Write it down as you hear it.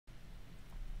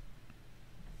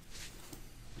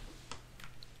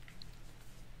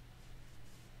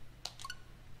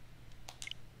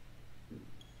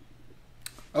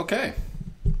Okay.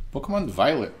 Pokemon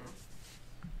Violet.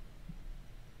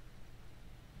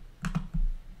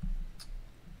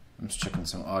 I'm just checking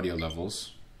some audio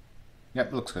levels.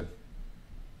 Yep, looks good.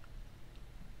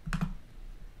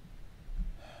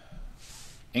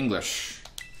 English.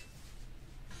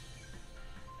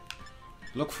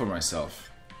 Look for myself.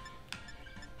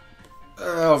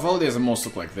 Valdes most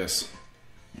look like this.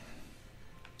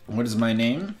 What is my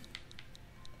name?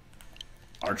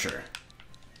 Archer.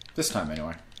 This time,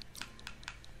 anyway.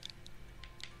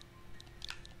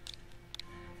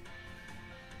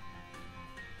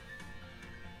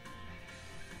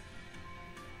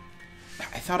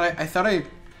 I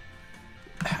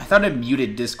thought I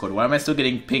muted Discord. Why am I still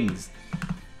getting pings?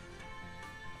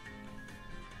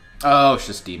 Oh, it's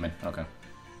just demon. Okay.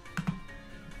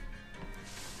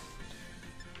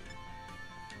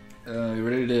 You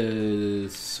ready to...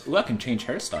 Ooh, I can change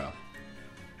hairstyle.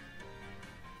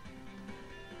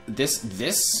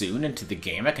 This soon into the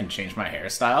game I can change my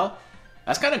hairstyle?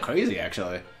 That's kind of crazy,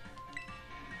 actually.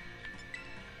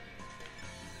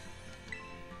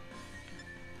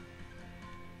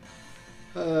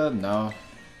 No.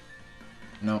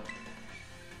 Nope.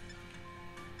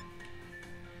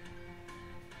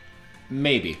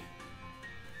 Maybe.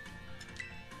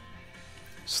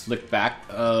 Slick back.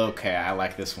 Okay, I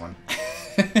like this one.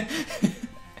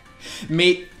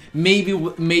 Maybe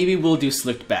we'll do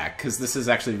slicked back, because this has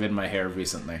actually been my hair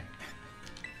recently.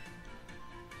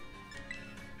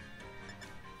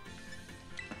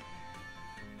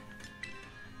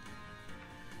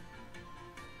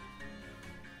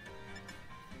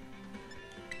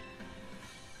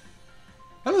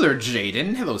 Hello there,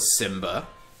 Jaden. Hello, Simba.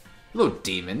 Hello,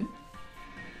 Demon.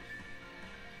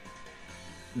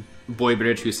 Boy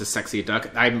Bridge, who's a sexy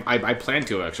duck. I plan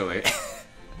to actually.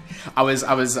 I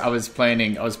was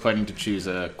planning to choose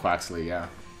a Quaxley. Yeah.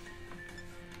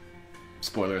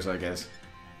 Spoilers, I guess.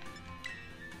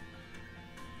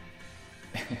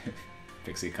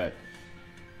 Pixie cut.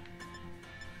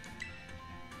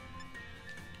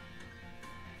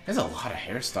 There's a lot of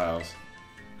hairstyles.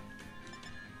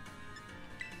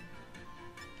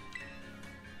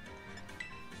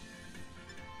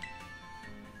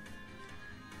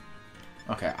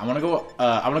 Okay, I'm gonna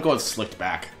go with slicked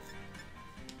back.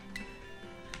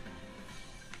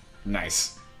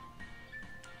 Nice.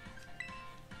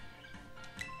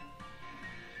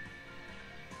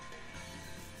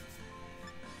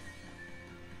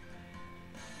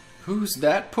 Who's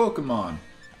that Pokemon?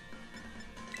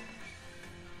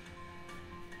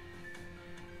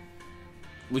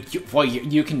 Well,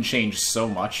 you can change so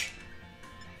much.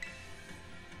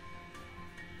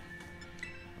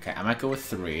 Okay, I might go with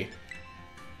 3.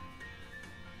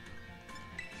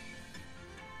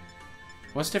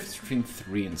 What's the difference between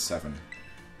 3 and 7?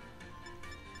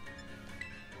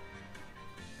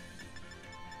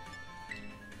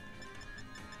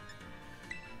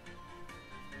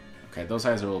 Okay, those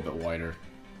eyes are a little bit wider.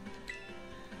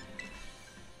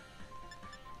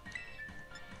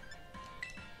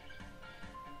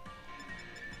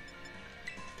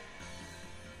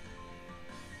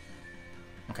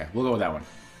 Okay, we'll go with that one.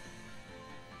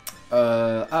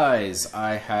 Eyes.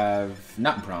 I have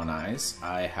not brown eyes.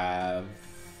 I have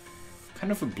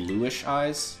kind of a bluish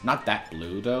eyes. Not that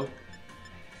blue though.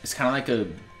 It's kind of like a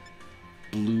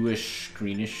bluish,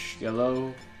 greenish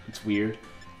yellow. It's weird.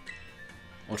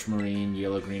 Ultramarine,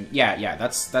 yellow, green. Yeah.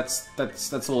 That's a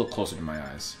little closer to my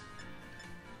eyes.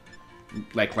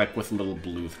 Like with a little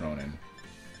blue thrown in.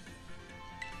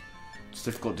 It's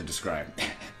difficult to describe.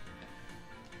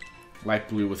 Light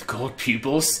blue with gold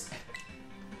pupils.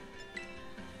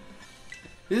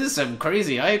 This is some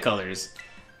crazy eye colors.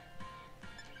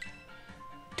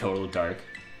 Total dark.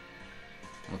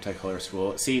 Multicolor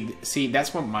swirl. See,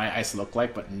 that's what my eyes look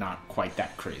like, but not quite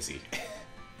that crazy.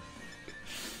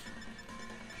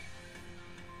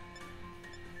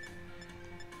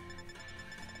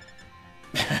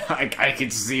 I can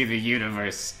see the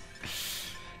universe.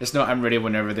 Just know I'm ready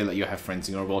whenever they let you have friends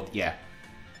in your world. Yeah.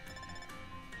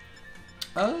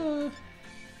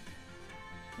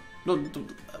 No,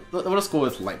 let's go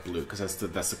with light blue because that's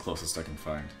the closest I can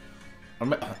find. Or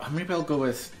maybe I'll go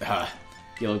with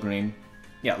yellow green.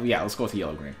 Yeah. Let's go with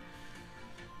yellow green.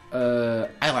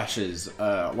 Eyelashes.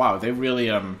 Wow, they really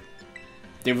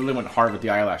went hard with the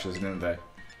eyelashes, didn't they?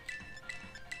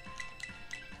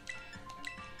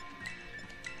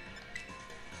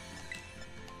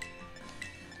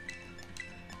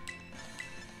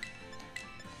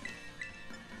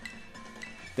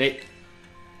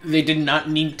 They did not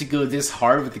need to go this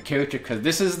hard with the character because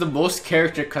this is the most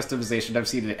character customization I've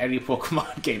seen in any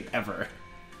Pokemon game ever.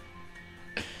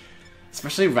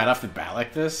 Especially right off the bat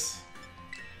like this.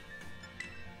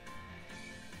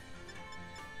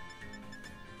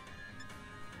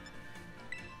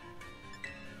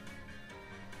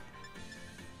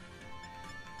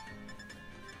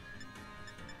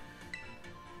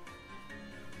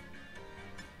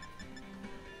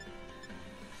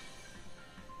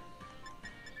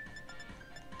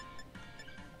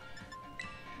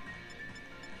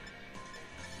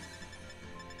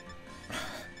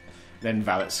 Then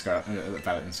Violet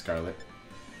and Scarlet.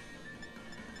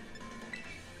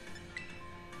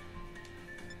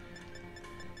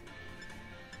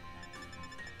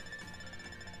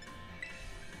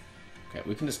 Okay,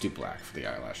 we can just do black for the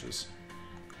eyelashes.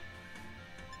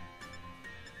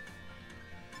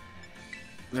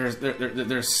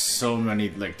 There's so many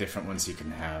like different ones you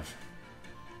can have.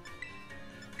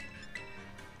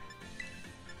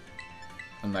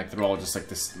 And like they're all just like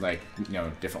this, like, you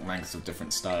know, different lengths of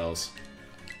different styles.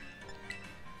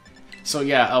 So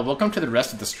yeah, welcome to the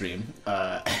rest of the stream.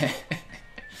 Okay,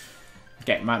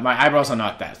 my eyebrows are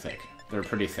not that thick. They're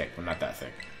pretty thick, but not that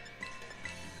thick.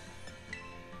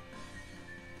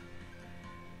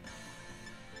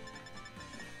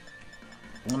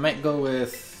 I might go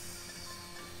with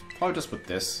probably just with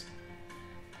this.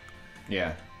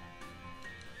 Yeah.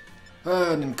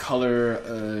 And in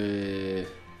color,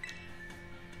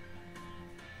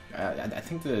 I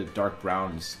think the dark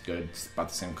brown is good. It's about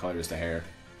the same color as the hair.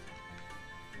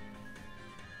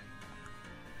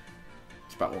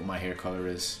 It's about what my hair color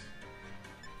is.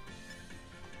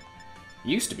 It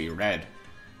used to be red.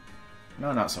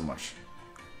 No, not so much.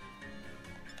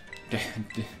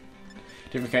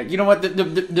 Different kind. You know what?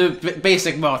 The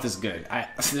basic mouth is good. I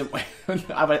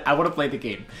want to play the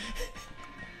game.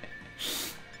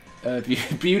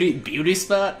 Beauty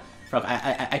spot.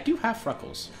 I do have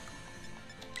freckles.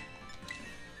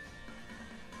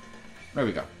 There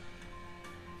we go.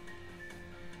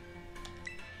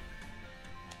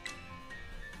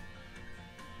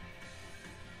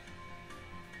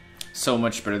 So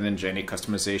much better than Jenny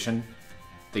customization.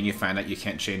 Then you find out you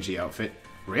can't change the outfit.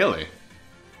 Really?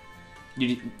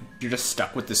 You're just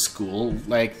stuck with the school,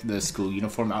 like, the school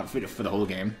uniform outfit for the whole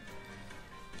game?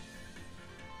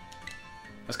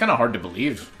 That's kind of hard to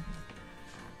believe.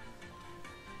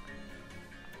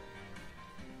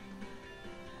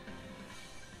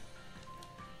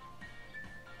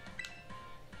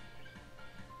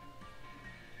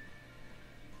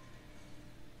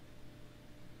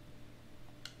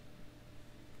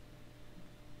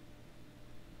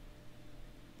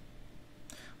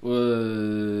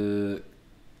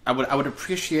 I would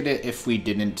appreciate it if we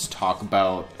didn't talk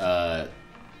about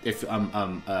it's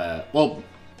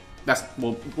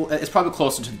probably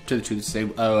closer to the truth to say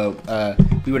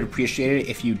we would appreciate it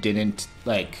if you didn't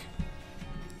like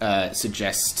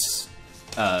suggest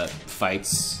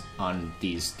fights on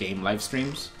these game live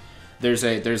streams. There's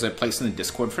a place in the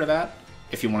Discord for that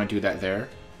if you want to do that there,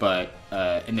 but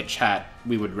in the chat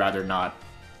we would rather not,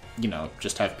 you know,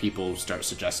 just have people start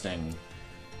suggesting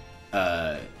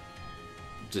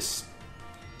just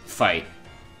fight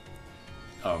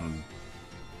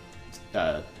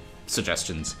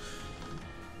suggestions.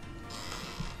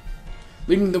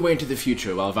 Leading the way into the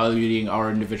future while valuing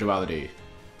our individuality.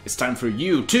 It's time for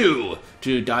you, too,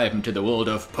 to dive into the world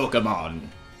of Pokemon.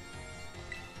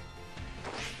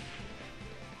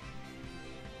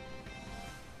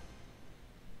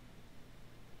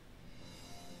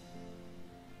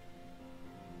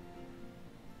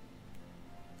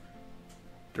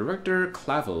 Director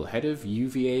Clavel, head of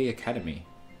UVA Academy.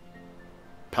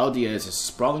 Paldea is a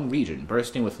sprawling region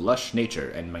bursting with lush nature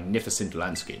and magnificent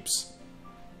landscapes.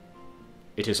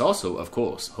 It is also, of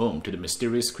course, home to the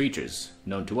mysterious creatures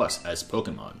known to us as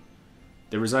Pokemon.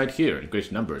 They reside here in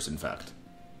great numbers, in fact.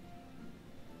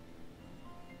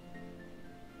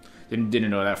 Didn't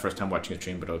know that first time watching a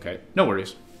stream, but okay. No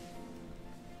worries.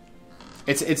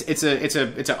 It's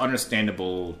an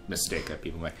understandable mistake that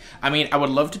people make. I mean, I would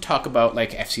love to talk about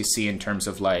like FCC in terms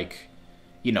of like,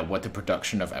 you know, what the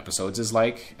production of episodes is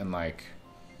like, and like,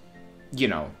 you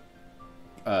know,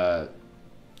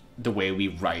 the way we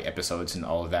write episodes and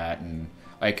all of that, and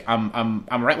like I'm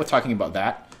right with talking about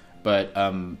that, but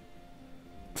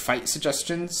fight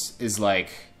suggestions is like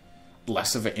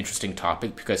less of an interesting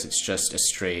topic because it's just a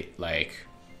straight like,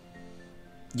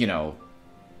 you know,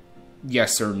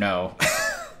 yes or no,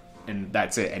 and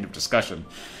that's it, end of discussion.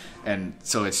 And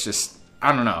so it's just,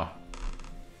 I don't know.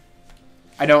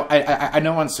 I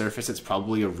know on surface it's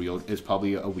probably a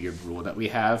weird rule that we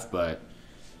have, but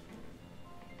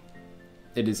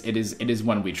it is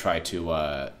one we try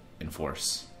to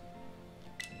enforce.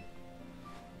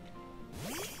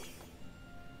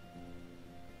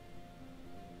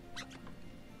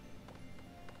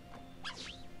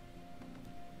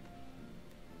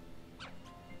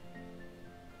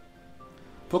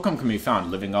 Pokemon can be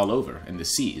found living all over, in the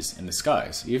seas, in the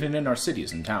skies, even in our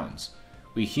cities and towns.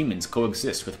 We humans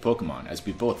coexist with Pokemon as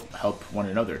we both help one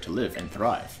another to live and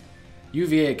thrive.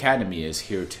 UVA Academy is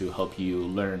here to help you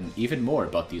learn even more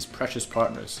about these precious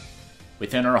partners.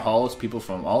 Within our halls, people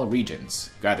from all regions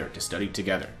gather to study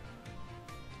together.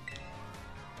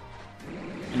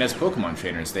 And as Pokemon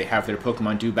trainers, they have their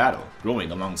Pokemon do battle,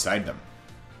 growing alongside them.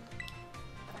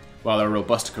 While our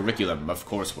robust curriculum of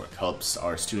coursework helps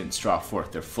our students draw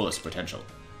forth their fullest potential.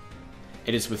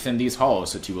 It is within these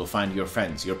halls that you will find your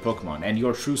friends, your Pokemon, and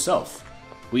your true self.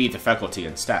 We, the faculty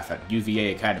and staff at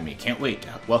UVA Academy, can't wait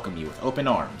to welcome you with open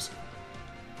arms.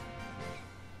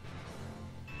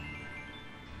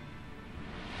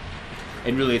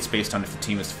 And really, it's based on if the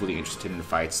team is fully interested in the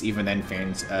fights. Even then,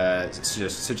 fans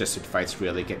suggested fights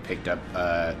really get picked up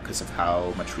because of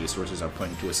how much resources are put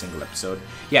into a single episode.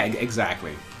 Yeah,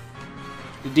 exactly.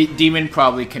 Demon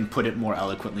probably can put it more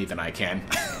eloquently than I can.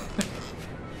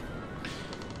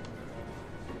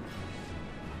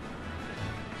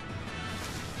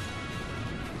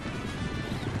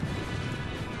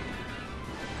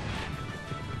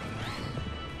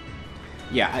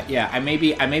 Yeah, I may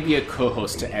be a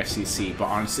co-host to FCC, but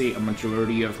honestly, a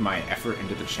majority of my effort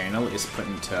into the channel is put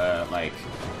into, like,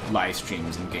 live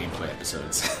streams and gameplay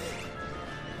episodes.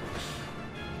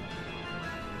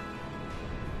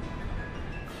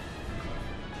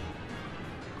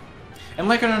 And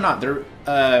like it or not,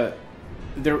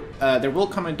 there will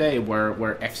come a day where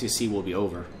FCC will be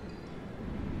over.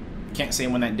 Can't say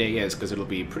when that day is, because it'll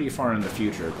be pretty far in the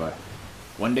future, but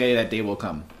one day that day will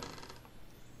come.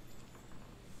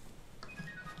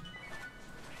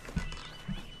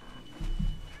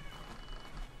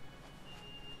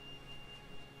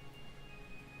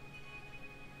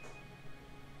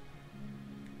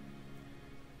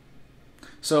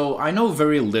 So, I know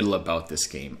very little about this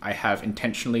game. I have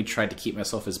intentionally tried to keep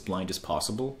myself as blind as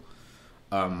possible.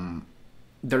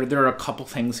 There are a couple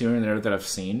things here and there that I've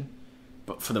seen,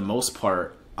 but for the most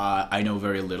part, I know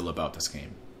very little about this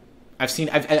game. I've seen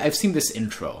this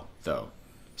intro though,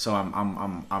 so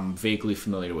I'm vaguely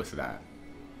familiar with that.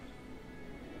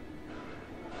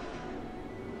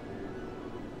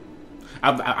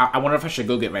 I wonder if I should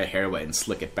go get my hair wet and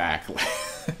slick it back.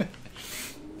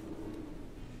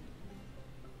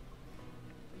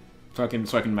 So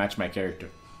I can match my character.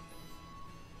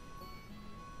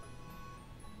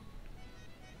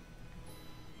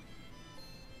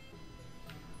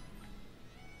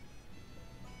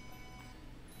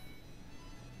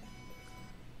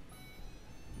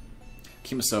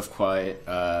 Keep myself quiet,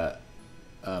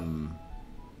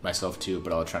 myself too,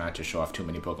 but I'll try not to show off too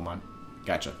many Pokemon.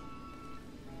 Gotcha.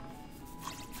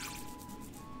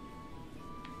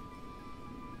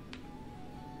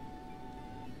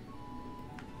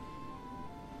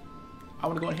 I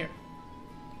want to go in here.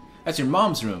 That's your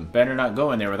mom's room. Better not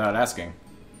go in there without asking.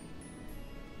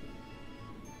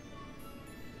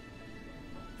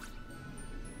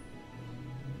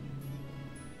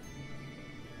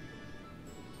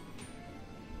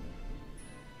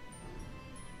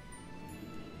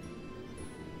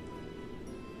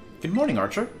 Good morning,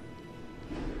 Archer.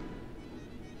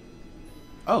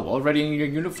 Oh, already in your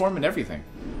uniform and everything.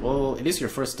 Well, it is your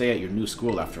first day at your new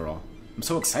school after all. I'm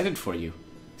so excited for you.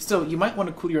 Still, you might want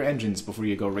to cool your engines before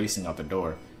you go racing out the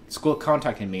door. School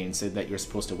contacted me and said that you're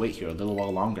supposed to wait here a little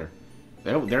while longer.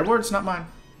 Their words, not mine.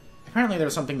 Apparently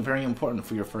there's something very important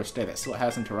for your first day that still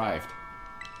hasn't arrived.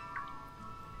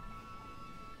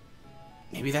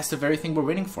 Maybe that's the very thing we're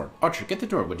waiting for. Archer, get the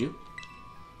door, would you?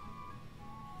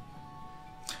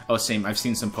 Oh, same. I've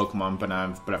seen some Pokemon, but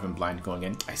I've been blind going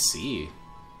in. I see.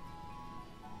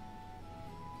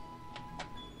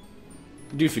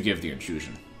 Do forgive the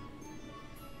intrusion.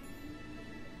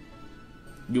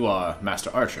 You are Master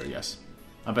Archer, yes?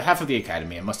 On behalf of the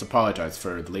Academy, I must apologize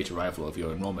for the late arrival of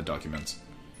your enrollment documents.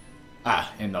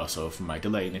 Ah, and also for my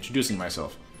delay in introducing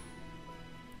myself.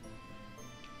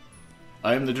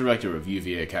 I am the director of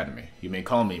UVA Academy. You may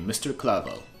call me Mr.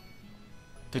 Clavo.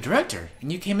 The director?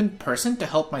 And you came in person to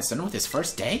help my son with his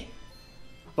first day?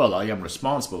 Well, I am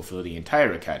responsible for the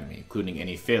entire Academy, including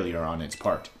any failure on its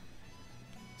part.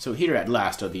 So here at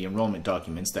last are the enrollment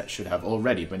documents that should have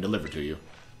already been delivered to you.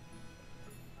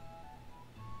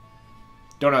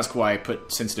 Don't ask why I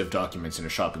put sensitive documents in a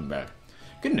shopping bag.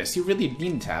 Goodness, you really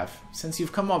needn't have. Since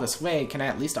you've come all this way, can I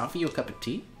at least offer you a cup of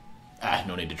tea? Ah,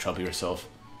 no need to trouble yourself.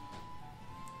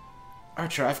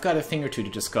 Archer, I've got a thing or two to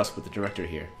discuss with the director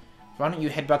here. Why don't you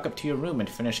head back up to your room and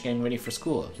finish getting ready for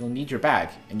school? You'll need your bag,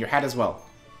 and your hat as well.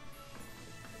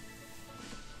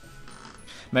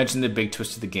 Imagine the big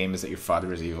twist of the game is that your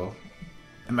father is evil.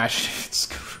 Imagine if it's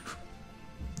Scooby.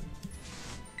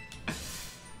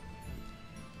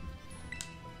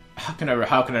 How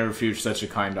can I refuse such a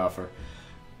kind offer?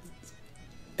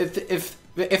 If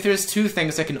there's two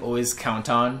things I can always count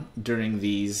on during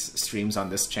these streams on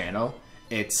this channel,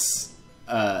 it's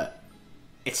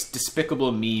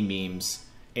Despicable Me memes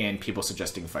and people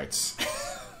suggesting fights.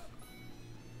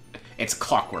 It's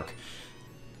clockwork.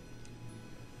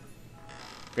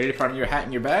 Ready to put on your hat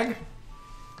and your bag?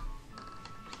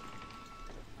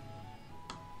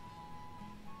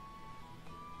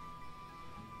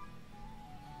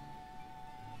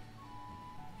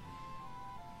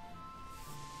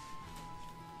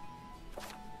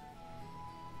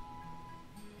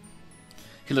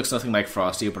 He looks nothing like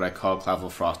Frosty, but I call Clavel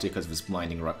Frosty because of his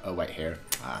blinding white hair.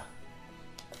 Ah.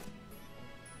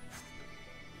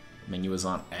 Menu is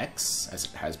on X, as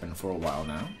it has been for a while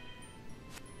now.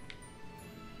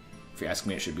 If you ask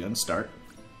me, it should be on Start,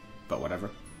 but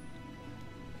whatever.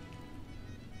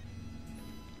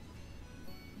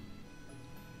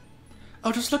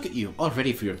 Oh, just look at you, all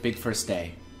ready for your big first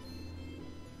day.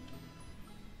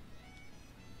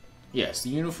 Yes, the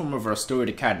uniform of our storied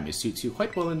academy suits you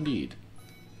quite well indeed.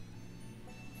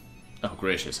 Oh,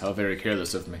 gracious, how very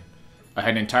careless of me. I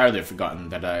had entirely forgotten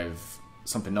that I've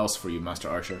something else for you, Master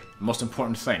Archer. The most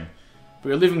important thing. But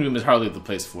your living room is hardly the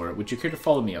place for it. Would you care to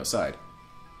follow me outside?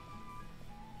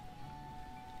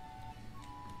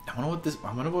 I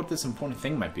wonder what this important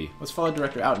thing might be. Let's follow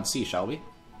Director out and see, shall we?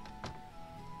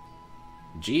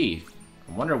 Gee,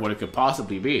 I wonder what it could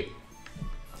possibly be.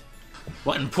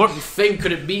 What important thing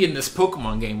could it be in this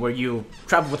Pokemon game where you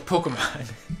travel with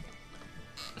Pokemon?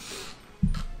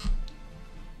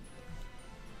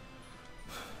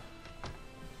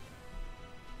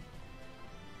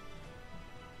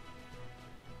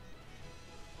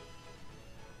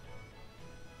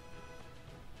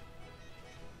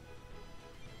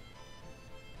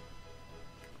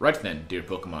 Right then, dear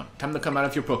Pokemon, time to come out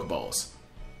of your Pokeballs.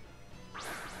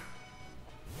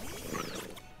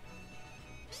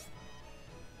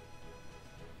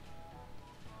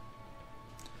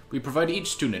 We provide each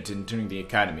student entering the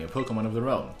Academy a Pokemon of their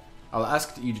own. I'll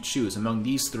ask you to choose among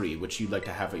these three which you'd like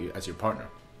to have as your partner.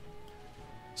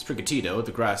 Sprigatito,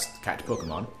 the Grass Cat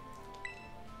Pokemon.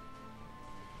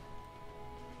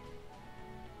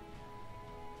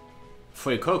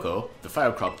 Fuecoco, the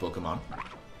Fire Croc Pokemon.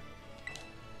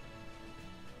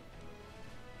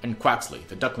 And Quaxley,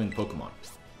 the Duckling Pokemon.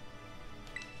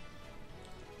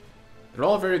 They're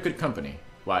all very good company.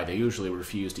 Why, they usually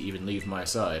refuse to even leave my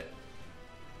side.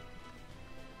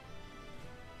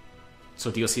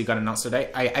 So DLC got announced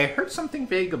today? I heard something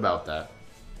vague about that.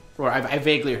 Or I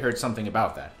vaguely heard something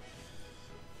about that.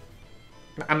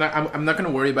 I'm not going to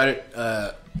worry about it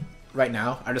right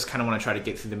now. I just kind of want to try to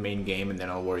get through the main game, and then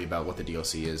I'll worry about what the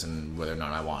DLC is and whether or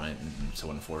not I want it, and so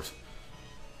on and forth.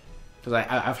 Because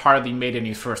I've hardly made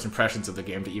any first impressions of the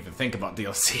game to even think about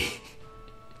DLC.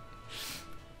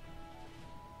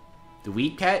 The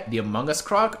Weed Cat, the Among Us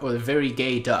Croc, or the very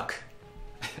gay duck?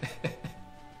 I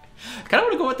kind of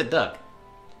want to go with the duck.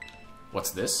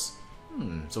 What's this?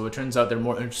 So it turns out they're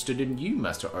more interested in you,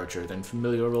 Master Archer, than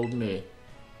familiar old me.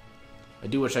 I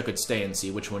do wish I could stay and see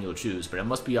which one you'll choose, but I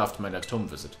must be off to my next home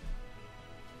visit.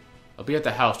 I'll be at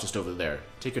the house just over there.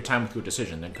 Take your time with your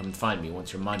decision, then come and find me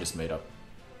once your mind is made up.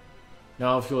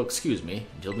 Now, if you'll excuse me,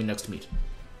 until we next meet.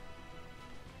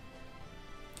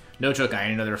 No joke, I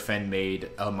another friend made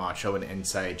El Macho an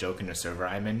inside joke in the server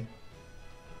I'm in.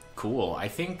 Cool, I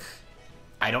think...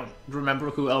 I don't remember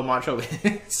who El Macho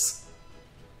is.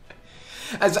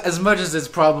 As much as it's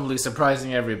probably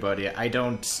surprising everybody, I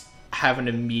don't have an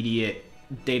immediate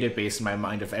database in my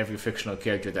mind of every fictional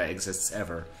character that exists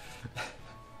ever.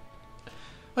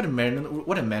 What a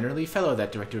mannerly fellow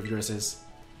that director of yours is.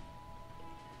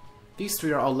 These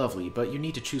three are all lovely, but you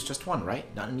need to choose just one, right?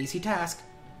 Not an easy task.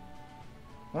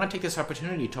 I want to take this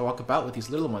opportunity to walk about with these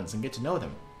little ones and get to know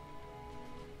them.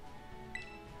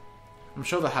 I'm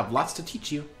sure they'll have lots to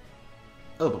teach you.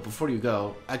 Oh, but before you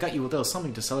go, I got you a little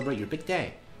something to celebrate your big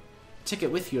day. Take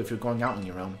it with you if you're going out on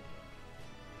your own.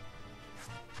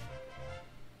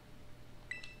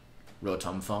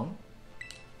 Rotom phone.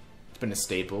 It's been a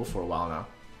staple for a while now.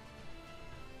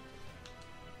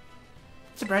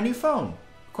 It's a brand new phone.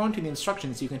 According to the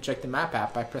instructions, you can check the map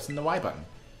app by pressing the Y button.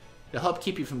 It'll help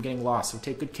keep you from getting lost, so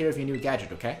take good care of your new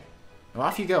gadget, okay? Now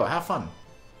off you go, have fun.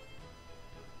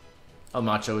 El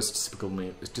Macho is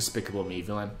despicable me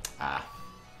villain. Ah,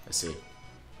 I see.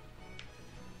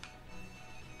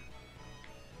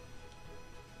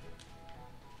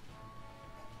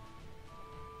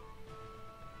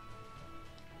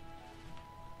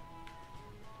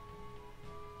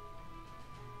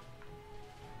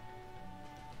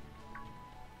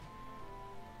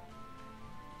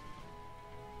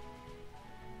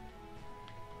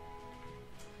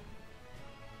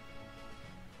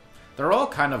 They're all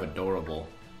kind of adorable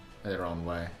in their own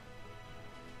way.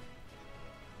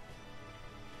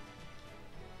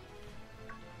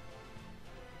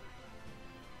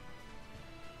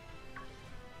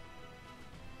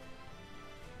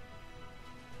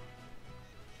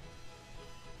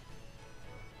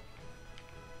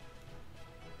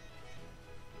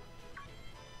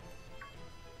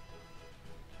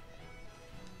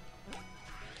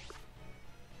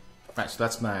 Alright, so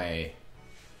that's my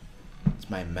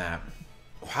map.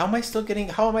 How am I still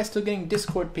getting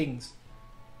Discord pings?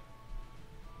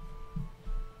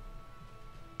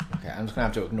 Okay, I'm just gonna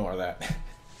have to ignore that.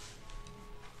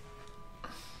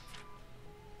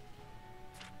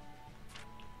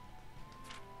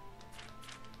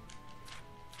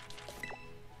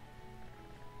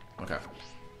 Okay. I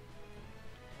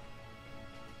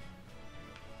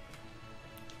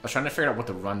was trying to figure out what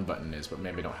the run button is, but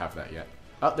maybe I don't have that yet.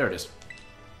 Oh, there it is.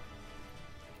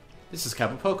 This is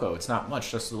Capapoko. It's not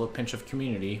much, just a little pinch of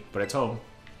community, but it's home.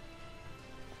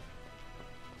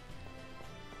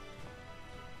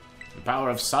 The power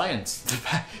of science.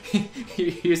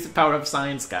 Here's the power of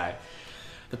science guy.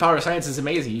 The power of science is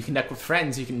amazing. You connect with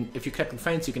friends. If you connect with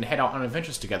friends, you can head out on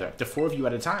adventures together, up to 4 of you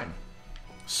at a time.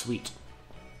 Sweet.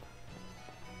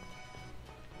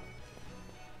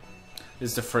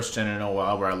 This is the first gen in a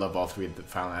while where I love all 3 of the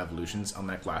final evolutions,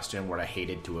 unlike last gen where I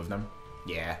hated 2 of them.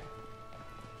 Yeah.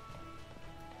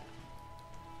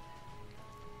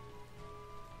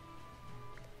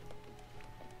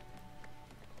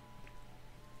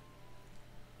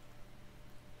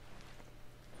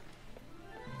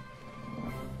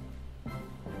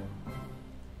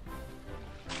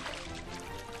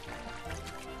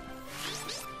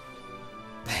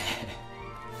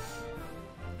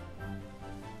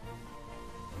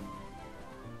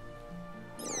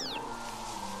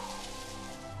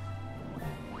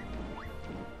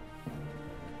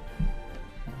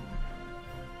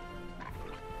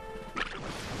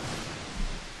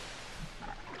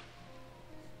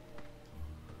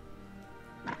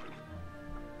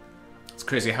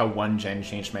 Crazy how 1 gen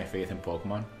changed my faith in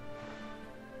Pokemon.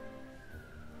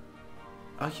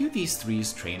 Are you these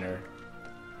 3's trainer?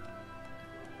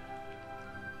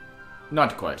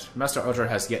 Not quite. Master Archer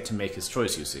has yet to make his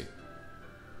choice, you see.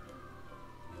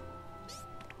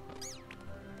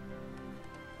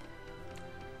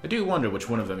 I do wonder which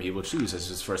one of them he will choose as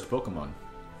his first Pokemon.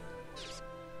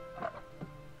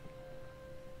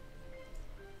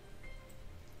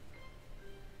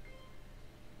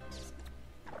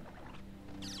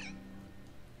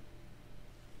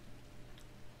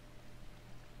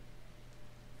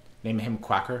 Name him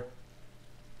Quacker.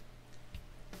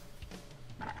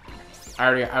 I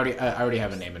already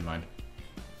have a name in mind.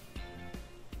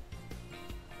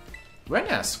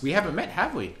 Renas, we haven't met,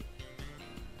 have we?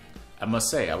 I must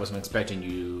say, I wasn't expecting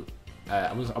you.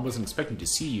 I wasn't expecting to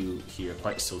see you here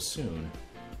quite so soon.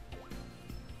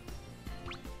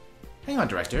 Hang on,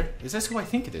 Director. Is this who I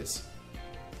think it is?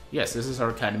 Yes, this is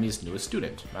our Academy's newest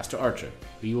student, Master Archer,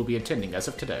 who you will be attending as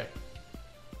of today.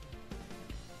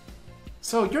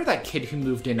 So, you're that kid who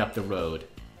moved in up the road.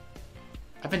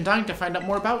 I've been dying to find out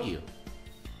more about you.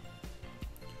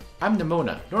 I'm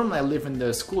Nimona. Normally I live in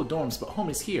the school dorms, but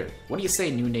home is here. What do you say,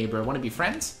 new neighbor? Want to be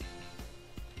friends?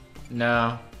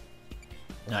 No.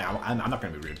 No, I'm not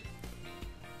going to be rude.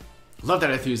 Love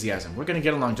that enthusiasm. We're going to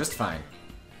get along just fine.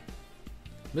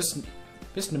 Miss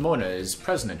Nimona is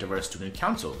president of our student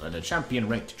council and a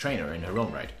champion-ranked trainer in her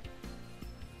own right.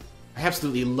 I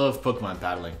absolutely love Pokemon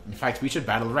battling. In fact, we should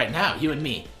battle right now, you and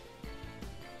me.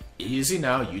 Easy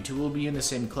now, you two will be in the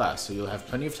same class, so you'll have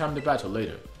plenty of time to battle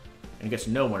later. And get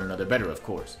to know one another better, of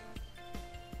course.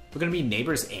 We're gonna be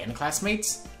neighbors and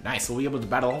classmates? Nice, we'll be able to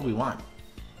battle all we want.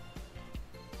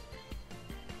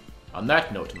 On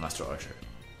that note, Master Archer.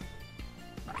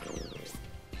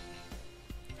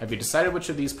 Have you decided which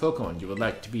of these Pokemon you would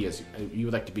like to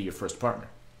be your first partner?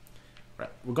 Right,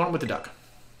 we're going with the duck.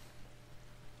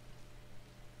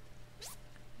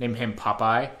 Name him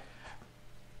Popeye.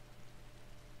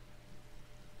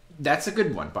 That's a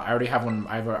good one, but I already have one.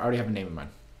 I already have a name in mind.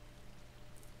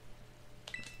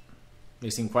 May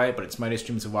seem quiet, but its mighty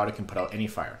streams of water can put out any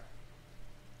fire.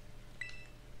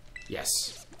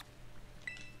 Yes.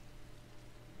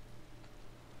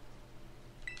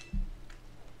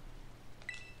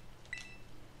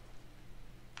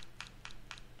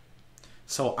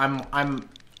 So I'm.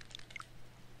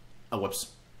 Oh,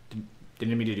 whoops!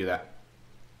 Didn't mean to do that.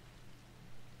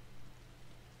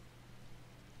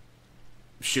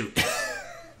 Shoot.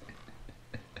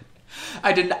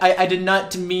 I did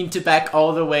not mean to back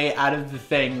all the way out of the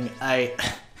thing.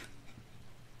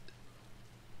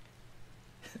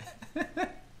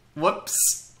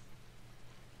 Whoops.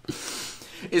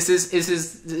 Is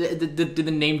did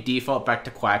the name default back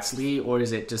to Quaxley, or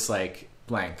is it just like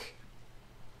blank?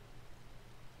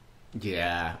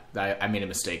 Yeah, I made a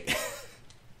mistake.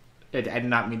 I did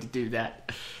not mean to do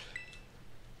that.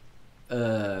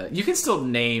 You can still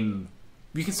rename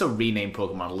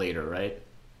Pokemon later, right?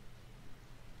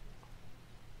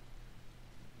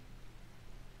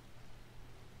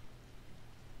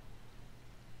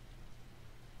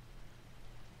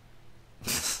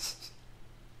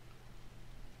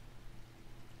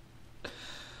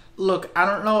 Look, I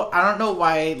don't know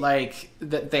why, like,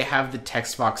 that they have the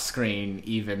text box screen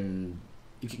even...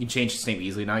 You can change its name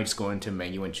easily now. You just go into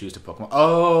menu and choose the Pokemon.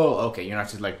 Oh, okay. You don't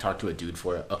have to, like, talk to a dude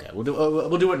for it. Okay, we'll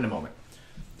do it in a moment.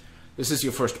 This is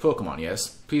your first Pokemon, yes?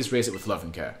 Please raise it with love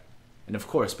and care. And of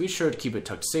course, be sure to keep it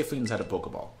tucked safely inside a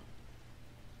Pokeball.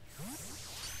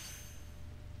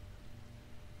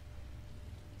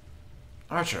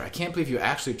 Archer, I can't believe you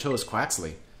actually chose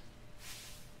Quaxley.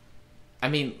 I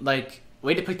mean, like,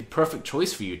 way to pick the perfect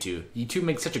choice for you two. You two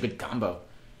make such a good combo.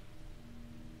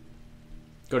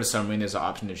 Go to summary and there's an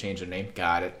option to change their name.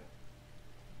 Got it.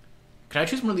 Can I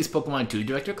choose one of these Pokemon too,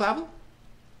 Director Clavel?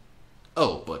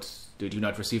 Oh, but did you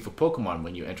not receive a Pokemon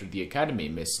when you entered the Academy,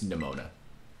 Miss Nimona?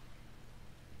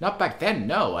 Not back then,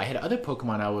 no. I had other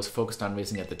Pokemon I was focused on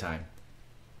raising at the time.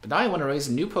 But now I want to raise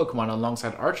a new Pokemon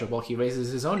alongside Archer while he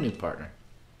raises his own new partner.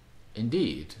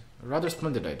 Indeed. A rather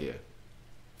splendid idea.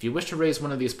 If you wish to raise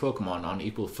one of these Pokemon on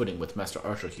equal footing with Master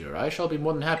Archer here, I shall be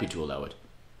more than happy to allow it.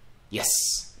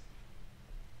 Yes!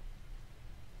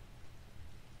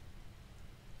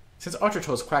 Since Archer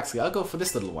chose Quaxley, I'll go for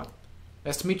this little one.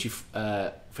 Nice to meet you,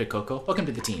 Frikoko. Welcome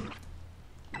to the team.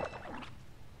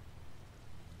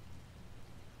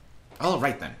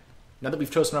 Alright then. Now that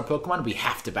we've chosen our Pokemon, we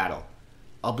have to battle.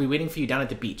 I'll be waiting for you down at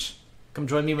the beach. Come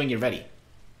join me when you're ready.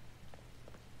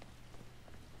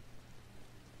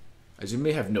 As you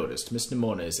may have noticed, Miss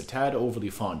Nimona is a tad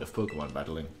overly fond of Pokemon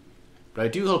battling. But I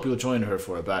do hope you'll join her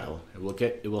for a battle. It will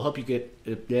help you to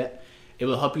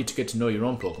get to know your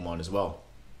own Pokemon as well.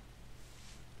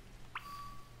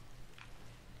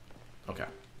 Okay.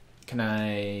 Can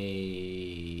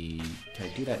I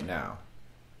do that now?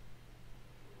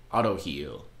 Auto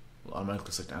heal. Will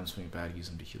automatically select items from your bag, use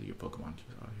them to heal your Pokemon.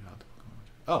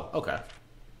 Oh, okay.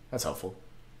 That's helpful.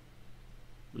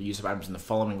 We'll use items in the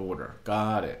following order.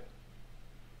 Got it.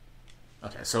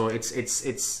 Okay, so it's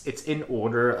in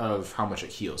order of how much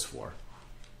it heals for.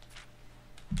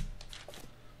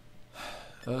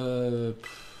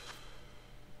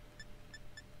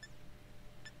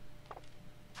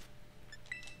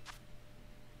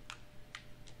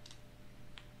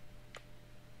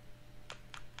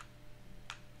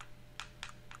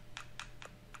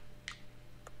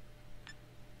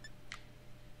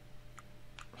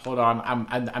 Hold on,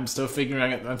 I'm still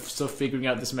figuring out. I'm still figuring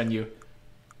out this menu.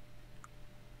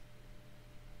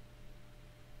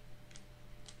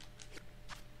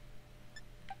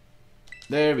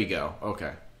 There we go.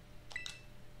 Okay.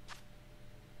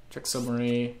 Check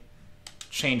summary.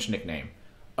 Change nickname.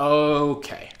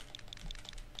 Okay.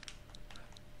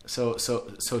 So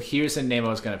here's the name I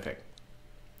was gonna pick,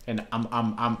 and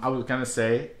I was gonna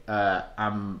say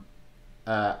I'm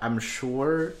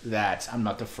sure that I'm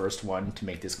not the first one to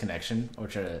make this connection or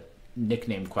to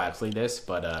nickname Quaxley this,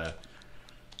 but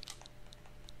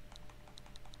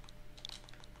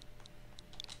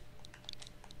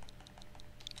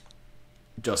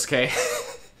Josuke.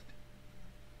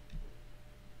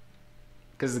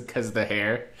 Because of the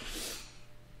hair.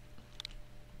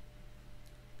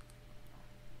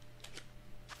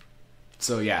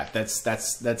 So yeah, that's we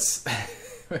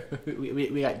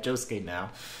got Josuke now.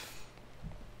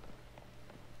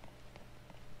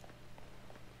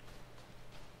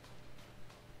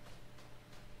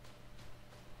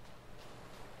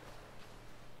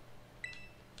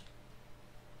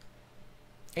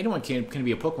 Anyone can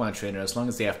be a Pokemon trainer as long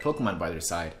as they have Pokemon by their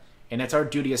side. And it's our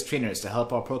duty as trainers to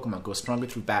help our Pokemon go stronger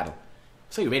through battle.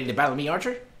 So you ready to battle me,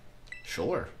 Archer?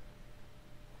 Sure.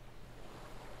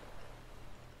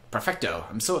 Perfecto.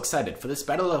 I'm so excited. For this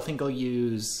battle, I think I'll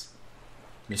use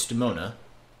Miss Nimona.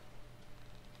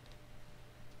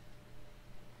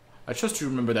 I trust you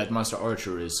remember that Master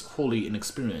Archer is wholly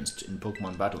inexperienced in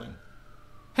Pokemon battling.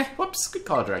 Heh, whoops. Good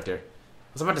call, Director.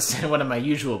 I was about to send one of my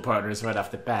usual partners right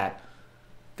off the bat.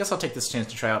 Guess I'll take this chance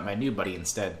to try out my new buddy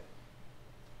instead.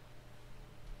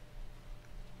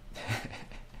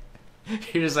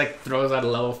 He just like throws out a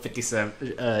level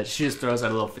 57. She just throws out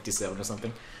a level 57 or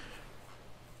something.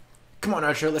 Come on,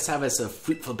 Archer, let's have us a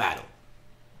fruitful battle.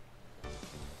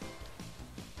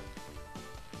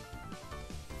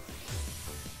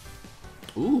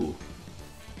 Ooh.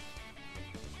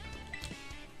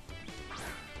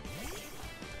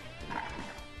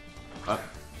 Up.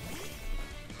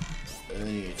 I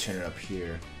need to turn it up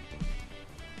here.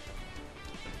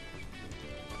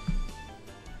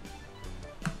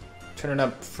 Turn it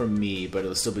up for me, but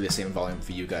it'll still be the same volume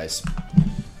for you guys.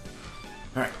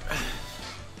 Alright.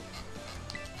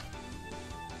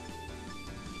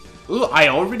 Ooh, I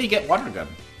already get Water Gun.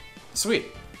 Sweet.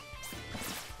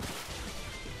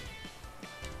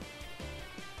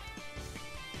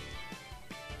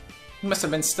 You must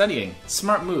have been studying.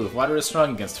 Smart move. Water is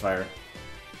strong against fire.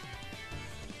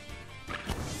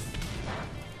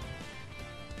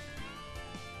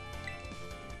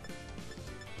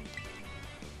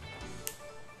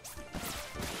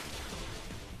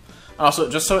 Also,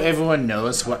 just so everyone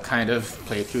knows what kind of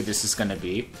playthrough this is going to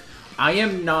be, I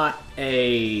am not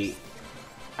a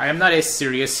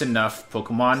serious enough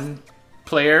Pokemon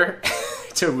player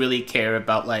to really care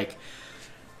about like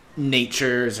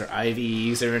natures or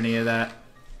IVs or any of that.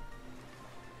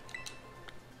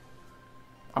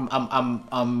 I'm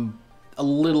a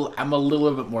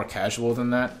little bit more casual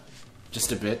than that,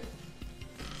 just a bit.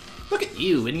 Look at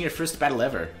you winning your first battle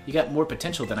ever. You got more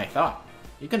potential than I thought.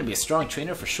 You're gonna be a strong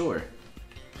trainer for sure.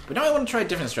 But now I want to try a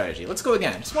different strategy. Let's go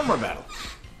again. Just one more battle.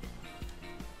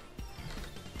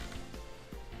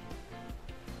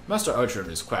 Master Archer and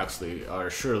Miss Quaxley are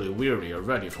surely weary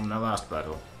already from their last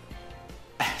battle.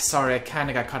 Sorry, I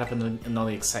kinda got caught up in all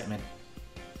the excitement.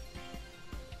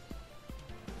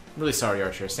 I'm really sorry,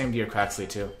 Archer. Same to your Quaxley,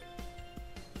 too.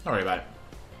 Don't worry about it.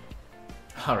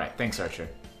 Alright, thanks, Archer.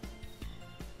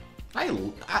 I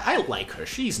like her.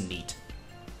 She's neat.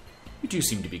 You two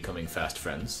seem to be becoming fast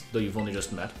friends, though you've only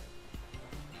just met.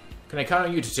 Can I count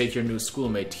on you to take your new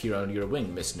schoolmate here under your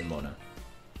wing, Miss Nimona?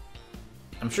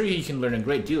 I'm sure he can learn a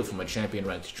great deal from a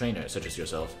champion-ranked trainer such as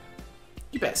yourself.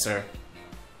 You bet, sir.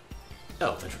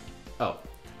 Oh,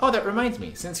 that reminds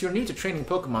me. Since you're new to training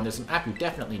Pokemon, there's an app you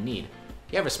definitely need.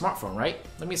 You have a smartphone, right?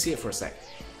 Let me see it for a sec.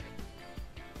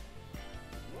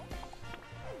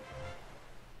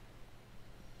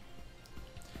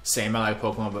 Same, I like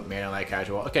Pokemon, but man, I like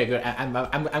casual. Okay, good.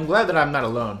 I'm glad that I'm not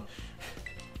alone.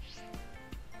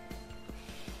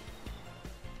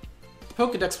 The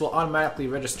Pokedex will automatically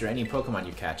register any Pokemon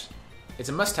you catch. It's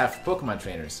a must-have for Pokemon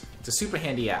trainers. It's a super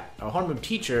handy app. Our homeroom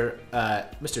teacher,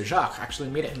 Mr. Jacques, actually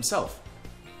made it himself.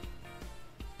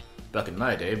 Back in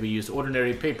my day, we used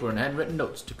ordinary paper and handwritten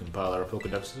notes to compile our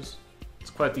Pokedexes. It's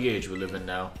quite the age we live in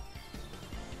now.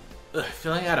 Ugh,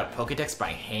 filling out a Pokedex by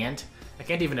hand? I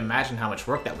can't even imagine how much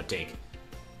work that would take.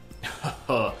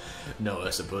 No, I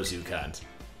suppose you can't.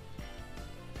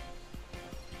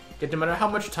 Yet no matter how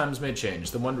much times may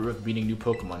change, the wonder of meeting new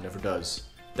Pokemon never does.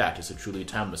 That is a truly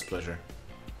timeless pleasure.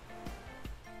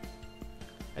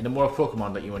 And the more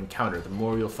Pokemon that you encounter, the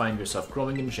more you'll find yourself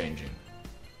growing and changing.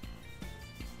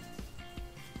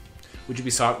 Would you be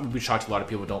shocked a lot of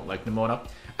people don't like Nimona?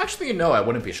 Actually, no, I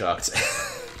wouldn't be shocked.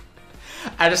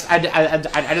 I just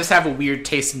have a weird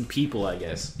taste in people, I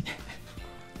guess.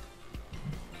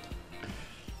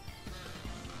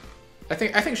 I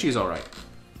think she's all right,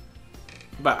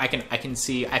 but I can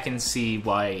see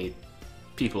why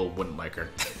people wouldn't like her,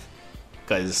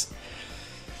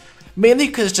 mainly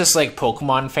because just like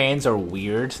Pokemon fans are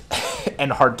weird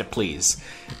and hard to please.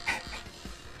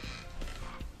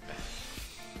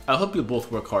 I hope you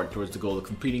both work hard towards the goal of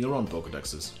completing your own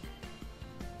Pokedexes.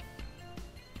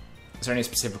 Is there any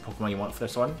specific Pokemon you want for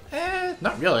this one?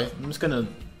 Not really. I'm just gonna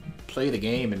play the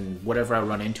game, and whatever I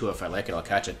run into, if I like it, I'll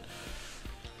catch it.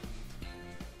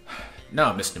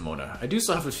 Now, Miss Nimona, I do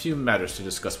still have a few matters to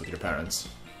discuss with your parents.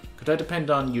 Could I depend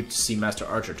on you to see Master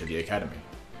Archer to the Academy?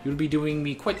 You would be doing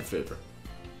me quite the favor.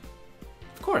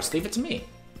 Of course, leave it to me.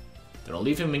 Then I'll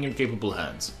leave him in your capable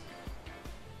hands.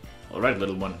 Alright,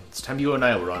 little one. It's time you and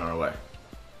I were on our way.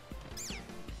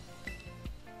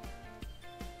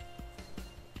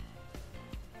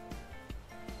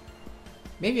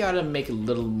 Maybe I ought to make a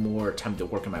little more time to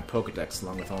work on my Pokedex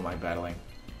along with all my battling.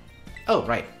 Oh,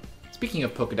 right. Speaking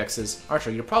of Pokedexes, Archer,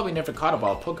 you're probably never caught a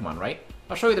wild Pokemon, right?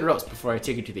 I'll show you the ropes before I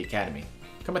take you to the Academy.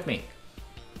 Come with me.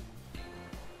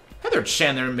 Hi there,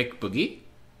 Chandler and McBoogie.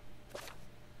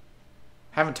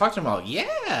 Haven't talked to him all.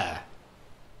 Yeah!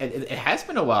 It has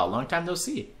been a while. Long time no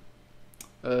see.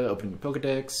 Opening the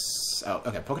Pokedex. Oh,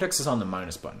 okay. Pokedex is on the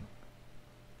minus button.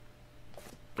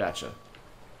 Gotcha.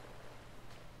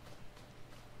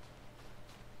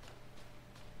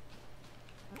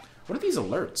 What are these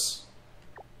alerts?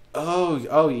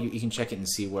 Oh, you can check it and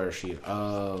see where she...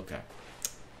 Oh, okay.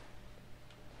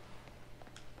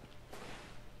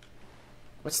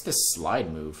 What's this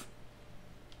slide move?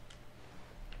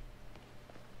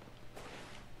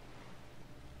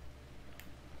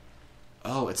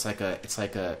 Oh, it's like a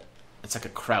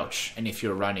crouch, and if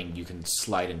you're running, you can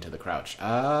slide into the crouch.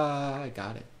 Ah, I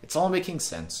got it. It's all making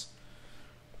sense.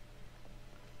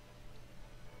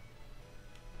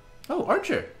 Oh,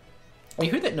 Archer. I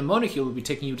heard that Nimona will be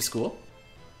taking you to school.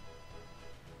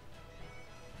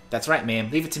 That's right,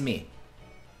 ma'am. Leave it to me.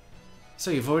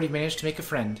 So you've already managed to make a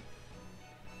friend.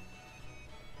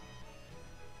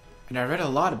 And I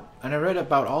read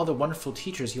about all the wonderful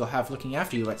teachers you'll have looking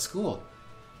after you at school.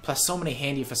 Plus so many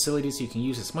handy facilities you can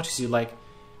use as much as you like.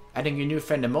 Adding your new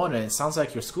friend Nimona, it sounds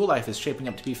like your school life is shaping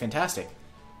up to be fantastic.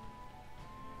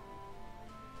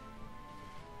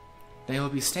 Now you'll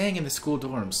be staying in the school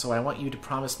dorms, so I want you to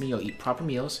promise me you'll eat proper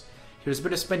meals. Here's a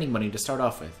bit of spending money to start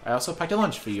off with. I also packed a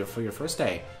lunch for your first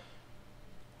day.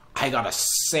 I got a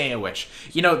sandwich.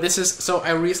 You know, this is... So,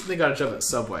 I recently got a job at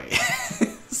Subway.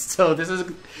 So, this is...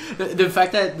 The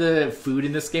fact that the food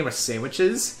in this game are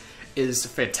sandwiches is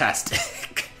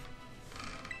fantastic.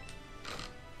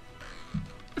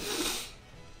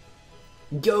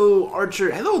 Yo,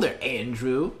 Archer. Hello there,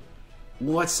 Andrew.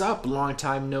 What's up? Long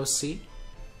time no see.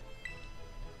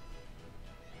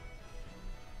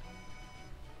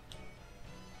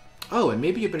 Oh, and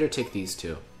maybe you better take these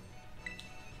too.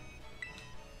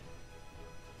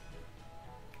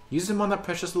 Use them on that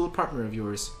precious little partner of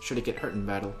yours, should it get hurt in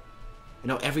battle. You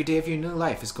know, every day of your new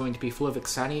life is going to be full of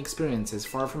exciting experiences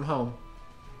far from home.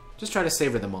 Just try to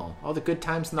savor them all the good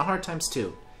times and the hard times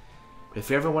too. But if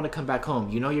you ever want to come back home,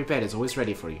 you know your bed is always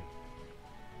ready for you.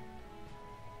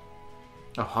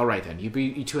 Oh, alright then.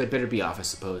 You two had better be off, I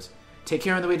suppose. Take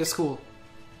care on the way to school.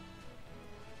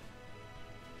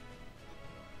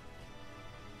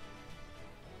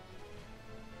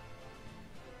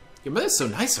 Your mother's so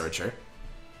nice, Archer.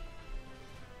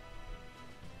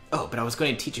 Oh, but I was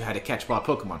going to teach you how to catch wild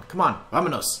Pokemon. Come on,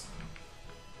 vámonos.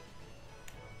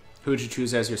 Who would you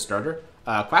choose as your starter?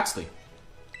 Quaxley.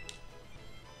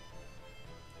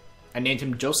 I named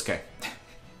him Josuke.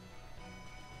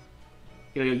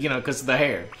 you know, because of the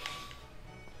hair.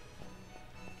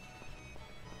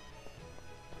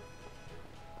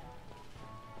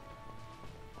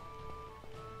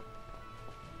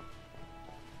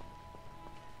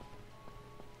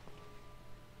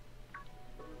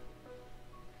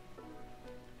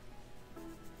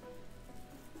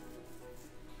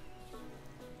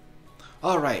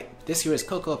 Alright, this here is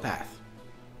Cocoa Path.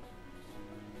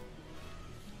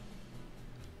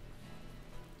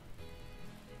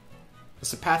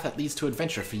 It's a path that leads to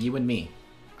adventure for you and me.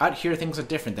 Out here things are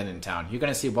different than in town. You're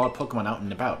gonna see wild Pokemon out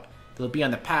and about. They'll be on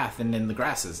the path and in the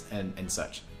grasses and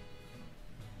such.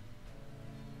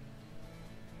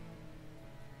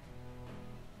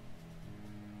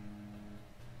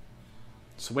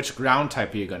 So which ground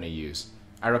type are you gonna use?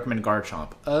 I recommend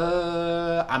Garchomp.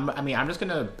 I'm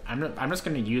just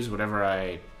gonna use whatever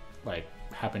I like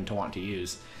happen to want to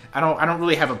use. I don't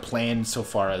really have a plan so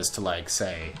far as to like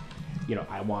say, you know,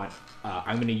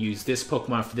 I'm gonna use this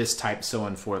Pokemon for this type, so on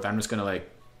and forth. I'm just gonna like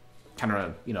kind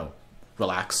of, you know,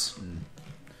 relax. And,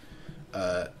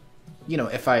 you know,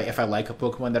 if I like a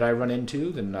Pokemon that I run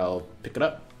into, then I'll pick it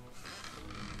up.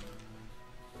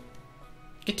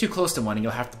 Get too close to one and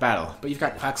you'll have to battle, but you've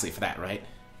got Quaxley for that, right?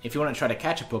 If you want to try to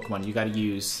catch a Pokemon, you gotta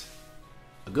use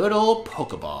a good old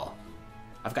Pokeball.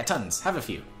 I've got tons. Have a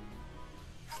few.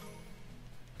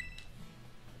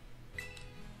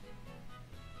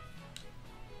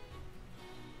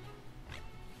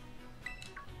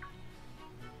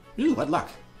 Ooh, what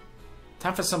luck.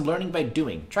 Time for some learning by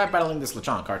doing. Try battling this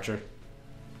Lechonk, Archer.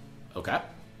 Okay.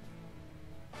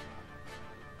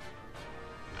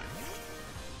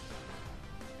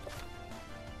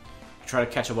 Try to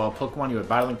catch a wild Pokemon, you are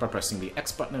battling by pressing the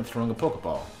X button and throwing a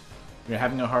Pokeball. If you're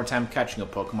having a hard time catching a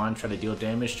Pokemon, try to deal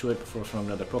damage to it before throwing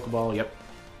another Pokeball. Yep.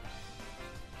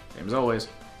 Same as always.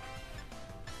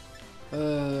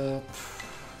 Okay,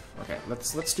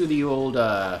 let's do the old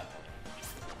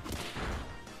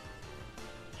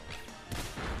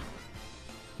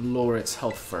lower its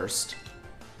health first.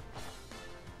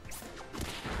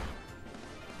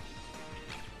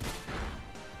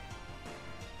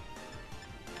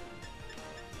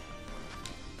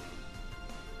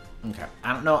 Okay,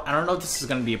 I don't know if this is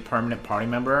gonna be a permanent party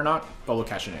member or not, but we'll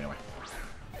catch it anyway.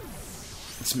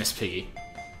 It's Miss Piggy.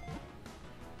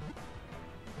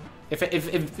 If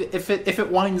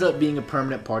it winds up being a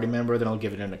permanent party member, then I'll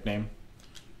give it a nickname.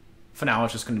 For now,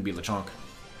 it's just gonna be Lechonk.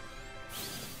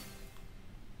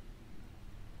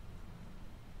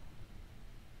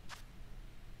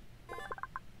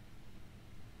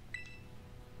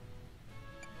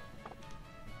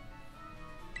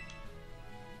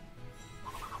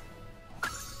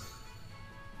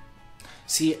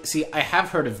 See, I have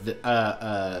heard of the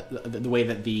way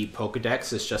that the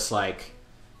Pokédex is just like,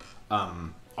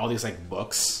 all these like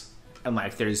books, and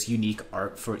like there's unique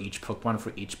art for each Pokemon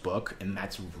for each book, and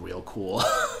that's real cool.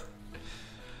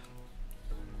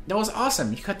 That was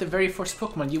awesome. You caught the very first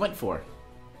Pokemon you went for.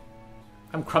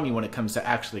 I'm crummy when it comes to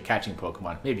actually catching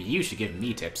Pokemon. Maybe you should give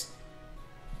me tips.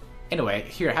 Anyway,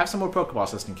 here, have some more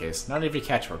Pokeballs just in case. Not every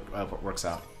catch works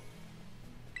out.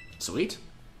 Sweet.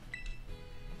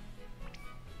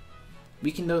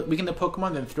 Weaken the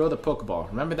Pokemon, then throw the Pokeball.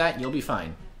 Remember that, and you'll be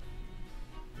fine.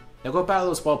 Now go battle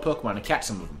those wild Pokemon and catch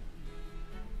some of them.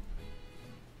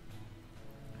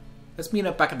 Let's meet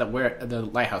up back at the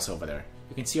lighthouse over there.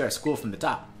 You can see our school from the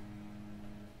top.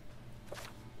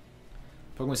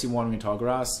 Pokemon see wandering tall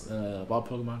grass, wild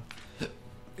Pokemon. You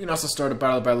can also start a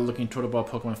battle by looking toward a wild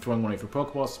Pokemon, throwing one of your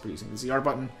Pokeballs, using the ZR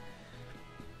button.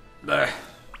 Blech.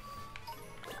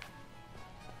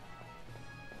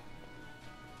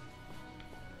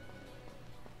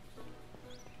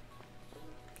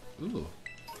 Ooh.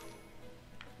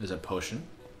 There's a potion.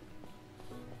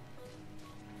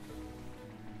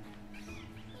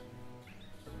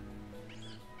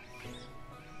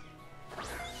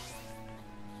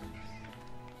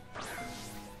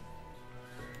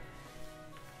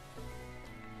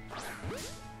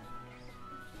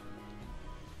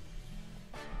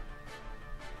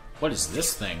 What is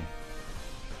this thing?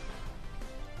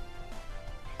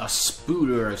 A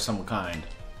spooter of some kind.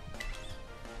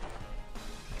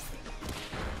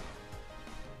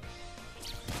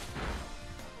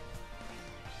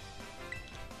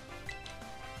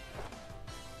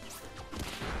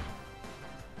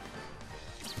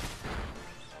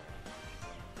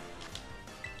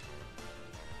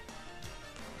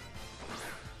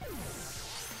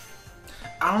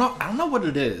 I don't know what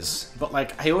it is, but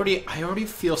like I already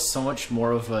feel so much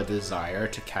more of a desire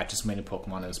to catch as many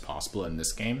Pokemon as possible in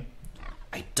this game.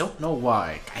 I don't know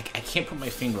why. I can't put my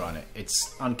finger on it.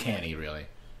 It's uncanny, really.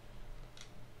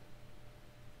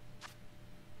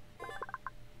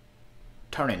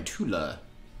 Tarantula.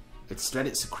 Its thread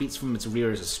it secretes from its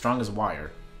rear is as strong as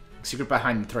wire. The secret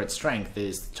behind the thread's strength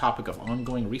is the topic of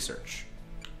ongoing research.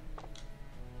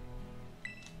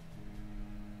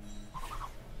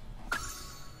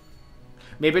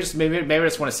 Maybe I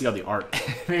just want to see all the art.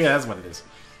 Maybe that's what it is.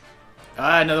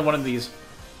 Another one of these.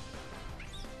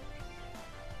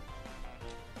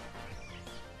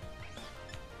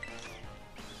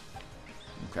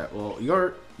 Okay, well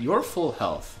you're full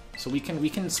health, so we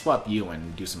can swap you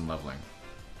and do some leveling.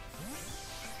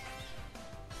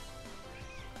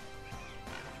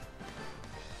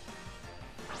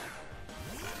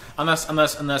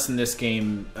 Unless in this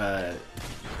game,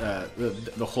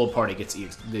 the whole party gets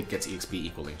EXP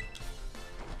equally.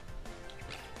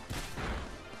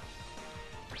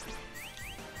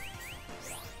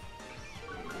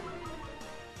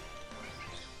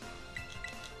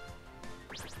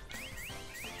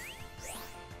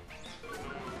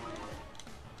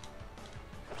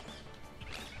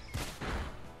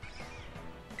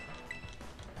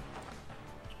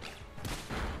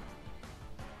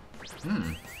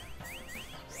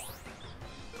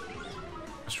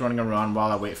 Just running around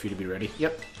while I wait for you to be ready.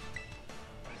 Yep.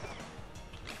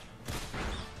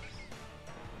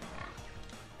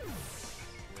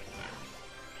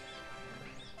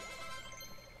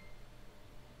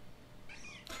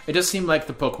 It does seem like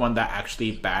the Pokemon that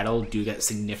actually battle do get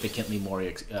significantly more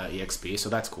EXP, so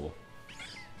that's cool.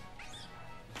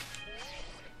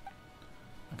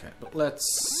 Okay, but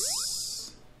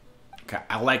let's... Okay,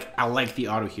 I like the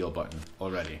auto heal button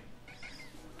already.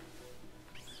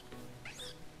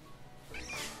 Okay,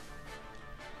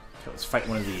 let's fight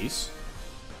one of these.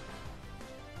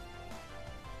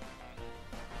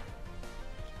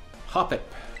 Hop it.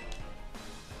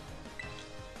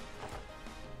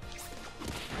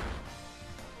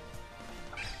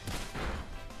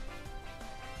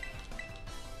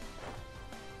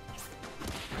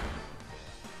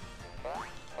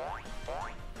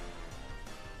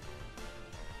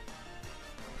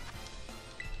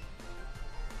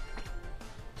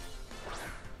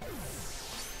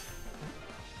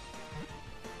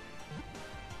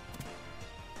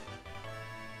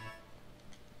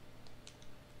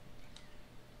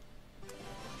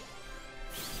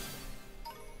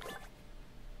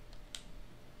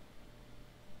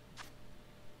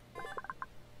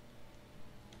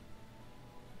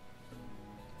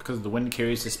 Because the wind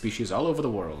carries this species all over the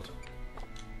world.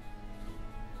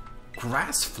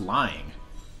 Grass flying.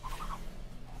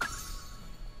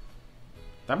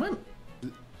 That might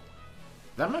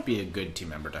be a good team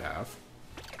member to have.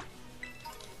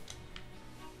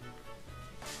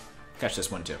 Catch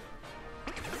this one too.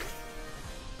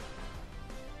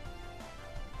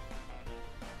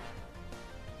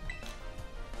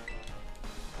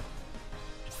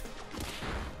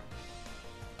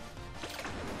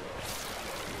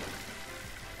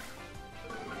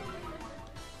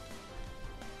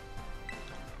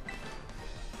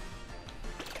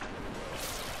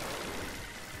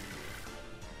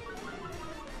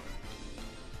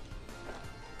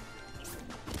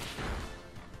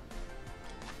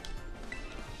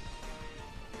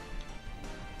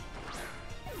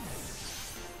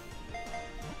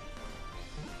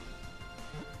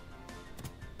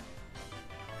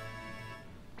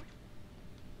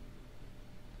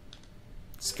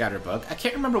 Scatterbug. I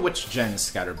can't remember which gen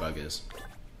Scatterbug is.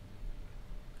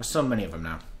 There's so many of them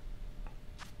now.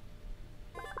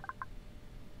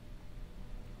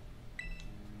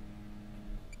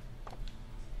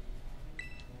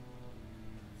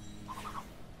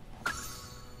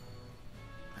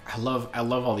 I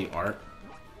love all the art.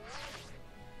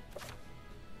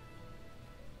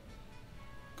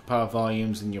 Compile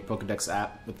volumes in your Pokedex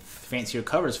app with fancier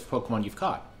covers for Pokemon you've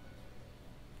caught.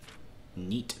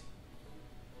 Neat.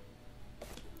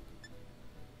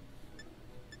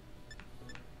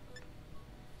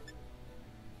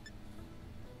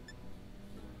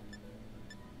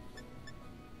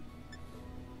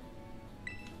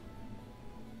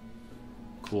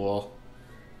 Cool.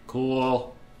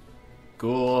 Cool.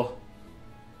 Cool.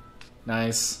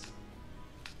 Nice.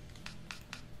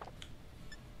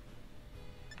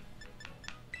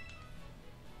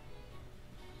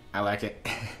 I like it.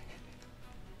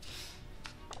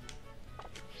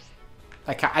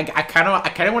 I kind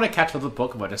of want to catch up with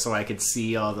Pokemon just so I could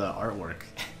see all the artwork.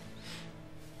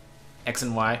 X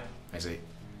and Y. I see.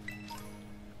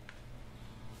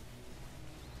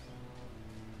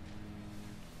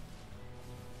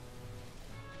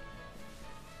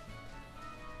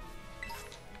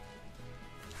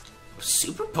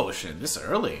 Super potion this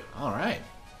early. All right.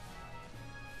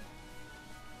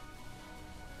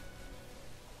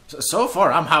 So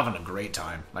far, I'm having a great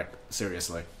time. Like,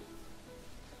 seriously.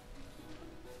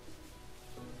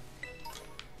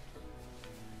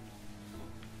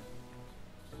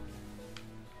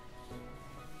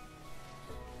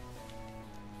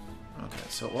 Okay,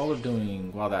 so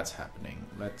while that's happening,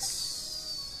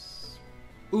 let's...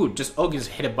 Ooh, just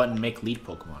hit a button, make lead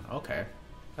Pokemon. Okay,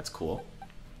 that's cool.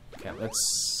 Okay,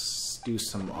 let's do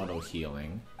some auto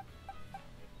healing.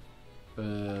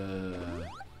 There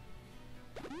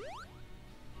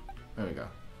we go.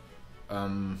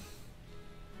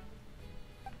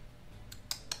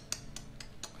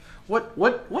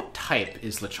 What type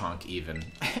is Lechonk even?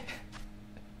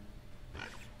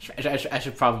 I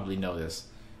should probably know this.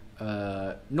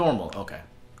 Normal. Okay.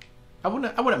 I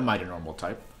wouldn't mind a normal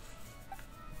type.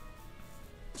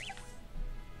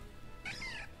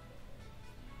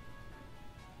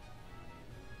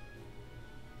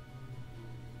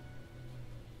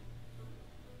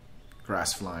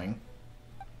 Grass flying,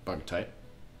 bug type.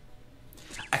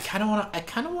 I kind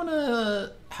of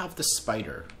wanna have the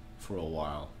spider for a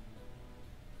while.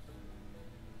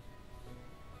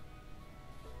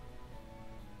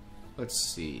 Let's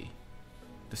see.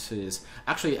 This is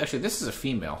actually this is a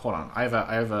female. Hold on. I have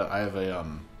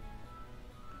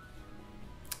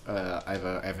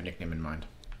a nickname in mind.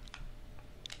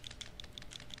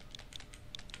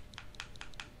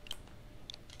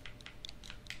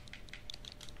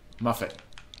 Muffet.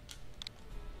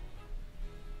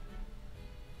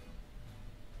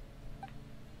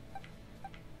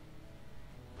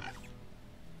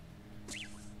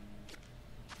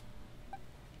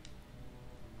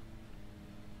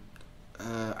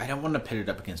 I don't want to pit it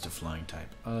up against a flying type.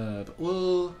 But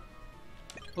we'll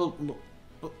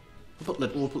put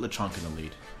Lechonk in the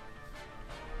lead.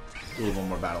 Do a little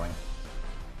more battling.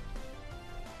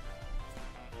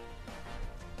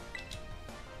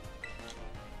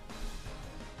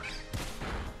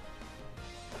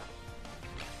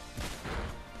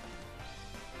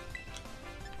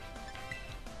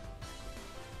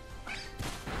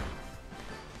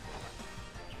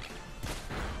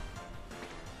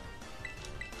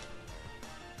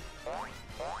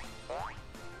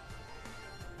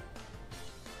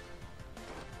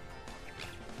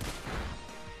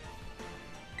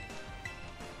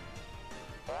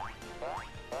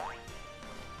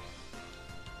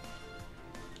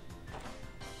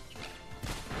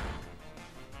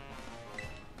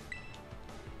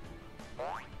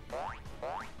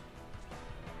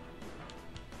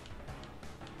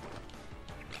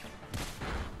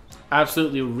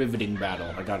 Absolutely riveting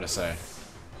battle, I gotta say.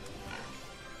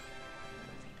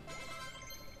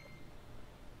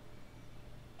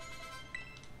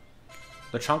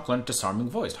 Lechonk learned Disarming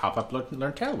Voice. Hubbub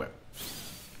learned Tail Whip.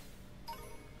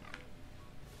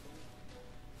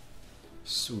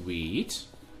 Sweet.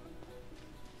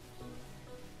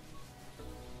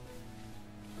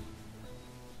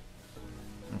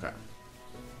 Okay.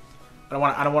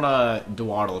 I don't want to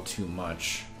dawdle too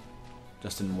much,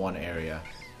 just in one area.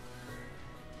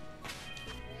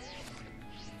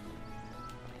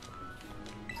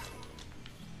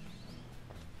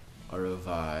 A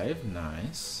revive,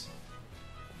 nice.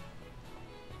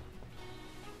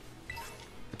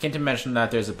 I can't mention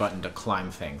that there's a button to climb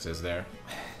things, is there?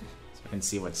 So I can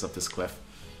see what's up this cliff.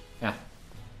 Yeah.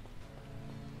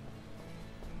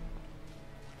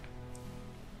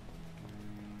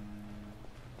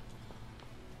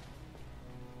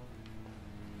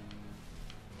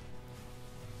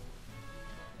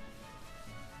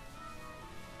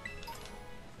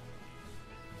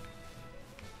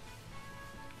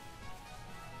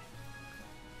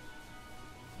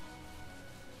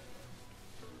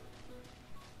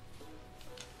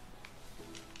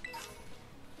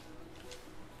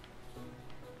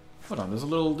 Hold on, there's a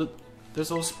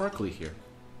little sparkly here.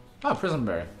 Oh, Prism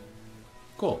Berry.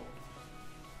 Cool.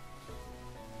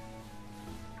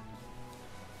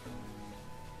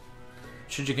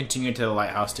 Should you continue to the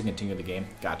lighthouse to continue the game?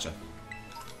 Gotcha.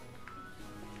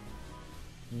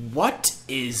 What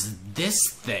is this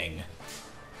thing?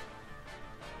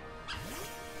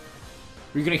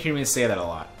 You're gonna hear me say that a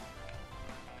lot.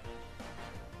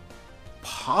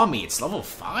 Pommy, it's level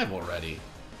 5 already.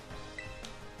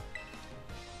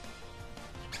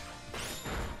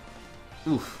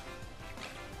 Oof.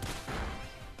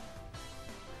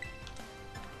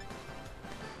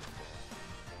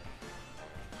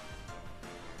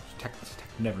 Tech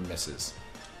never misses.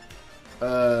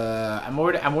 I'm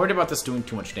worried about this doing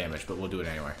too much damage, but we'll do it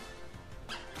anyway.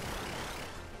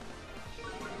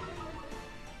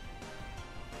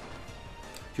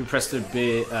 If you press the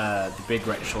big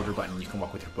right shoulder button, you can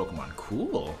walk with your Pokemon.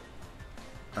 Cool.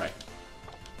 Alright.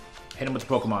 Hit him with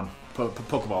the Pokemon.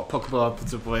 Pokeball.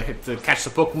 Pokeball to catch the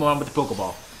Pokemon with the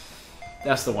Pokeball.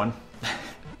 That's the one.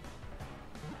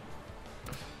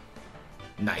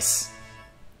 Nice.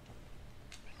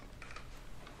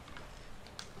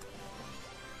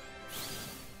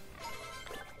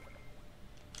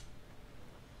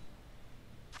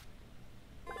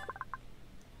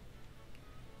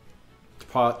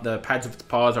 The pads of its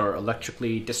paws are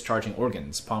electrically discharging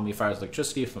organs. Palmy fires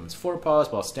electricity from its forepaws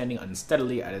while standing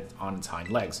unsteadily on its hind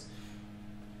legs.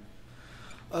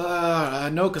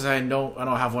 No, because I don't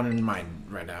have one in mind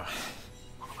right now.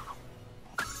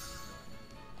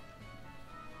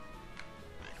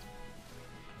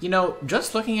 You know,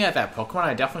 just looking at that Pokemon,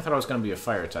 I definitely thought it was going to be a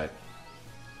fire type.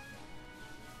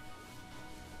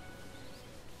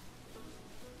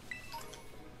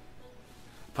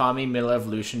 Palmy middle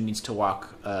evolution needs to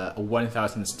walk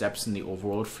 1,000 steps in the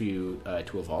overworld for you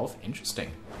to evolve.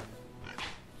 Interesting.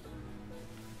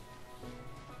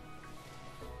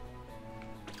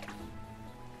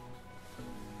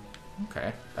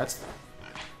 Okay, that's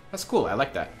cool. I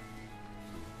like that.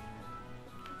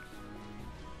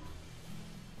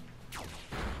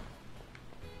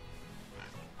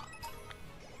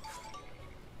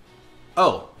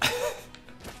 Oh,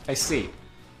 I see.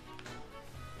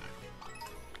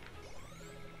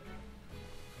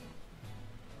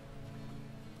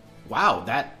 Wow,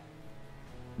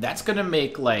 that's gonna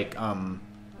make, like,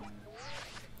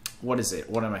 what is it?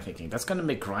 What am I thinking? That's gonna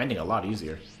make grinding a lot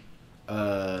easier.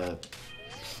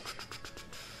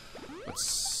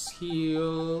 Let's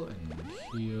heal and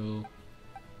heal.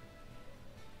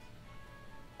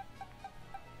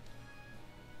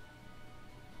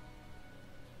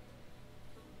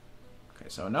 Okay,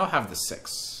 so now I have the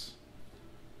 6.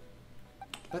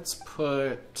 Let's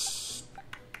put...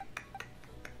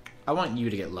 I want you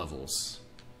to get levels.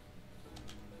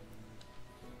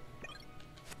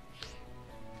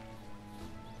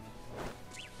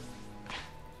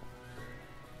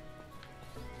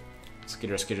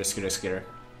 Skitter, skitter, skitter, skitter.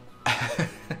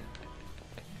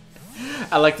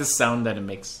 I like the sound that it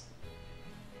makes.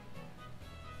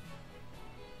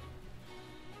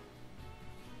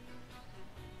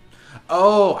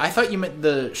 Oh, I thought you meant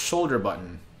the shoulder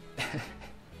button.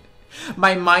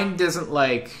 My mind doesn't,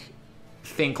 like...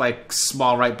 think like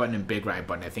small right button and big right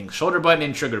button. I think shoulder button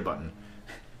and trigger button.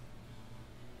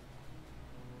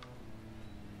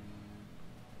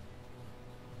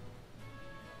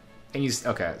 And you...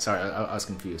 Okay, sorry, I was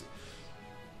confused.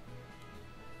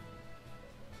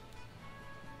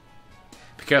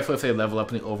 Be careful if they level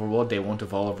up in the overworld, they won't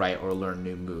evolve right or learn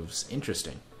new moves.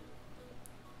 Interesting.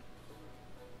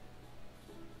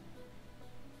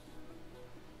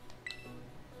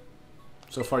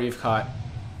 So far you've caught...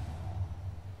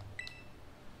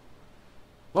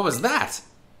 What was that?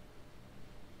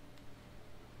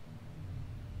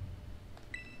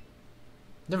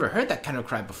 Never heard that kind of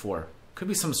cry before. Could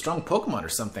be some strong Pokemon or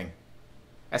something.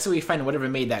 I say we find whatever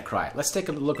made that cry. Let's take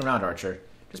a look around, Archer.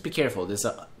 Just be careful. There's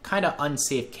a kind of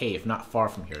unsafe cave not far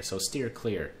from here, so steer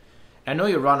clear. I know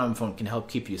your Rotom phone can help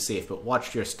keep you safe, but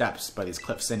watch your steps by these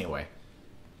cliffs anyway.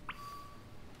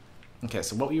 Okay,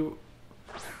 so what you...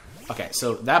 Okay,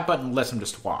 so that button lets him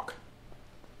just walk.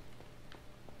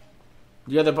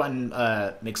 The other button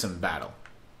makes him battle,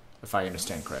 if I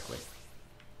understand correctly.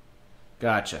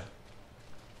 Gotcha.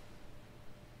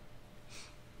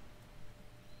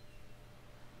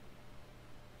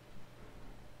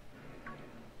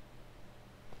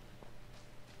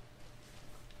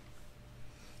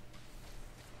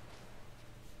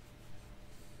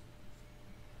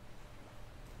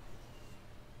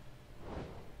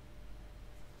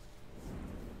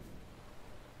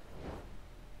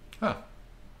 Huh.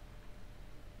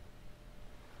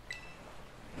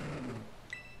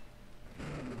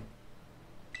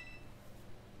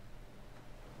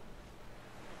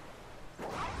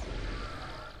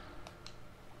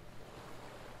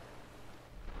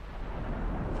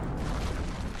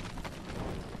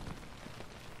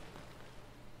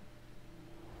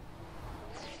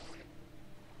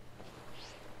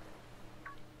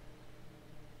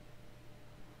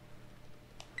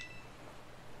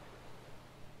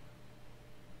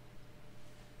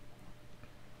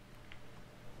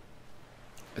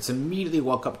 Let's immediately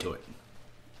walk up to it.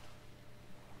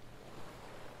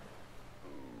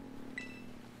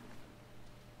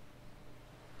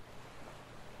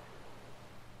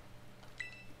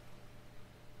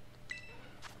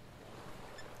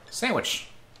 Sandwich.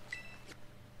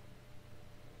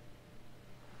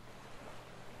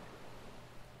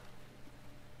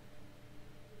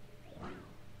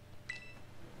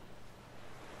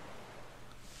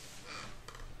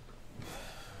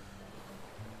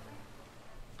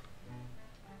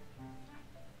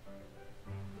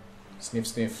 Sniff,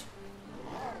 sniff.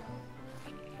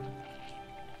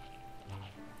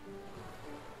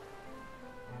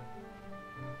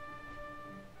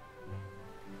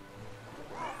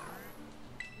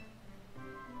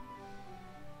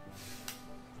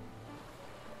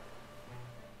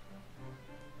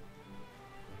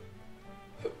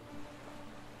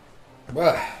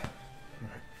 Well.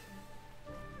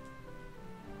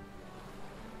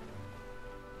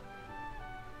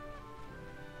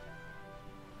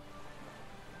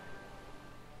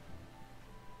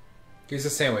 Here's a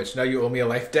sandwich. Now you owe me a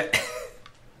life debt.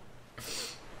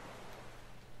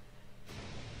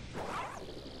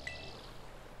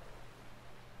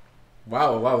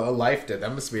 Wow, a life debt.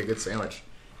 That must be a good sandwich.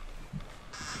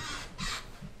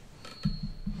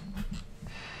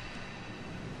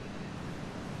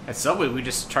 At Subway, we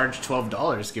just charge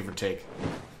 $12, give or take.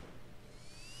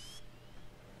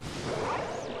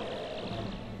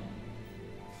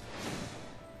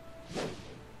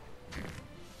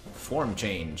 Form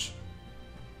change.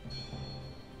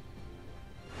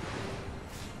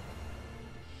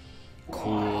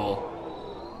 Cool.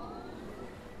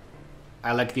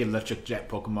 I like the electric jet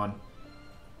Pokemon.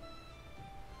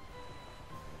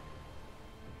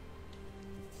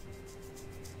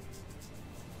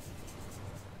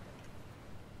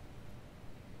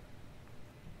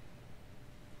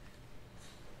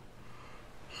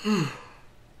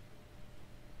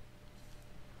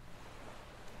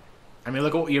 I mean,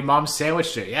 look at what your mom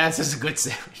sandwiched it. Yeah, this is a good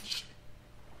sandwich.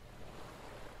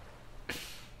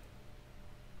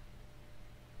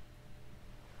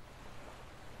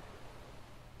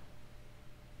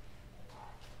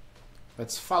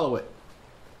 Let's follow it.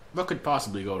 What could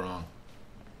possibly go wrong?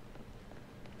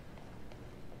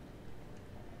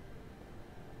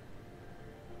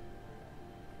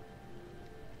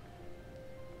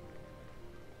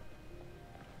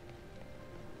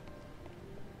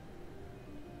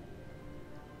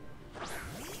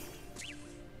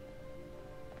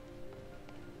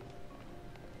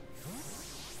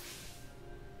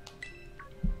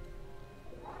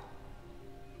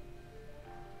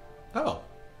 Oh.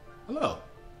 Hello.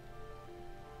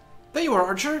 There you are,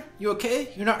 Archer. You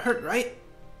okay? You're not hurt, right?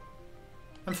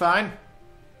 I'm fine.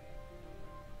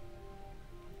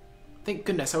 Thank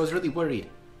goodness, I was really worried.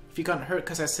 If you got hurt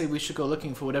because I said we should go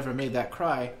looking for whatever made that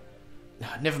cry... No,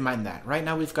 never mind that. Right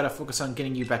now we've got to focus on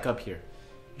getting you back up here.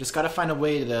 You just got to find a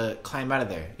way to climb out of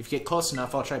there. If you get close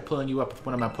enough, I'll try pulling you up with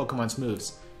one of my Pokemon's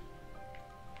moves.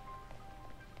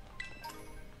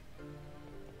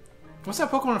 What's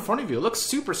that Pokemon in front of you? It looks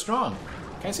super strong.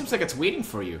 Kinda seems like it's waiting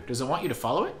for you. Does it want you to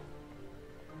follow it?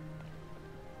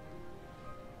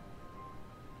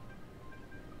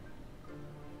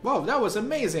 Whoa, that was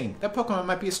amazing! That Pokemon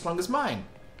might be as strong as mine.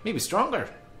 Maybe stronger.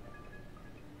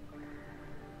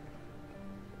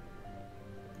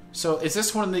 So, is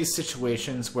this one of these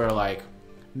situations where, like,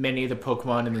 many of the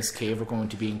Pokemon in this cave are going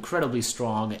to be incredibly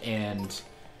strong and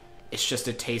it's just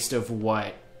a taste of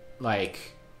what, like...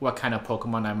 what kind of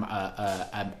Pokemon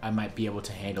I might be able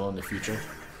to handle in the future?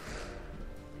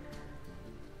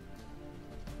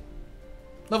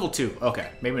 Level 2.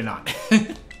 Okay, maybe not.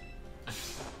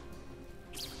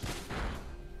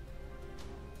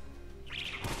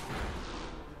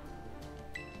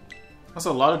 That's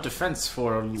a lot of defense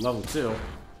for level 2.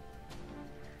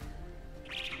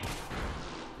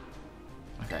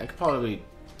 Okay, you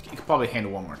could probably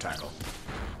handle one more tackle.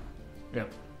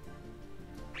 Yep.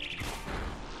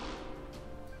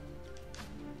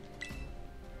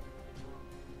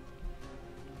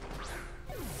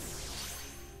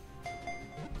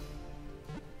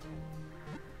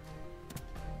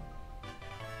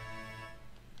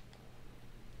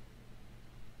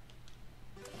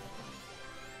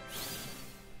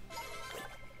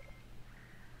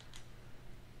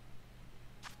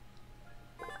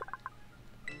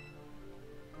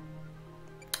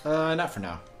 Not for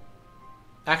now.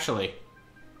 Actually.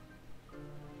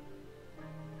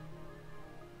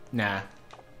 Nah.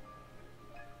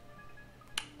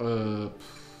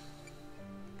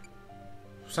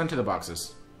 Send to the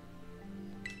boxes.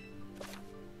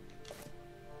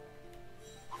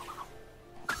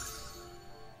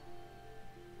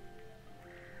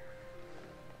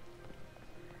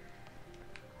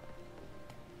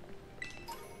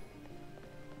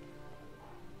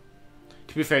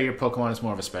 To be fair, your Pokemon is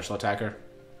more of a special attacker.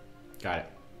 Got it.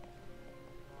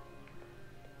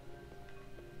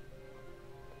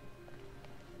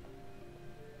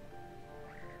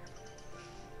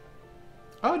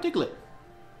 Oh, Diglett.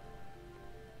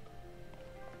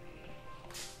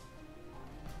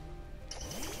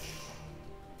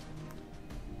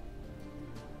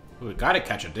 Ooh, we gotta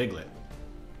catch a Diglett.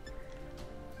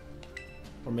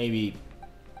 Or maybe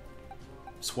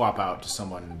swap out to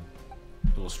someone a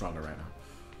little stronger right now.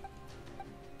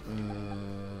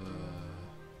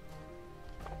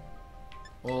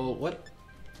 Well, what?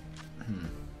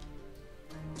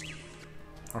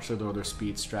 Also, though, their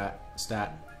speed stat.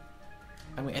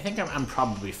 I mean, I think I'm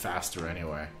probably faster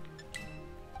anyway.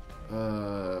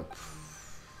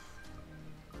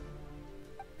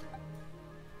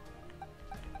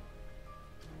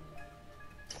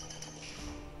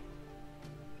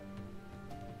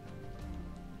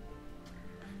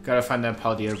 Gotta find that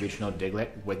Paldea Regional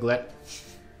Wiglet.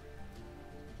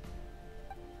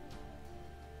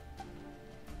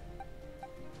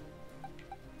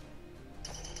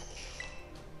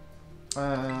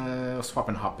 Swap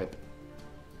and Hoppip.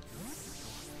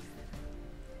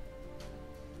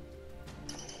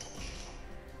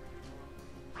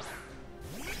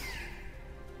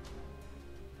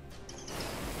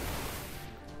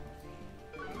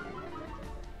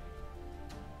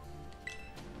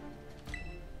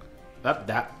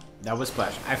 That was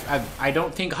Splash. I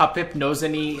don't think Hoppip knows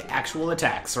any actual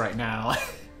attacks right now.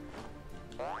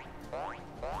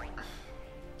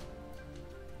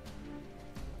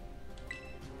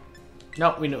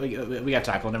 No, we got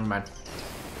Tackle. Never mind.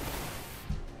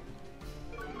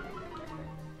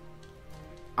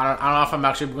 I don't know if I'm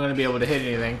actually going to be able to hit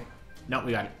anything. No,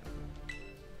 we got it.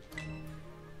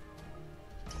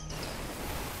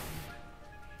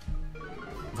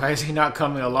 Why is he not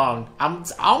coming along?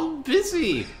 I'm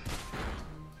busy.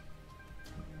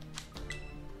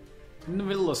 In the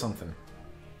middle of something.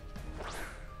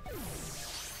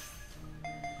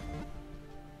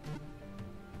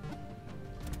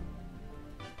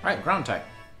 Alright, ground type.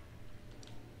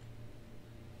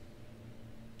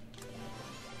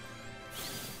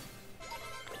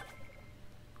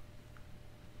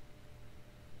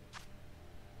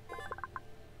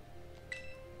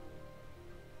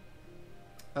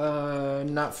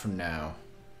 Not for now.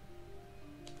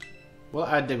 We'll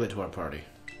add Diglett to our party.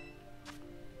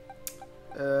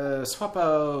 Swap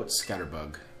out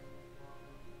Scatterbug.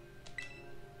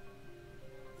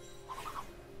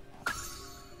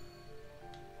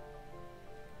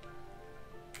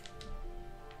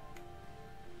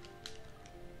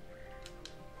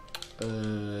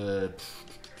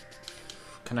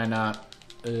 Can I not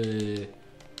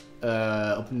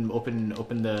open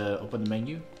the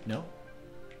menu? No?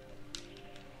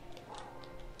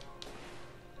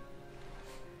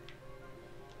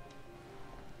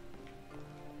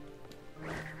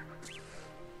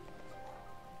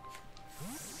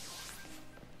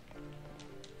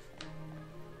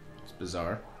 It's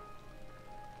bizarre.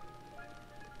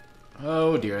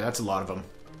 Oh dear, that's a lot of them.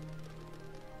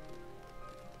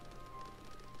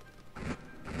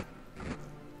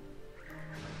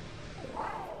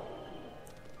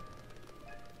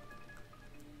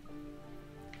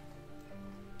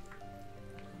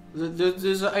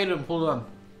 There's an item, hold on.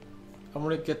 I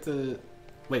want to get the...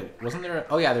 Wait, wasn't there...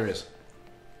 Oh yeah, there is.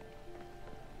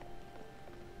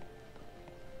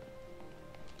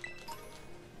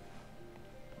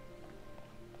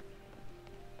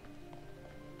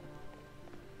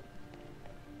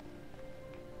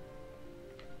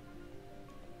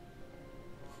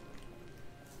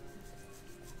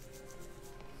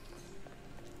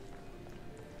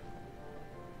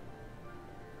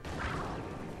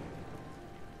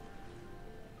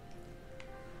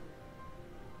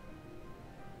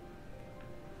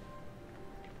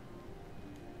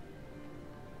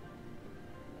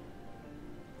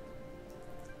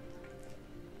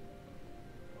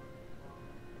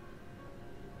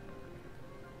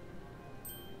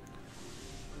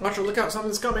 Watch her, look out,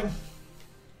 something's coming.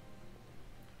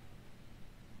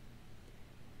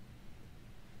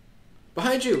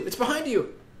 Behind you! It's behind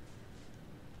you!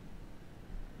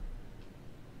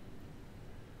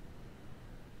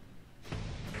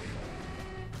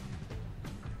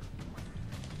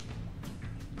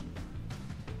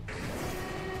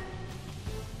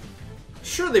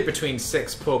 Surely between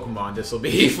 6 Pokemon this'll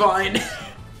be fine.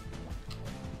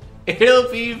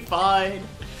 It'll be fine.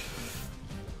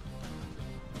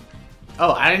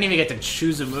 Oh, I didn't even get to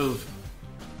choose a move.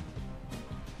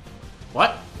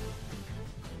 What?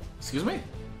 Excuse me?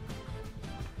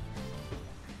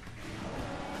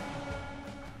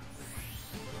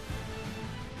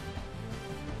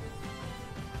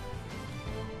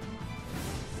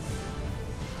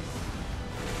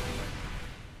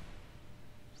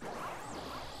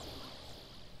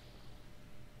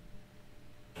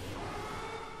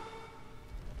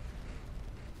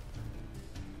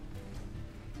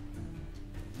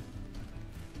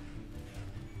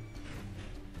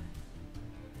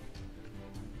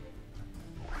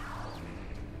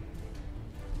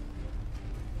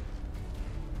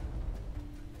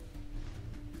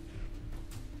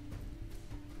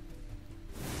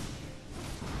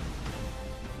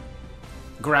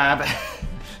 Grab.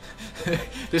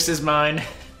 This is mine.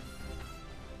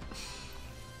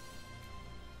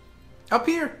 Up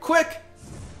here, quick!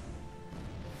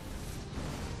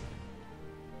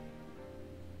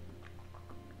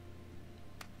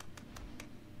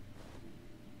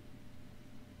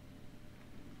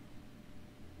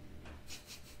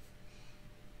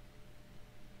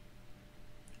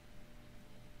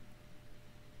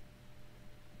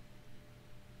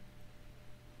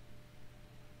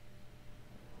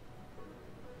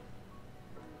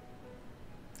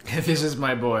 This is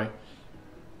my boy.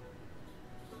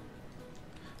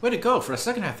 Way to go. For a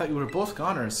second I thought you were both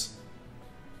goners.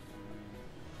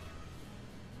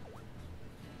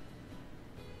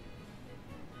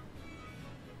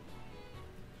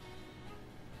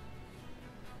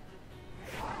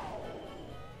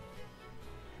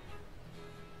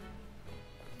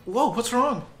 Whoa, what's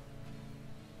wrong?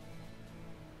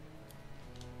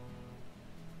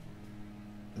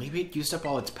 Maybe it used up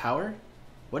all its power?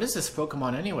 What is this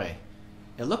Pokemon anyway?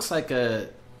 It looks like a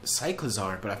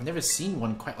Cyclizar, but I've never seen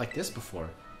one quite like this before.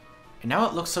 And now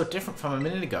it looks so different from a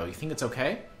minute ago. You think it's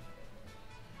okay?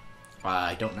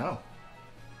 I don't know.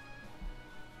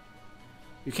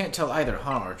 You can't tell either,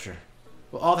 huh, Archer?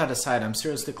 Well, all that aside, I'm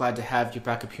seriously glad to have you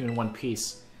back up here in one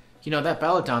piece. You know, that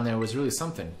battle down there was really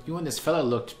something. You and this fella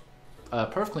looked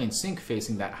perfectly in sync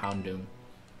facing that Houndoom.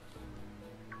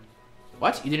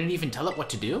 What? You didn't even tell it what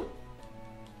to do?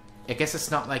 I guess it's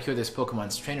not like you're this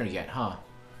Pokemon's trainer yet, huh?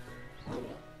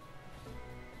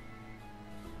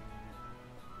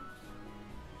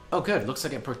 Oh good, looks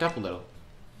like it perked up a little.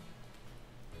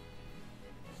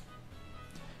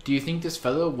 Do you think this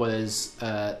fellow was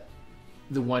the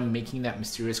one making that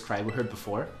mysterious cry we heard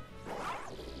before?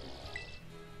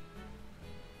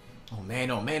 Oh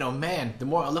man, oh man, oh man! The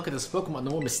more I look at this Pokemon,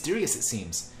 the more mysterious it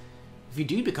seems. If you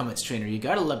do become its trainer, you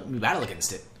gotta let me battle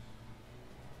against it.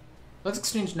 Let's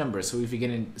exchange numbers so we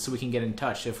can get in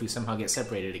touch if we somehow get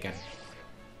separated again.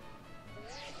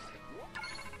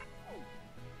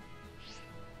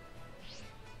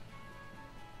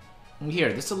 And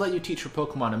here, this will let you teach your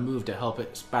Pokemon a move to help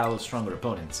it battle stronger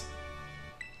opponents.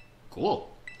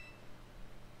 Cool.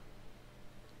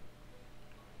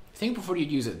 Think before you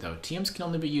use it though. TMs can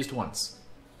only be used once.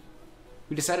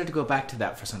 We decided to go back to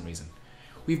that for some reason.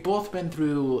 We've both been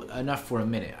through enough for a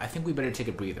minute. I think we better take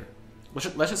a breather.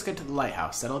 Let's just get to the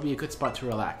lighthouse. That'll be a good spot to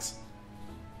relax.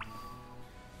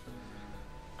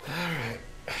 Alright.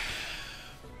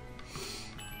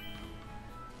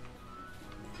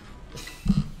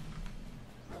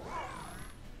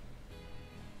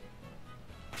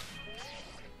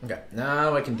 Okay,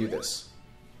 now I can do this.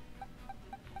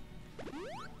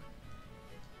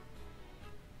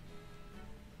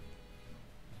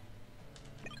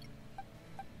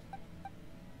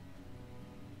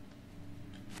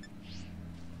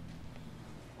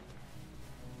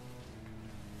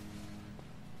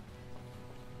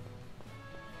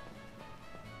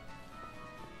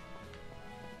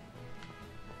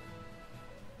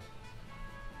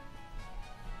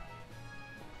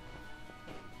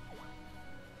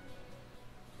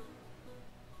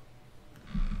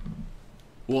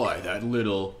 Why, that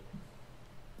little...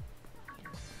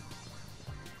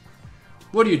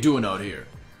 What are you doing out here?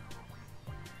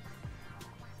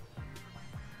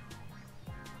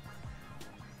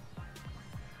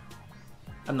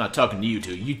 I'm not talking to you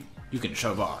two. You can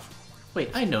shove off.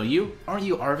 Wait, I know you. Aren't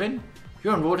you Arvin?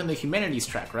 You're enrolled in the humanities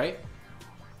track, right?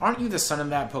 Aren't you the son of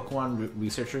that Pokemon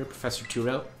researcher, Professor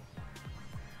Turo?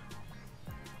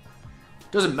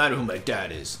 Doesn't matter who my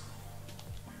dad is.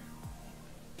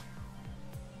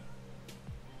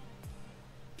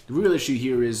 The real issue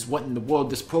here is what in the world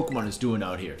this Pokemon is doing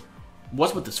out here.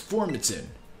 What's with this form it's in?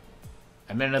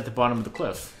 I met it at the bottom of the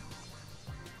cliff.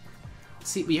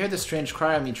 See, we heard this strange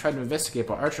cry and we tried to investigate,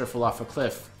 but Archer fell off a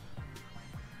cliff.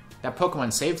 That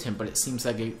Pokemon saved him, but it seems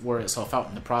like it wore itself out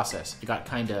in the process. It got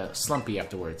kinda slumpy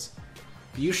afterwards.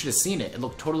 But you should have seen it. It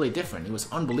looked totally different. It was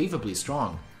unbelievably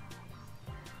strong.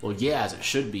 Well, yeah, as it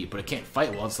should be, but it can't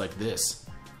fight while it's like this.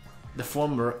 The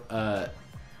former,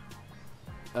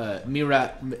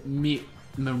 Miraidon?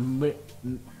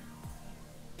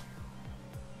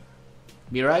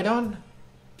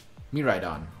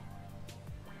 Miraidon.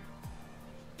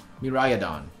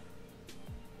 Miraidon.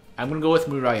 I'm gonna go with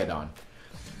Miraidon.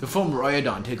 The form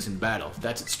Miraidon takes in battle.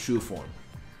 That's its true form.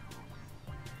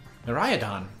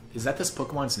 Miraidon? Is that this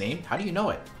Pokemon's name? How do you know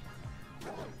it?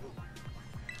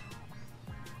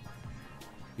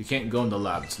 You can't go in the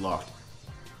lab. It's locked.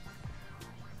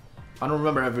 I don't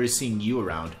remember ever seeing you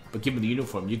around, but given the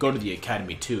uniform, you go to the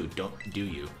academy too, do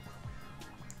you?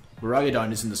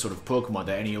 Miraidon isn't the sort of Pokemon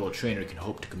that any old trainer can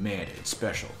hope to command. It's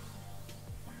special.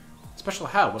 Special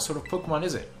how? What sort of Pokemon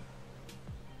is it?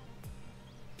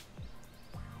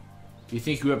 Do you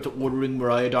think you're up to ordering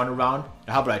Miraidon around?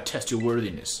 Now how about I test your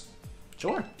worthiness?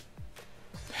 Sure.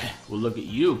 Well, look at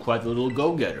you, quite the little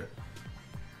go-getter.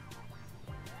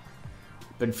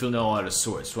 Been feeling all out of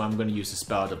sorts, so I'm going to use the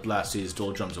spell to blast these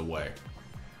doldrums away.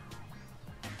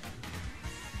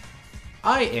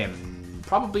 I am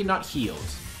probably not healed.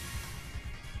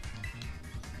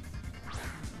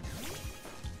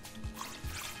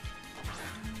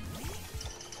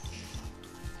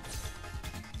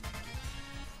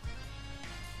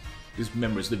 These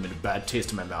memories leave me a bad taste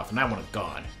in my mouth, and I want it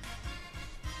gone.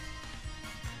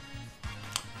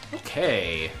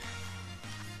 Okay.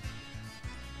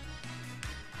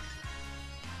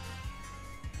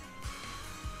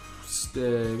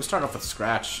 We'll start off with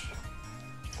Scratch.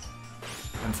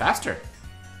 I'm faster.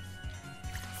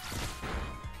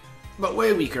 But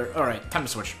way weaker. Alright, time to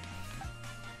switch.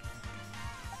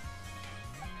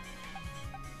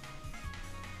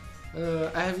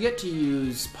 I have yet to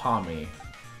use Palmy.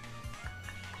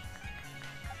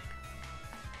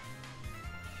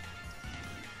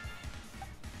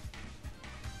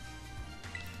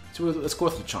 So let's go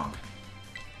with Lechonk.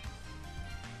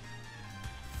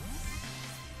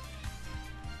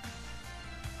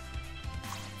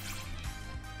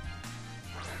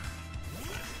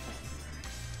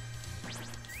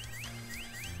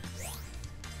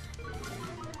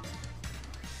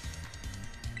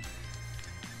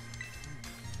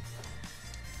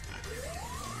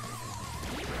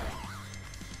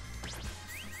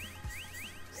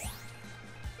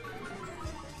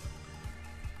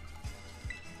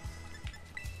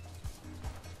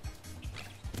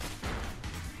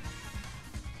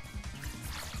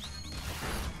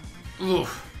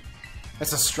 Oof.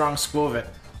 That's a strong Squovit.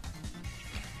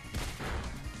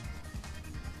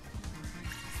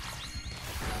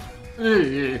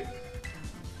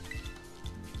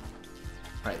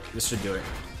 Alright, this should do it.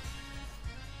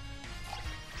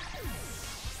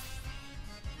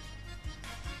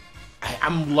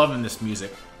 I'm loving this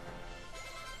music.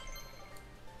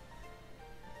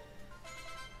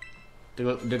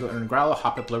 Diggle and Growl,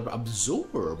 Hoppip, Blurb,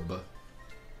 Absorb.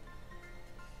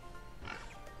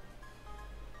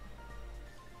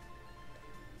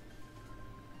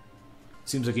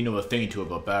 Seems like you know a thing or two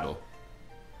about battle.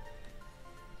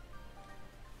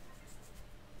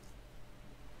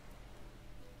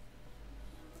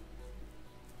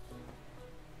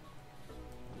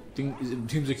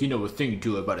 It seems like you know a thing or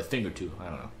two about a thing or two. I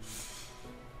don't know.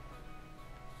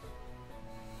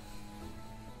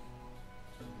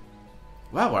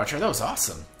 Wow, Archer, that was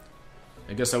awesome.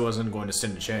 I guess I wasn't going to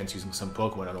stand a chance using some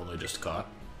Pokemon I'd only just caught.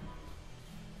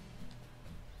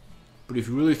 But if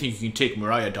you really think you can take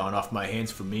Miraidon off my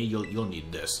hands for me, you'll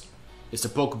need this. It's the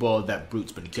Pokeball that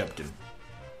Brute's been kept in.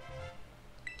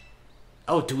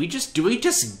 Oh, do we just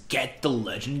get the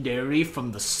legendary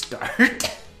from the start?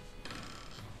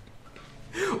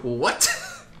 What?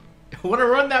 Want to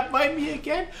run that by me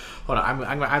again? Hold on,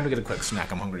 I'm gonna get a quick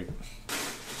snack. I'm hungry.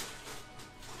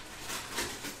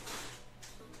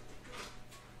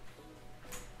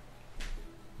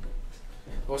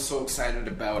 I was so excited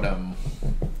about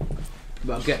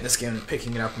getting this game and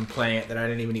picking it up and playing it that I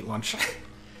didn't even eat lunch.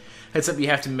 Heads up, you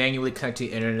have to manually connect to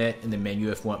the internet in the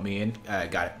menu if you want me in.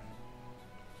 Got it.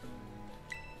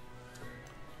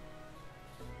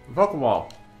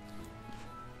 Pokeball.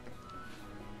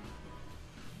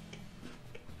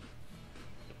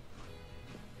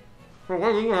 Well,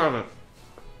 why do you have it?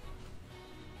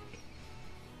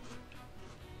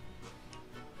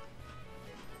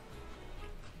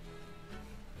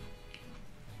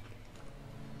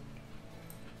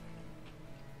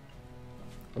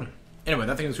 Anyway,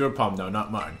 that thing is your problem, though,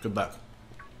 not mine. Good luck.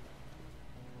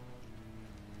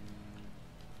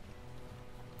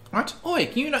 What? Oi,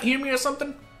 can you not hear me or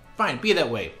something? Fine, be that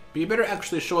way. But you better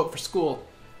actually show up for school.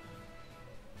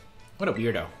 What a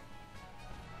weirdo.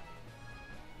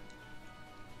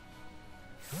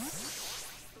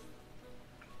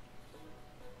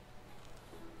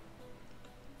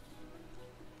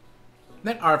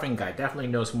 That Arvin guy definitely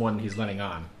knows more than he's letting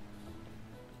on.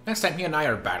 Next time he and I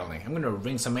are battling, I'm gonna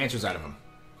wring some answers out of him.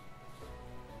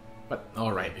 But,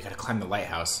 alright, we gotta climb the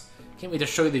lighthouse. Can't wait to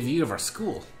show you the view of our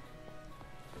school.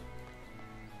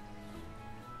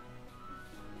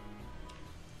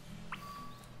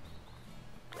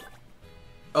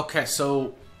 Okay,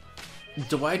 so...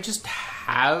 do I just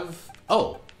have...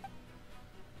 oh.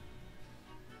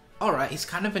 Alright, he's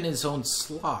kind of in his own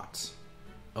slot.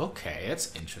 Okay,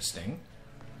 that's interesting.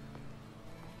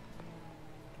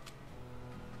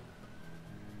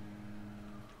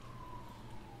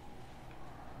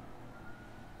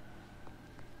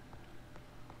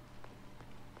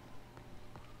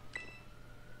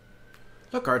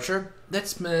 Look, Archer,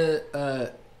 that's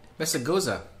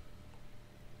Mesagoza.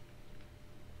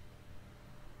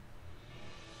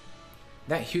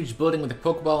 That huge building with a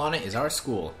Pokeball on it is our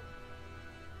school.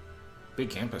 Big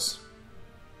campus.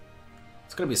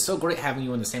 It's gonna be so great having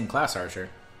you in the same class, Archer.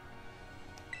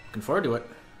 Looking forward to it.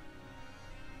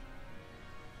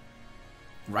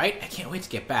 Right? I can't wait to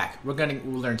get back. We'll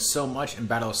learn so much and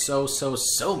battle so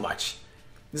much.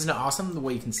 Isn't it awesome the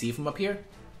way you can see from up here?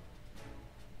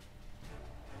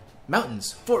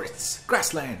 Mountains, forests,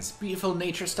 grasslands, beautiful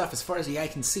nature stuff as far as the eye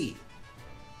can see.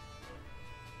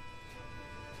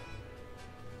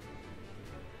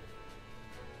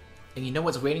 And you know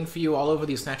what's waiting for you all over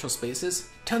these natural spaces?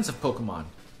 Tons of Pokemon.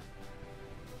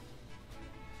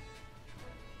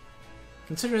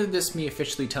 Consider this me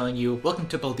officially telling you, welcome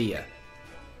to Paldea.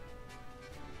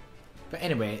 But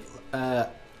anyway,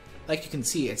 like you can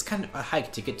see, it's kind of a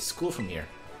hike to get to school from here.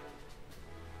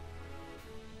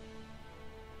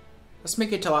 Let's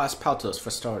make it to Los Paltos for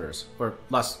starters, or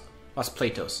Los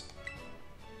Platos.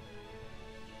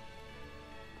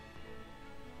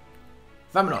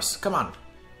 Vámonos, come on.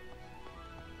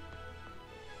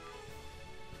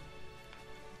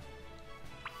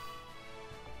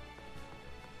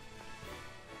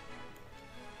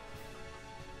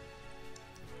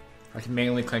 I can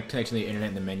manually connect to the internet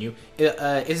in the menu.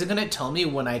 Is it going to tell me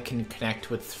when I can connect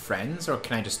with friends, or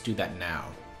can I just do that now?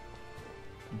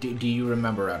 Do you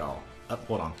remember at all?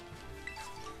 Hold on.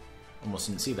 Almost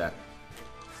didn't see that.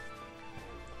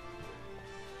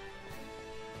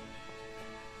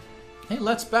 Hey,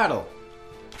 let's battle!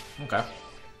 Okay.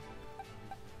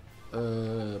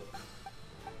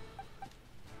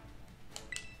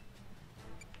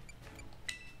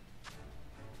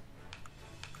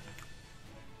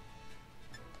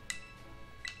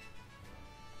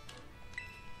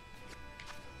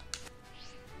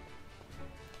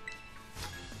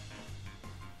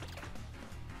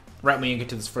 Right when you get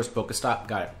to this first Pokestop,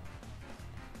 got it.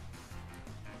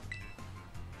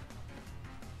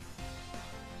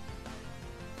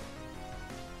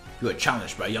 You are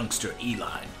challenged by youngster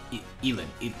Elin.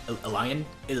 Elian?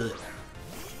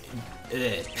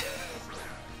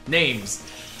 Names.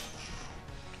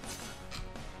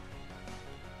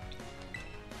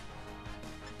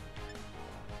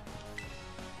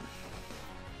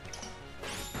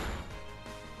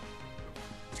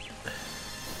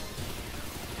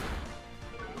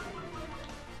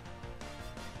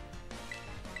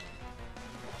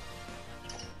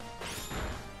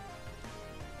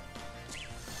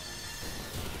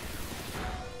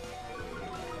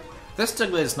 This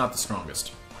Diglett is not the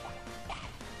strongest.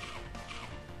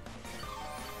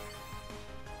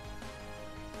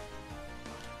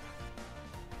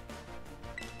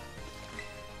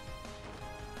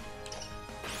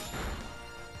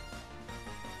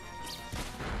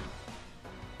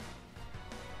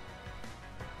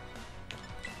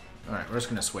 Alright, we're just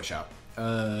gonna switch out.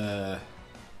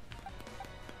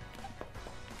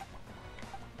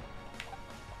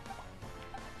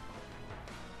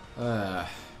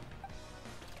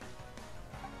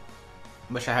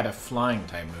 Wish I had a flying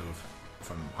type move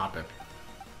from Hoppip.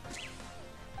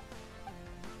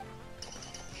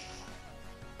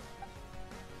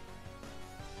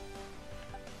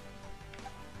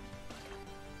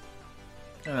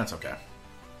 And that's okay.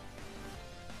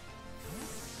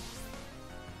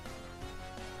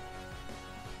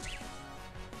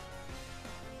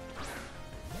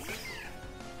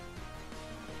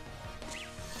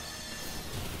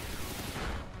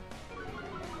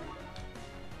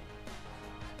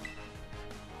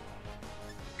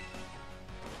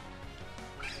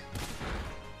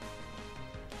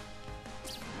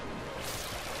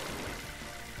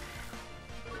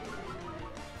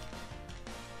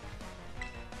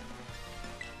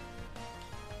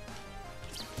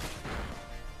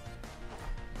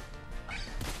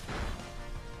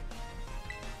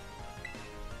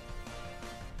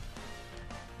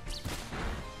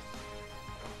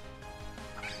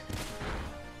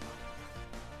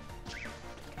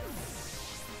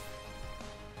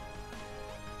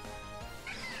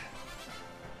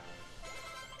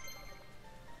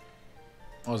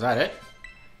 Oh, is that it?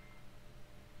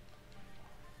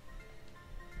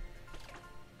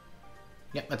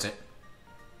 Yep, that's it.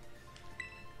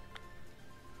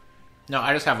 No,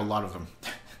 I just have a lot of them.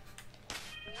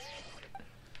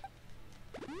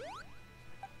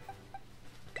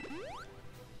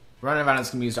 Run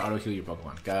Advance can be used to auto-heal your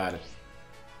Pokemon. Got it.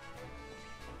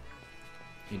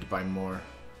 Need to buy more.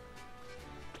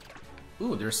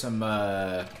 Ooh, there's some,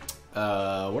 what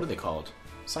are they called?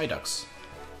 Psyducks.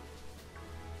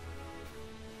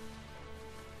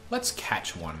 Let's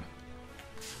catch one.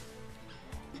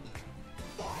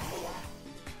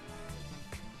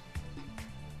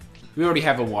 We already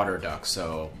have a water duck,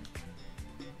 so...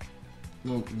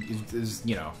 Well, there's,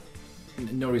 you know,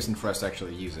 no reason for us to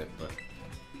actually use it, but...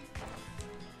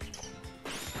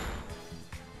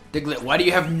 Diglett, why do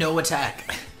you have no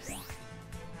attack?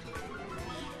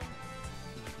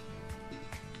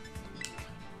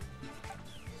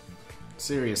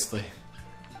 Seriously.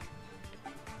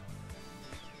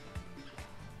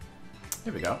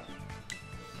 There we go.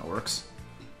 That works.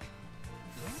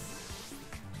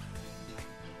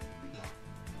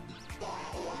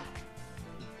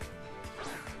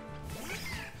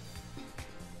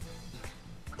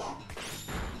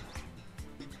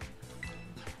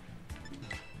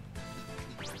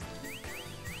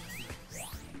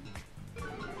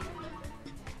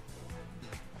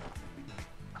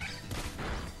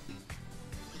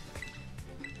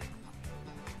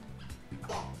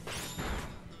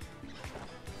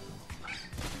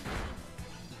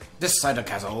 This Psyduck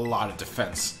has a lot of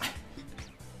defense.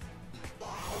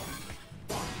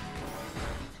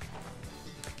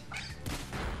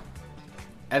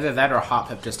 Either that or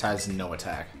Hoppip just has no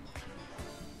attack.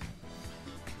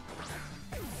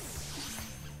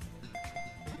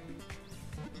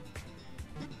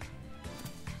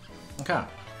 Okay.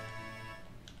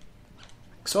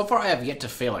 So far I have yet to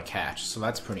fail a catch, so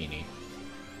that's pretty neat.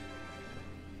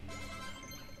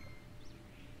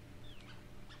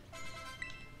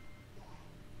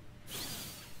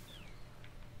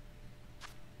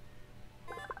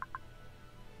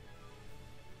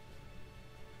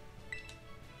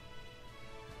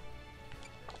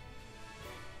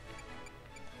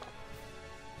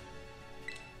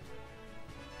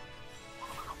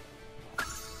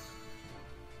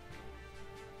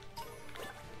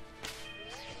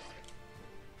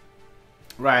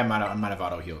 Right, I'm out of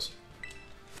auto heals.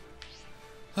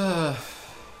 Ooh,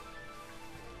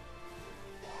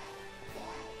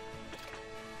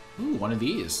 one of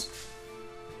these.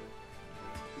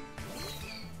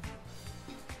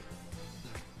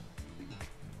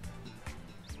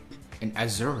 An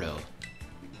Azurill.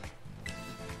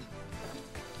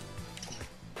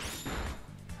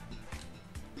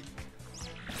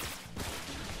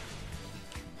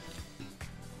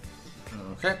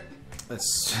 Okay.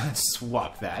 Let's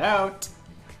swap that out.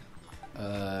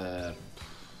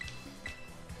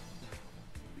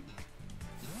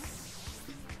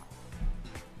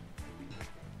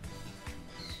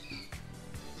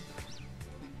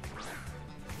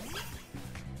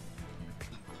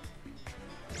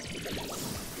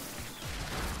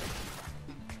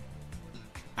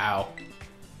 Ow.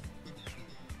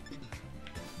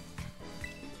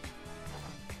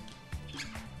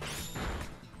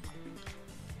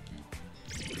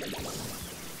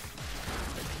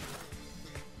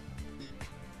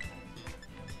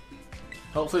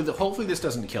 Hopefully this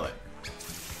doesn't kill it.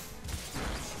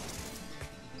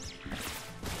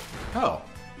 Oh.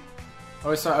 I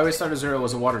always thought Azurill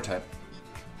was a water type.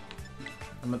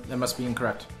 That must be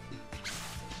incorrect.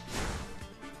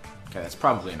 Okay, that's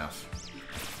probably enough.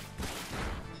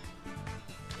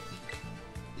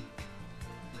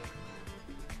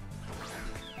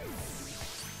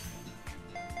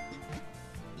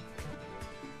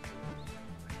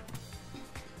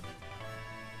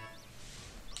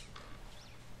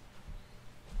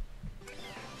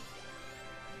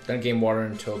 Gonna gain water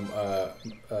until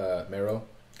Marrow.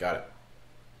 Got it.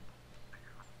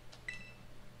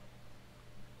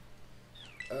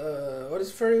 What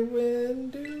does Fairy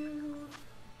Wind do?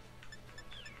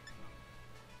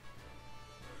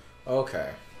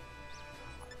 Okay.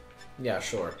 Yeah,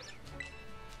 sure.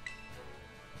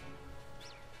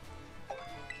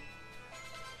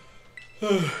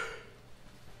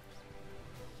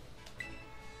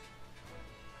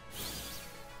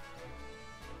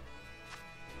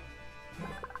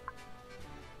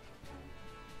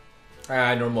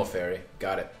 Normal fairy.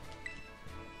 Got it.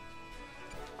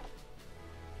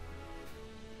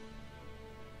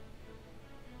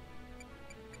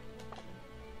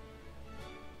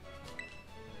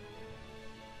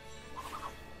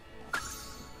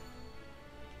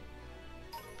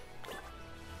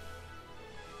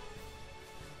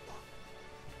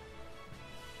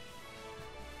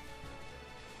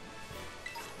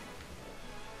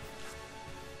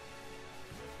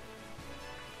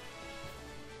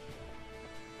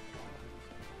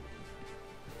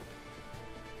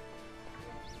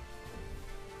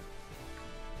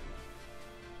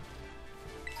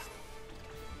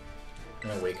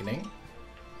 Awakening.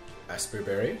 Asper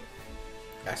Berry.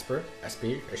 Asper.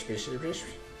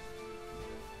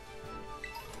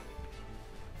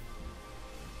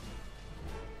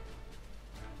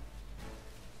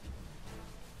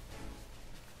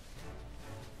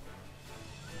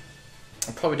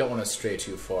 I probably don't want to stray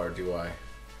too far, do I?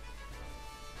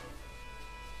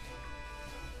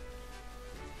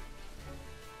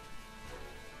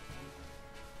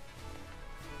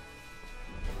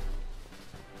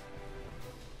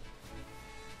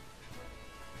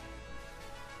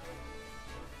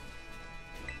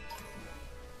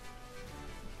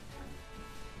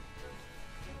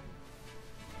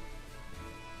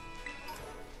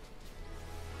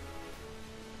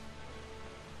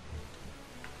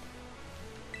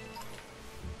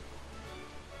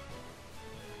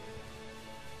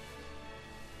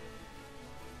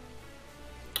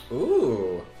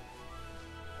 Ooh,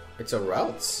 it's a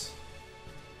routes.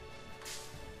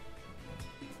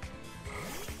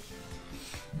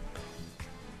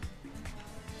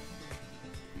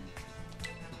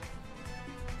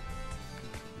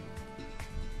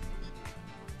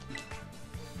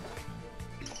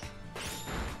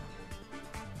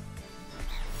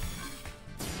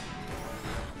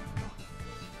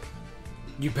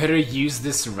 You better use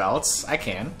this routes. I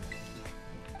can.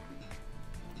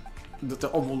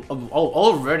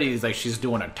 Already, like, she's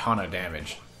doing a ton of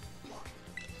damage.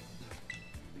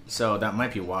 So that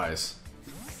might be wise.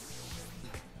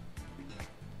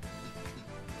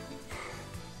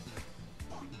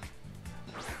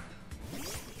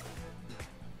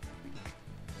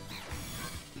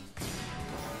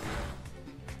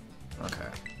 Okay.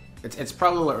 It's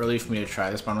probably a little early for me to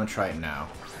try this, but I'm gonna try it now.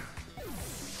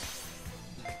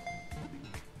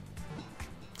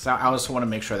 So I also want to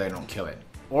make sure they don't kill it.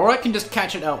 Or I can just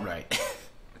catch it outright.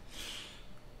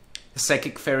 The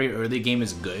Psychic Fairy early game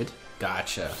is good?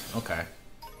 Gotcha. Okay.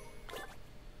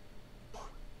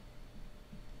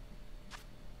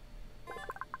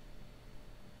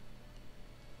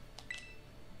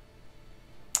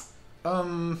 I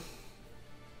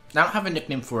don't have a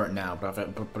nickname for it now, but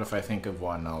if I think of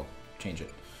one, I'll change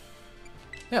it.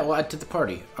 Yeah, we'll add to the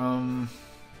party.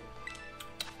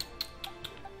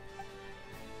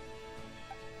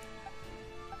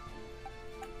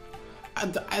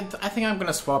 I think I'm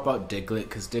gonna swap out Diglett,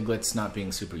 because Diglett's not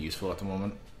being super useful at the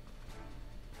moment.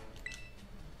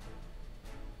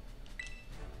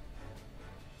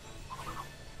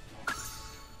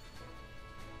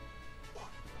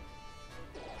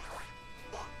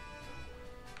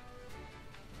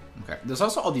 Okay, there's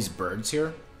also all these birds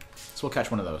here, so we'll catch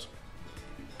one of those.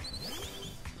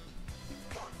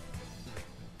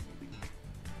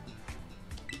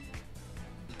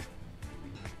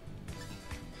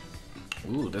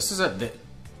 Ooh, this is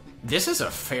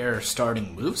a fair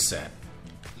starting moveset.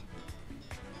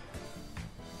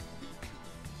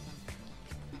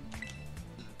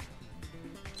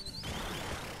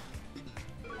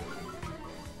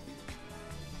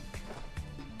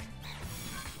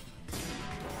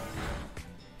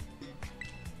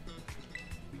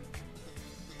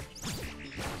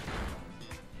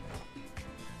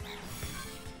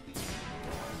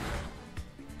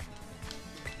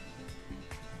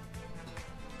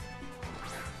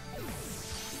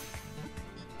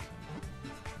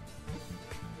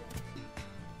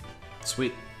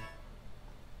 Sweet.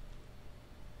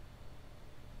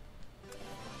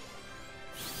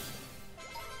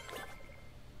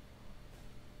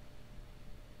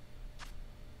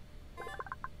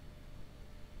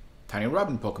 Tiny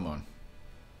Robin Pokemon.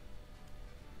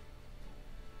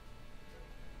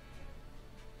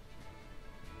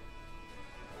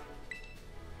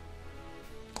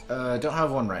 Don't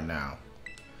have one right now.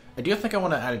 I do think I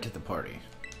want to add it to the party.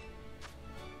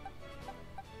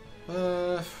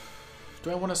 Do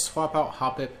I want to swap out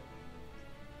Hoppip?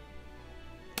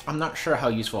 I'm not sure how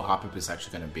useful Hoppip is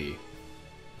actually going to be.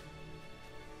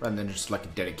 Rather than just like a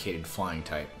dedicated flying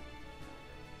type.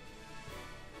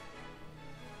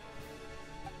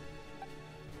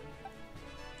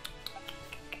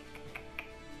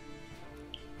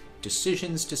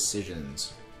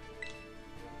 Decisions.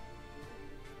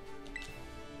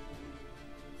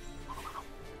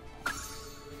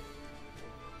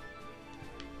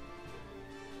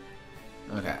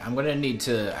 Okay, I'm gonna need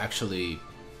to actually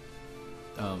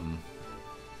do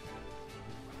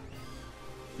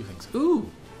things. Ooh!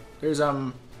 There's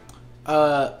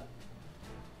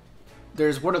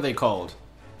what are they called?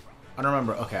 I don't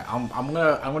remember. Okay, I'm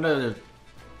gonna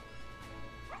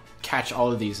catch all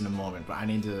of these in a moment, but I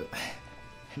need to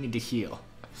I need to heal.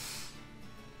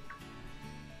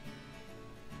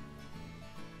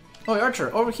 Oh,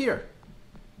 Archer, over here.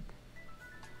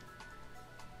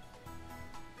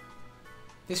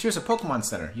 This here's a Pokemon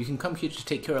Center. You can come here to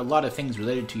take care of a lot of things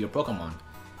related to your Pokemon.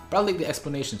 But I'll leave the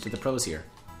explanations to the pros here.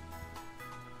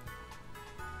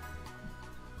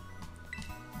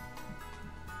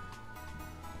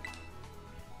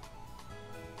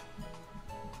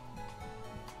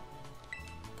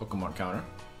 Pokemon counter.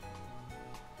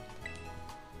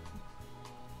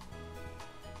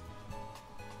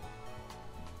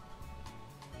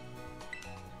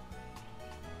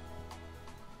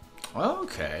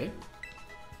 Okay.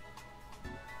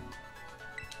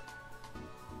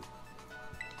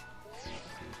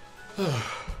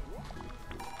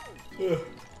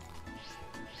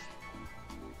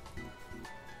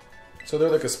 So they're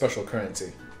like a special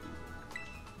currency.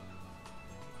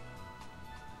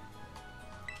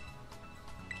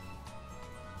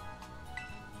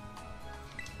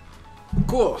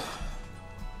 Cool.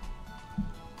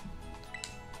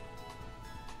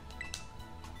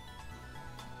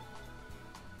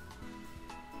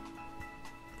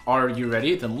 Are you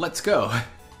ready? Then let's go.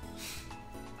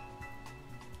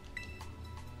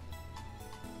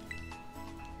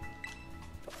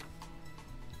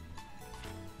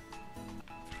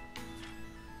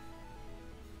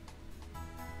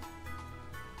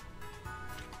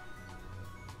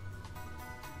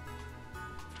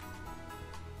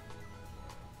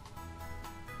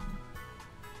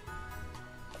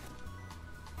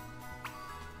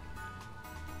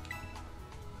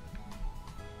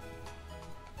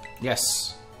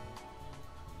 Yes.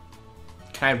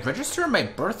 Can I register my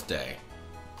birthday?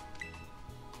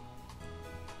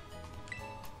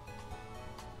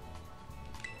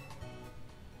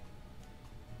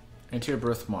 Enter your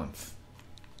birth month.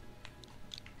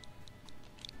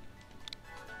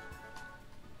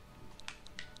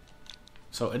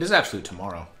 So it is actually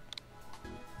tomorrow.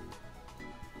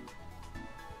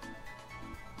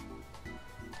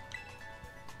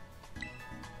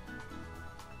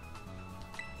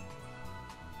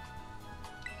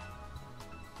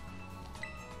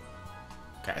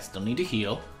 Okay, I still need to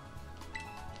heal.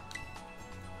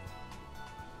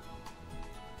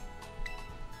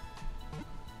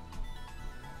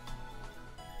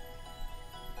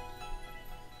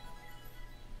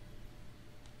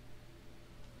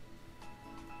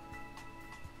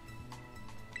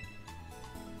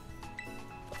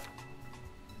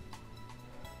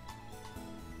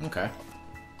 Okay.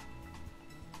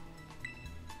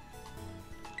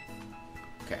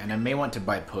 Okay, and I may want to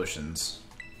buy potions.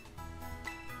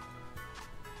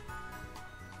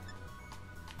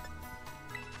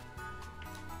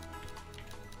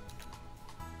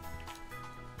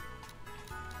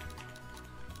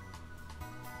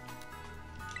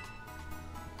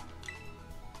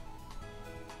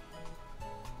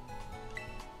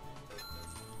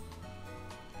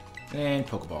 And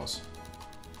Pokeballs.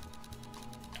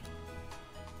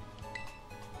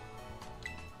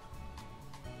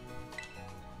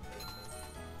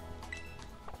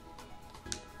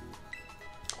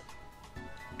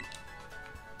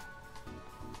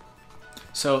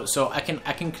 So I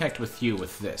can connect with you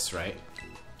with this, right?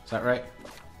 Is that right?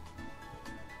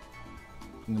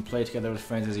 You can play together with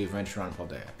friends as you venture on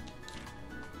Paldea.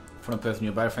 For both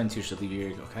nearby friends, you should leave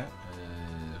your okay.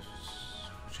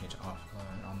 Change to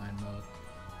offline, online mode.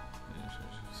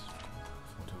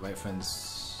 To invite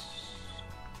friends.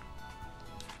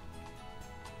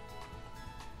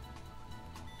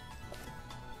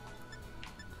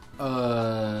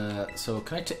 So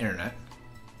connect to internet.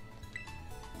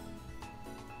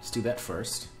 Let's do that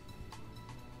first.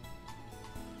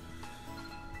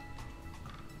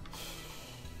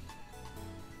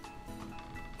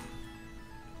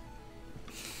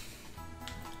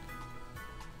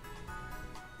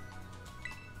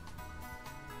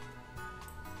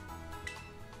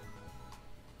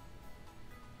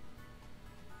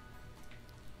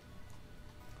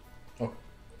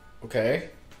 Okay.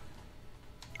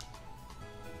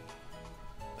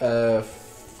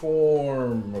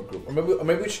 Form a group. Or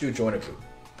maybe we should do join a group.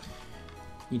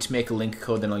 Need to make a link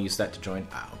code, then I'll use that to join.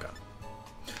 Ah, okay.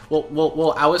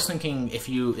 Well, I was thinking if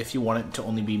you want it to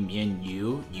only be me and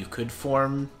you could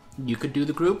do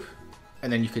the group,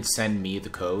 and then you could send me the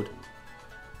code.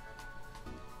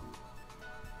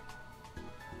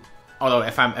 Although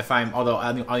although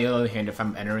on the other hand, if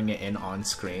I'm entering it in on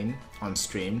stream,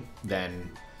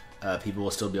 then people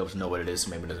will still be able to know what it is,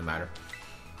 so maybe it doesn't matter.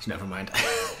 So never mind.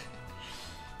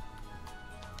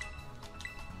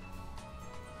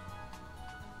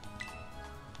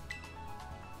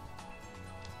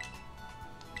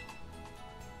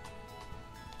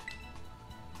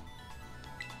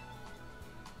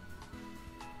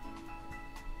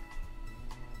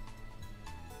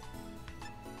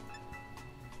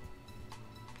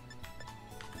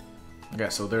 Okay,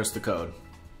 so there's the code.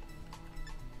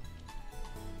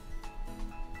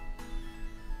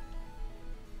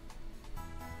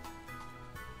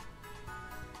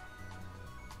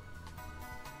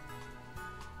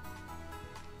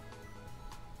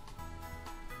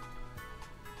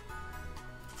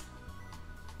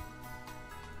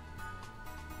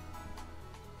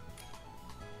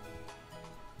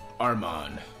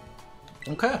 Armon.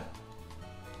 Okay.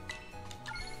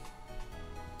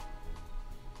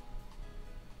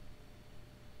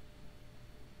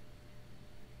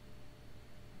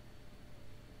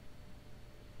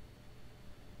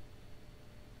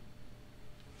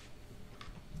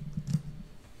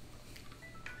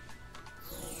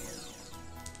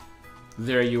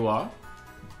 There you are.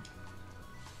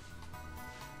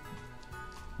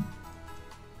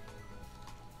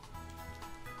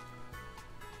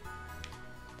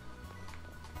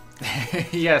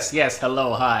 Yes, yes,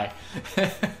 hello, hi.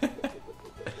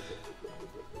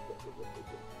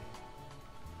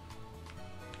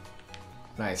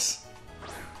 Nice.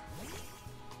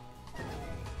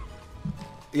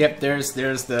 Yep, there's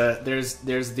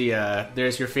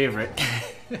your favorite.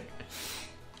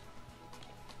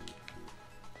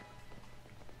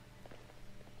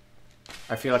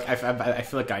 I feel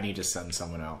like I need to send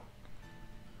someone out.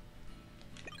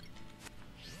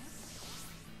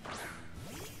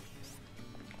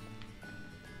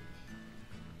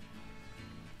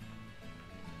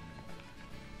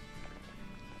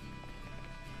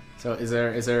 So is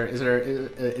there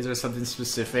something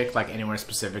specific, like anywhere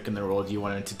specific in the world you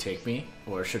wanted to take me,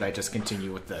 or should I just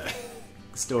continue with the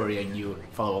story and you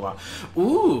follow along?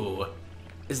 Ooh,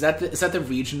 is that the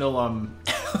regional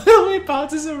the way it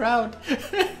bounces around?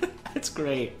 That's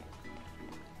great.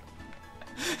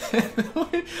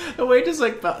 The way it just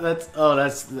like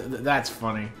that's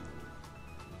funny.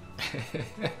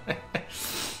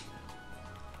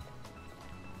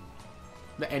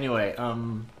 But anyway,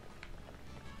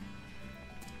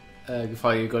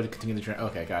 before you go to continue the journey.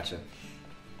 Okay, gotcha.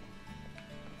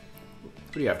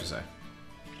 What do you have to say?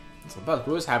 So, but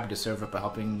we're always happy to serve up a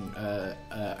helping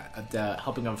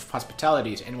of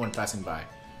hospitality to anyone passing by.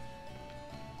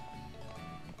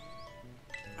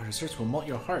 Our desserts will melt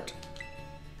your heart.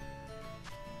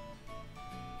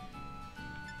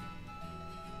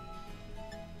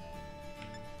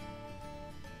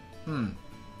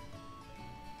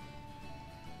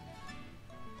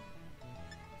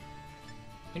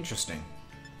 Interesting.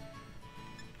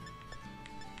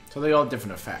 So they all have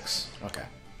different effects. Okay.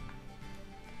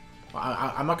 Well,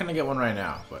 I'm not gonna get one right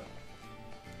now, but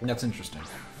that's interesting.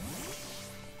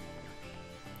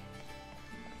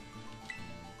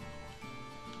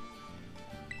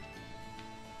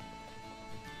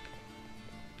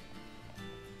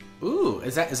 Ooh,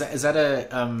 is that a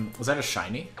was that a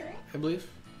shiny? I believe.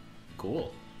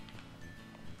 Cool.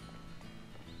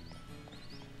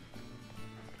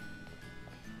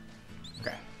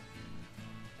 Okay.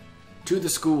 To the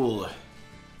school.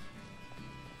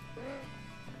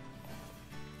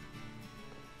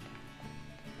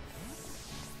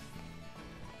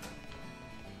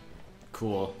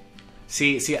 Cool.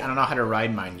 See, I don't know how to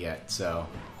ride mine yet, so.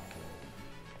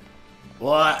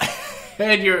 What?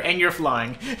 and you're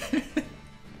flying.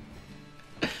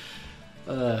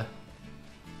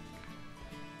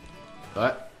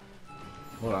 What?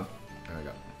 Hold on. There we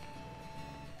go.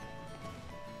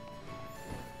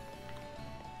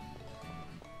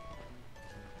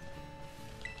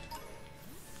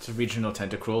 It's a regional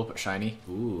tentacruel, but shiny.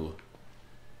 Ooh.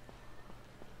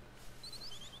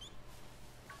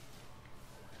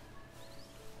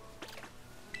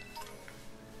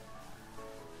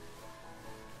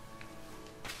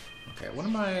 Okay, what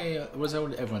am I? What's that?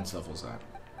 What everyone's levels at?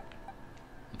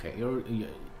 Okay, you're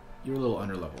a little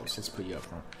under leveled, so let's put you up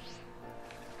front.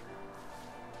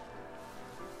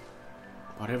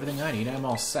 Bought everything I need. I'm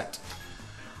all set.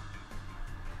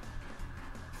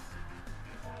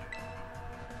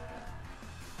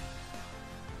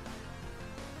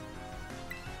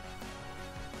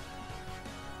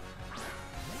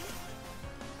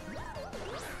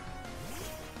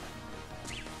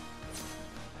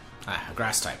 Ah, a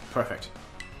grass type. Perfect.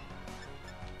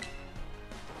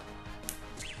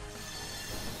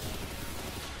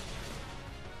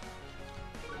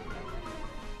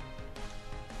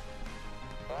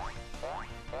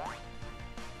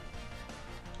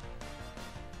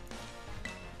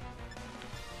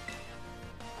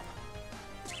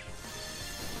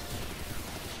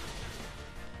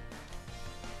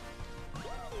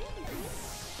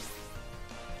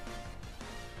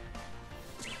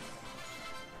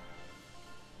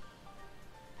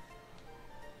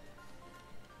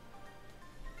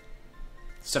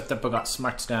 Stepped up and got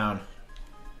smarts down.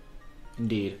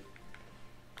 Indeed.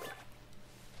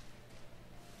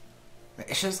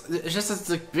 It's just it's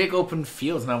like big open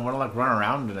fields, and I want to like run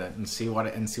around in it and see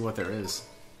what there is.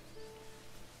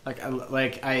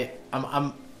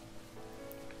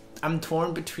 I'm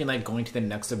torn between like going to the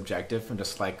next objective and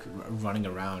just like running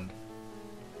around.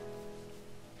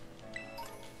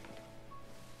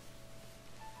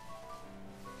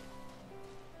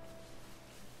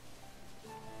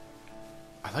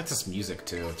 I like this music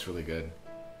too, it's really good.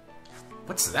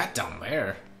 What's that down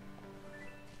there?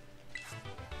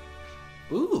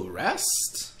 Ooh,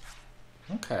 rest.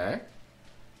 Okay.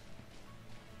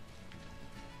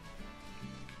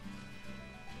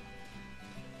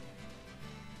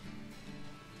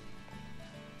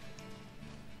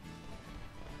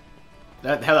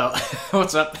 Hello.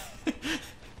 What's up?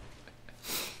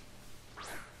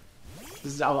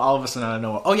 This is all of a sudden out of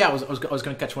nowhere. Oh yeah, I was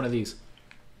gonna catch one of these.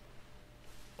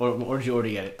 Or did you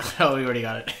already get it? Oh, you already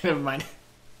got it. Never mind.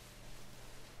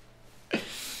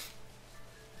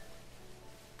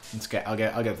 Let's get. I'll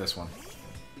get this one.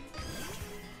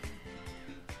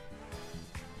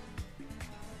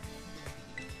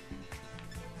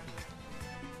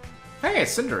 Hey,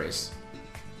 it's Cinderace.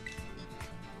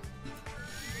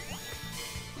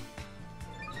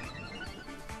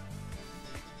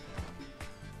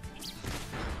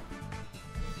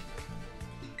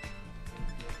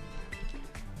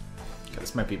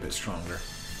 This might be a bit stronger.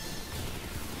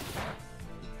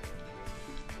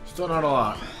 Still not a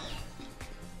lot.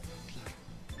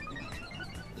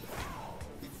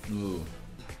 Ooh.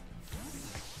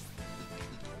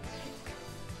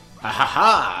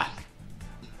 Ha!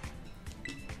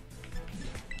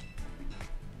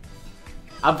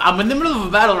 I'm in the middle of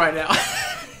a battle right now.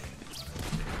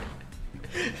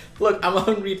 Look, I'm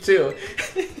hungry too.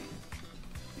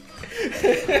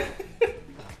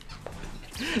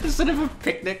 Instead of a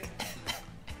picnic.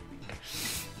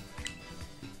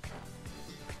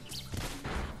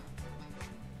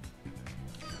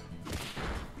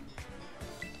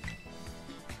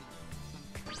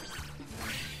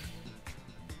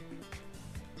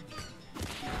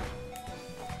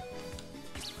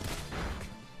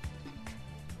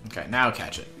 Okay, now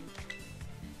catch it.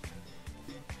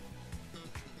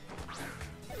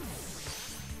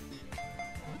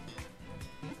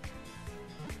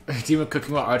 Demon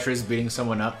cooking while Archer is beating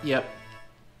someone up. Yep.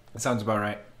 That sounds about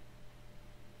right.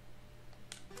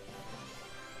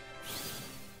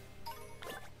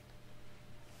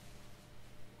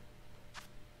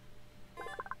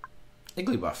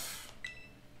 Igglybuff.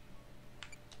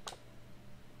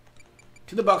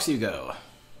 To the box you go.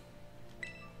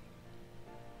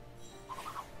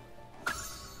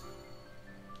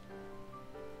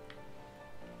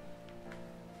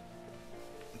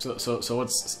 So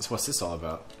what's this all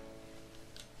about?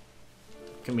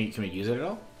 Can we use it at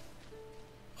all?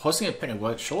 Hosting a picnic,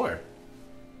 what? Sure.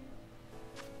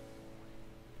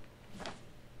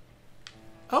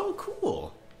 Oh,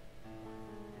 cool.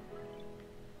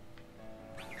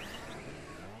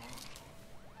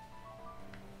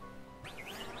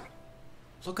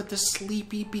 Look at the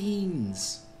sleepy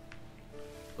beans.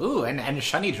 Ooh, and a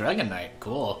shiny Dragonite.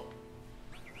 Cool.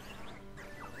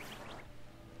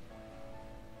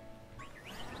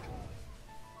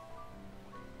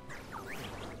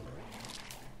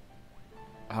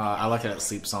 I like that it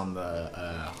sleeps on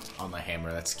the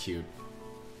hammer. That's cute.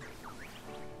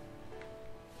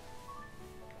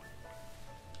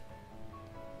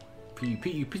 You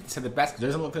put inside the basket. There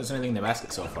doesn't look like there's anything in the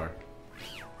basket so far.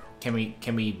 Can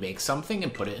we make something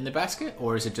and put it in the basket,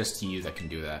 or is it just you that can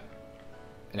do that?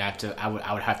 And I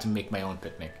would have to make my own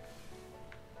picnic.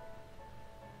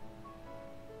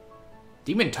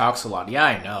 Demon talks a lot. Yeah,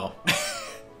 I know.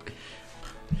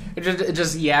 it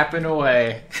just yapping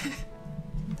away.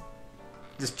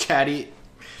 Just chatty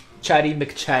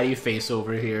McChatty face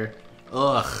over here.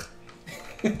 Ugh.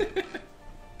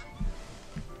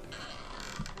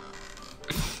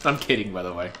 I'm kidding, by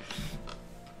the way.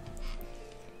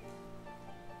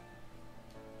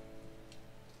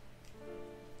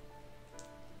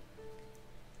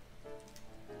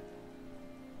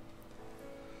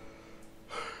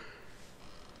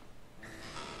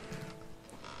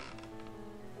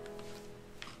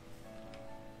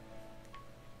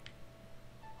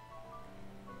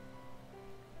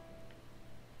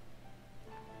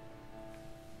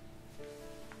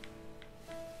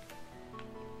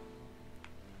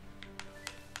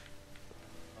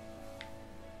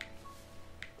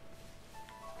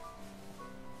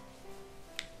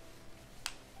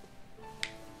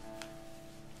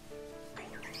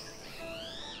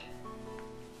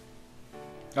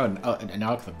 Oh, and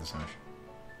now I'll click this one.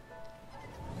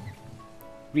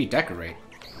 Redecorate?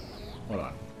 Hold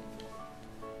on.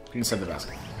 You can set the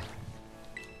basket.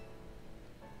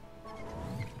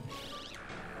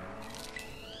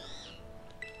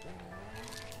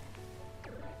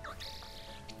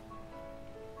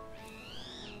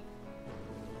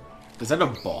 Is that a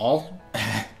ball?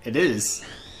 It is.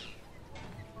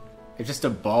 It's just a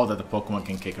ball that the Pokemon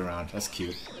can kick around. That's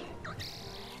cute.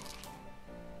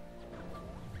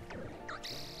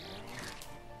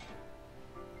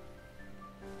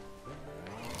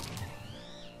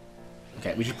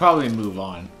 Okay, we should probably move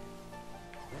on.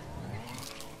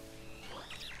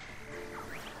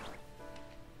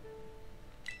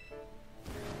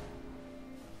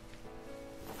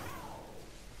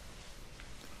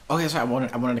 Okay, sorry,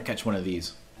 I wanted to catch one of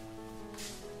these.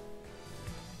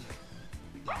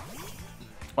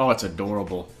 Oh, it's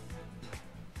adorable.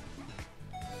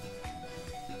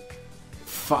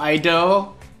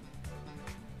 Fido?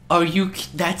 Oh,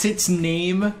 that's its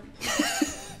name?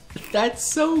 That's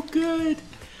so good.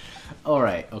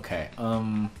 Alright, okay.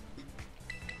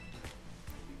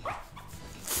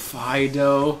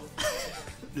 Fido.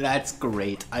 That's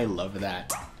great. I love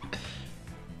that.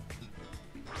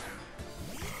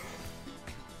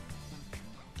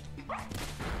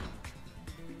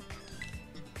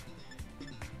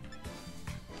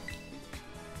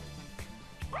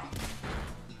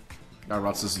 Our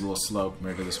routes is a little slow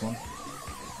compared to this one.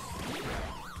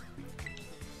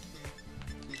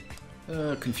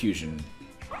 Confusion.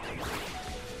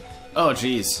 Oh,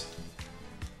 jeez.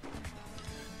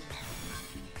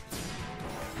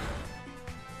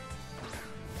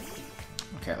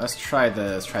 Okay, let's try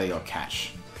the little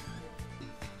catch.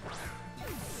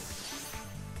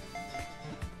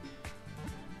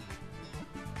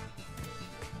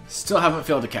 Still haven't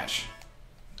failed to catch.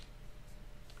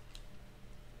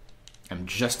 I'm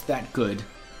just that good.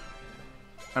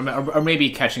 Or maybe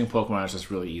catching Pokemon is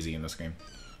just really easy in this game.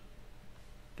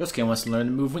 Josuke wants to learn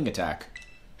the move Wing Attack.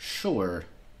 Sure.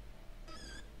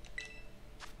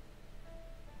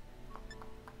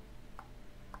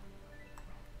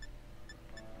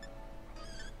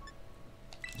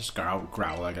 Just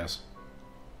growl, I guess.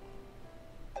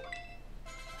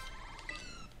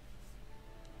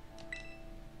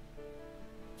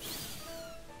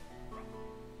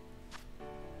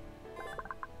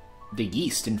 The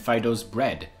yeast in Fido's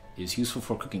bread is useful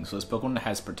for cooking, so this Pokemon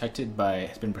has been protected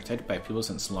by people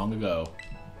since long ago.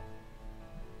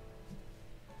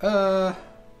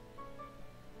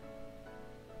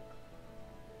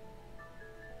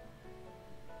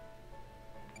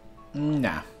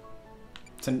 Nah.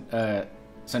 Send to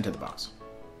the box.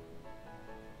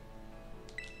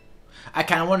 I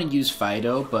kind of want to use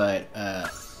Fido, but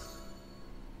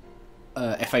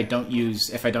if I don't use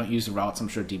the routes, I'm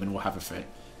sure Demon will have a fit.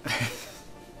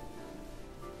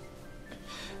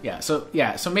 So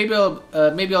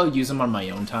maybe I'll use him on my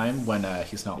own time when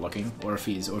he's not looking, or if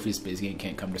he's busy and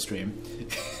can't come to stream.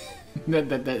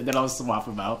 then I'll swap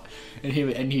him out, and he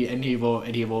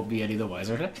won't be any the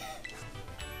wiser.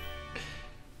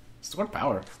 Sword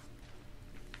power.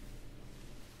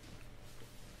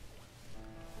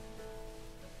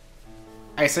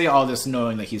 I say all this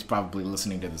knowing that he's probably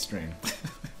listening to the stream.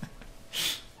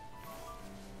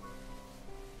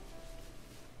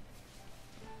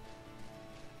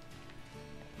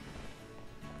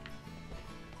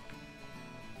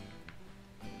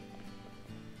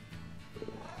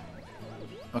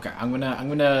 Okay, I'm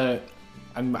gonna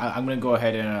go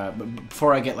ahead and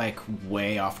before I get like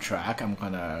way off track, I'm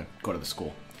gonna go to the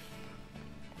school.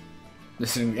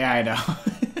 Listen, yeah, I know.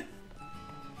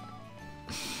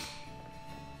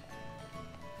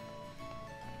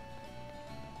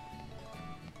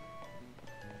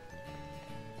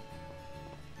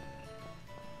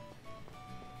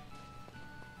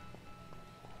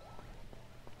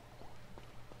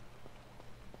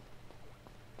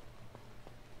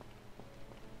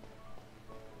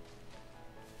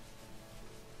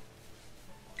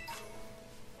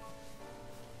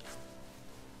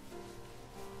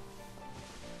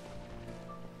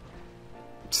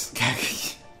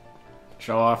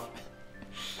 Show off.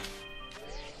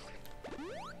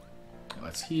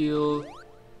 Let's heal.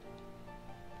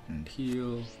 And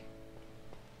heal.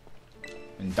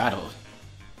 And battle.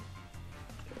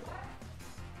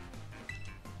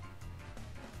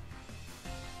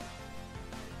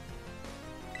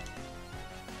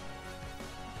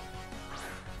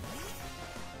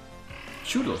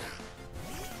 Chudo.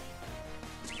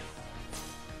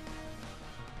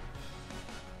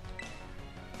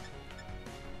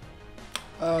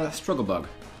 Struggle bug.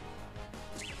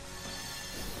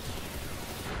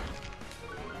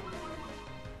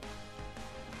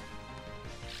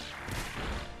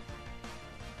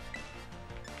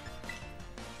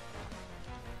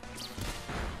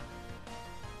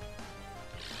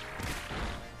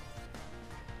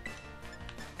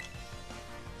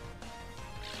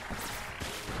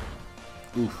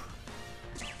 Oof.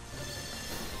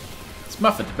 It's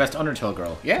Muffet, the best Undertale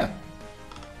girl. Yeah.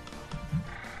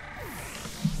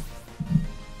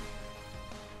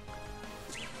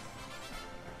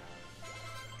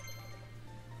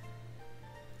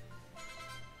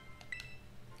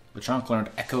 Lechonk learned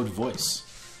Echoed Voice.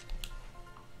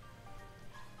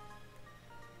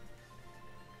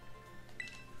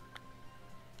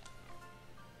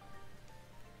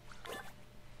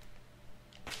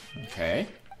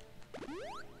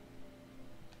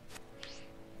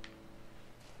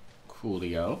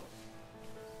 Coolio.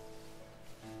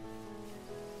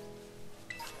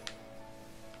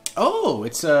 Oh,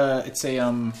 it's a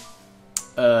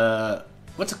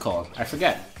what's it called? I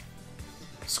forget.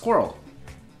 Squirrel.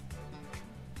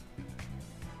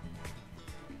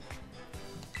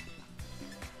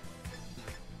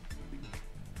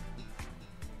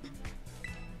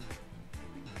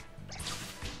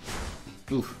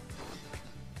 Oof.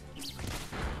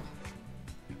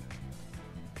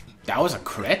 That was a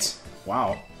crit?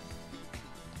 Wow.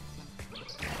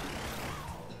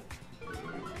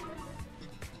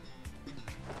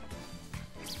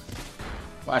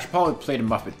 Well, I should probably play to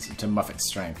Muffet's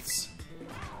strengths.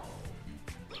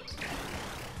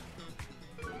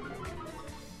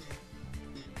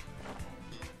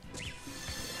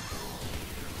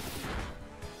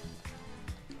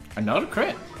 Another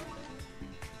crit.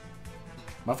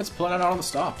 Muffet's pulling out all the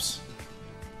stops.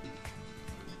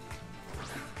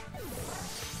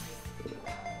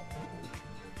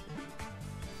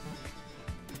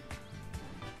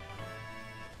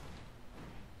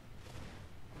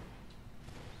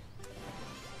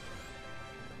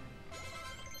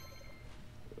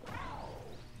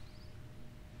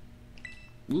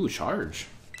 Ooh, charge.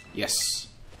 Yes.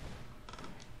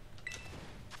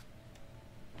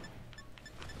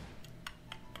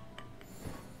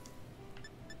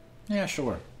 Yeah,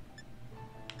 sure.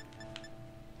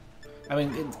 I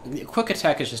mean, the quick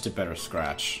attack is just a better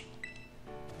scratch.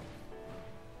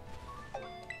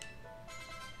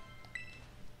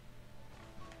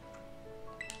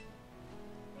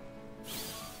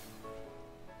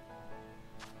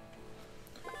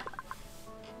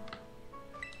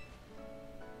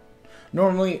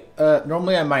 Normally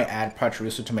I might add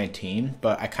Pachirisu to my team,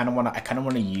 but I kind of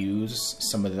want to use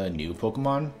some of the new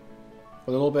Pokemon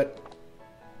a little bit.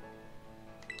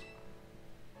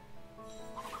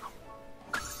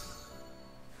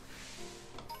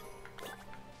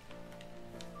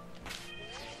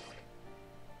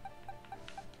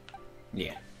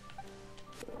 Yeah.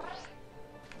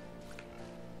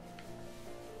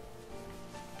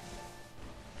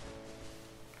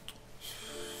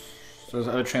 So there's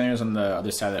other trainers on the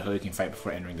other side of the hill you can fight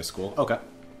before entering the school. Okay.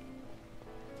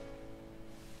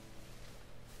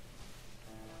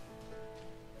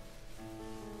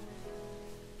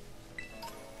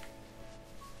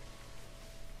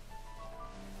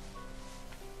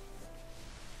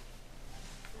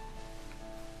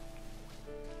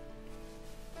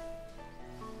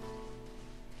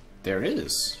 There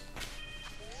is.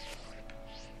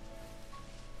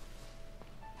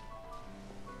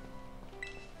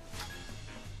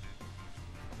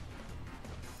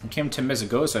 I came to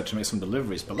Mezagoza to make some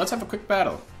deliveries, but let's have a quick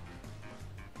battle.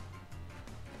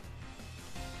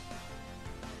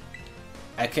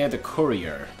 Aka the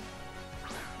Courier.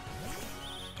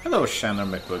 Hello, Chandler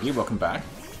McBoogie. Welcome back.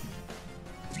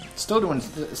 Still doing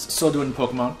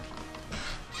Pokemon.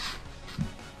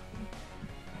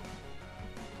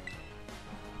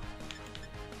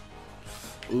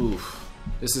 Oof,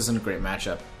 this isn't a great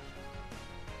matchup.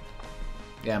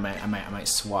 Yeah, I might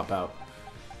swap out.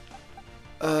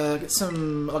 Get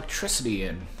some electricity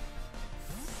in.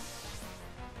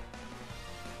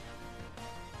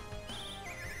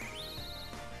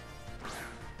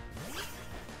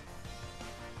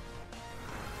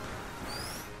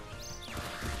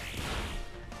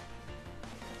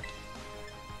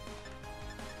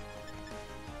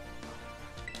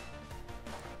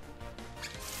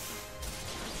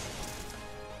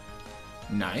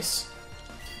 Nice.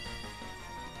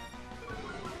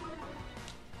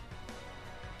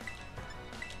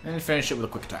 And finish it with a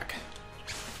quick attack.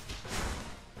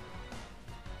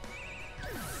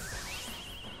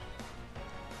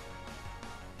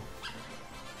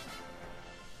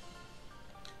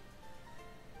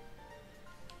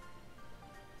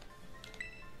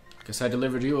 Guess I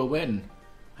delivered you a win.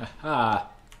 Haha.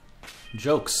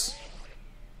 Jokes.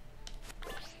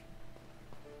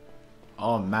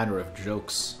 All manner of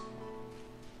jokes.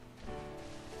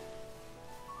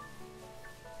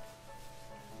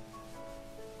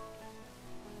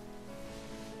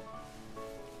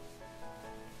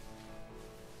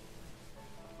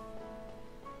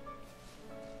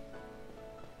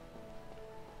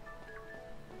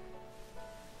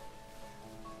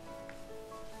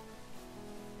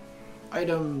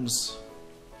 Items.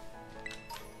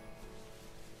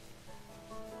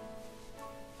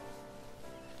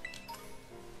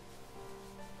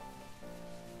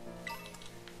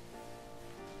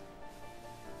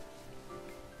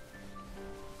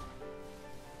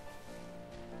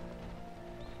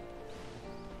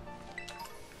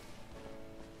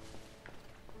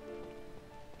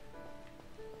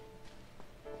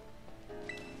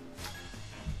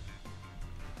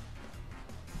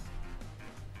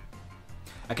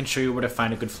 I can show you where to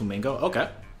find a good flamingo. Okay.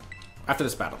 After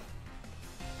this battle.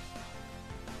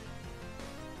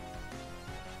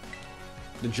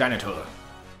 The janitor.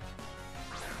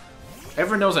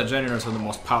 Everyone knows that janitors are the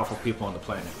most powerful people on the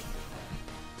planet.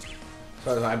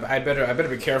 So I better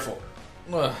be careful.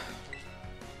 Ugh.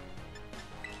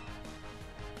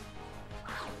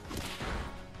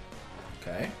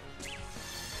 Okay.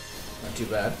 Not too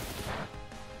bad.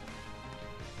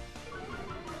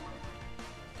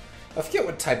 I forget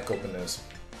what type Gopin is.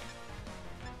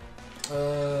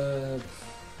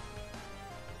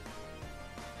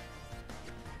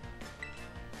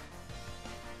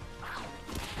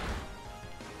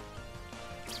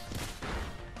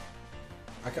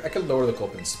 I could lower the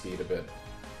Gopin's speed a bit.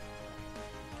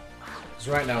 Because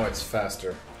right now it's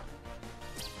faster.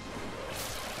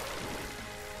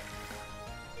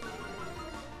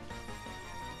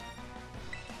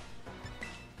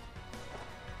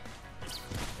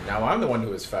 Now I'm the one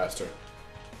who is faster.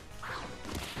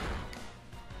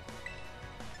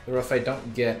 Or if I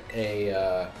don't get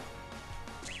a...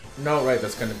 No, right,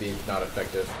 that's going to be not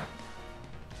effective.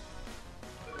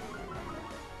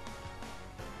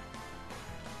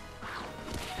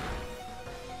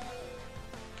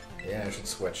 Yeah, I should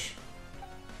switch.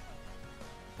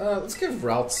 Let's give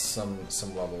routes some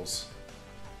levels.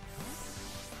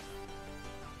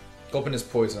 Gopin is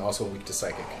poison, also weak to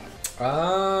psychic.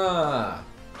 Ah!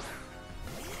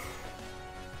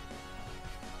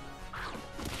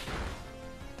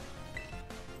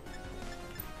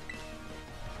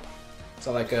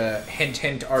 So like a hint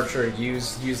hint archer,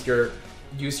 use your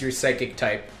psychic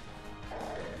type.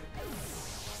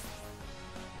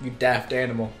 You daft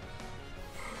animal.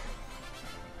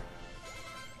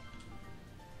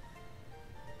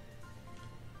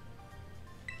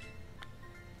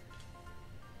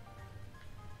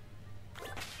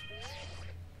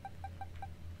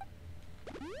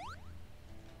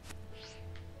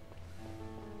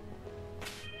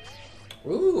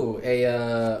 Ooh,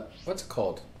 what's it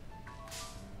called?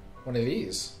 One of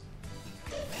these.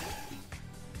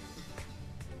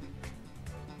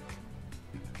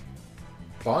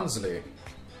 Bonsley.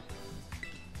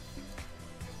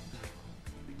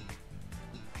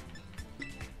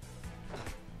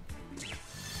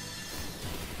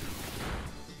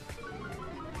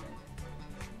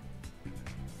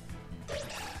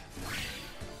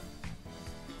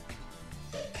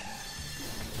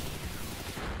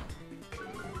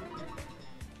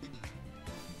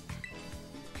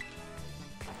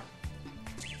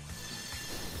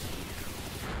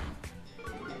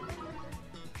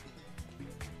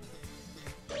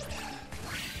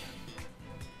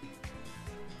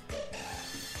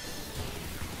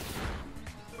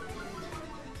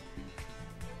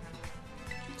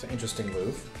 It's an interesting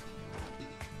move.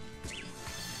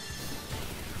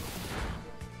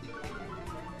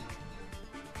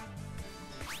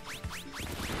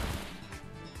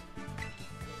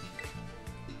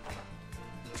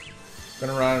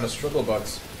 Gonna run out of struggle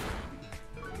bugs.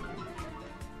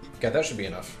 Okay, that should be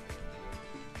enough.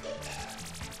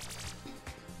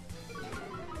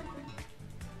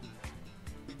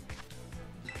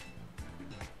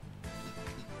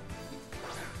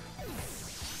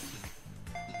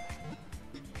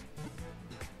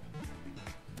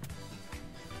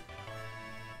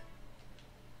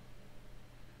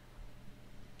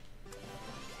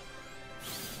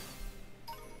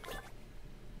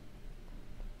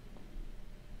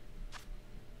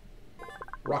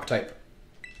 Rock type.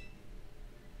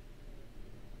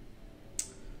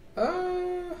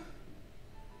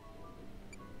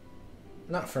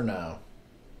 Not for now.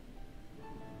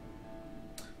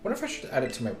 Wonder if I should add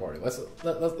it to my party. Let's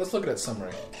look at its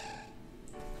summary.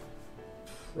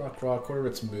 Rock. What are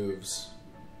its moves?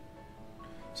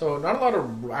 So not a lot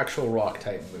of actual rock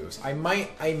type moves. I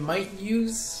might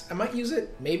use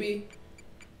it maybe.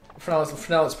 For now,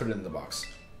 let's put it in the box.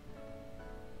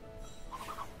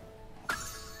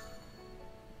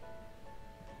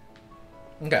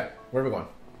 Okay, where are we going?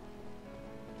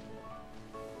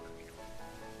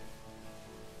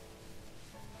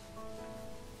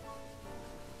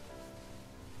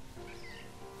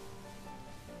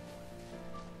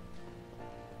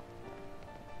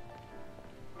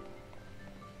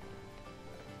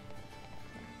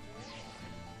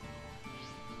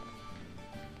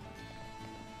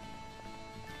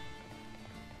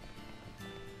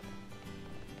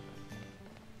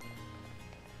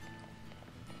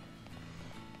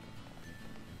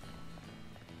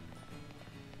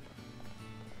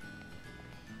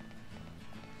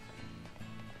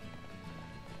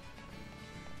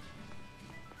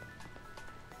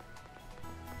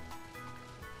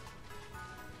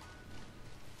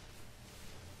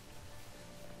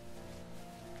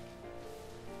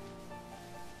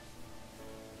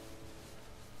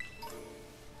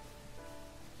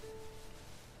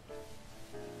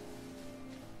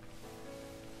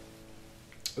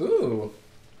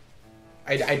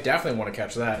 I definitely want to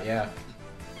catch that. Yeah.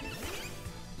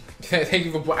 Thank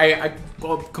you for. I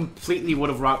well, completely would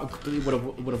have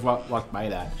walked by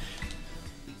that.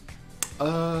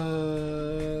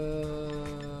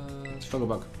 Struggle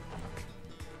bug.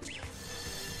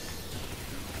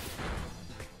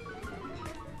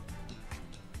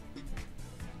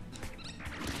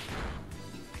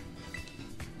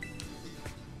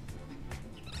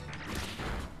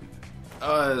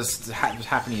 This is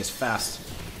happening as fast.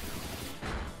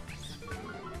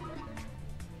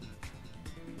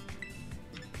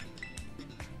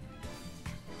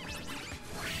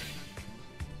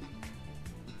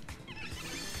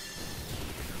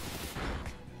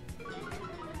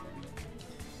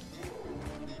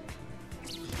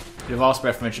 It evolves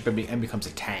by friendship and becomes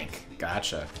a tank.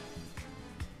 Gotcha.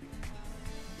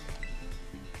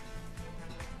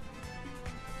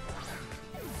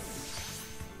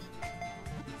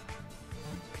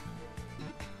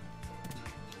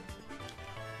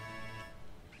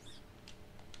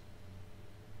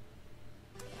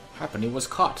 Happening was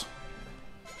caught.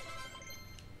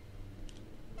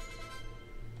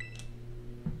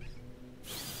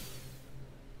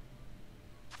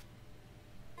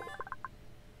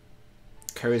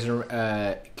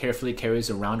 Carefully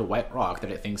carries around a white rock that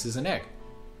it thinks is an egg.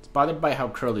 It's bothered by how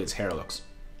curly its hair looks.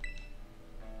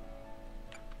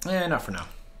 Not for now.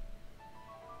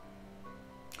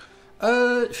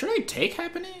 Should I take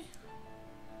Happiny?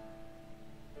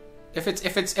 If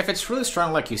it's really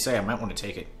strong like you say, I might want to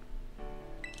take it.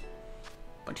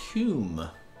 But Hume.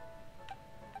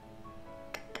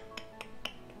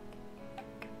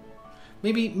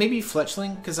 Maybe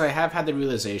Fletchling, because I have had the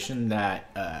realization that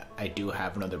I do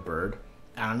have another bird.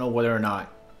 I don't know whether or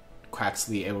not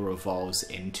Quaxley ever evolves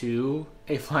into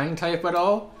a flying type at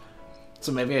all.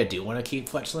 So maybe I do want to keep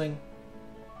Fletchling.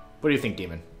 What do you think,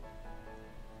 Demon?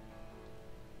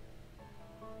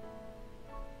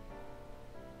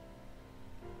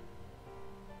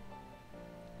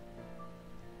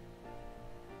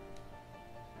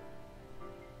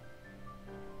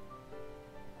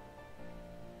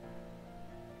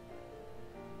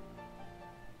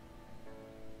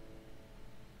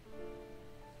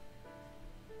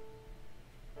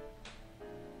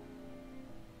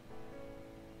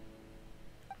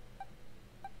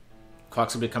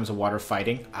 Quaxley becomes a water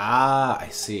fighting. Ah, I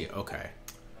see. Okay.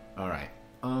 Alright.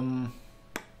 I'll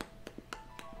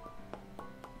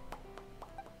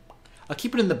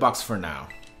keep it in the box for now.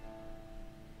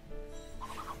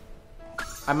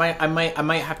 I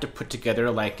might have to put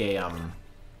together like a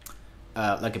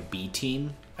B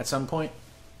team at some point.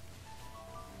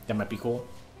 That might be cool.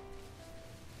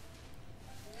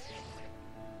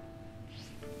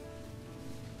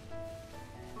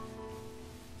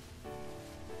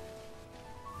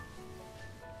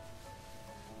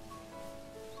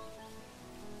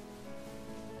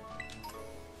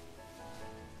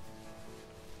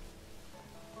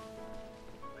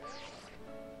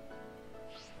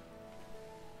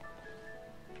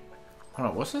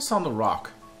 Hold on, what's this on the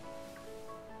rock?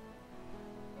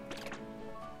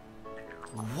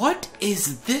 What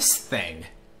is this thing?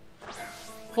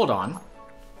 Hold on.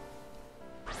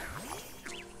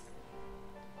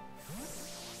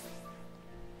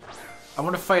 I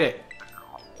want to fight it.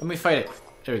 Let me fight it.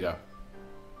 There we go.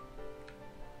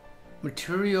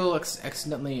 Material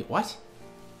accidentally... What?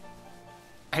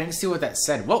 I didn't see what that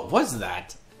said. What was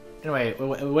that? Anyway,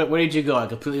 where did you go? I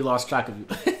completely lost track of you.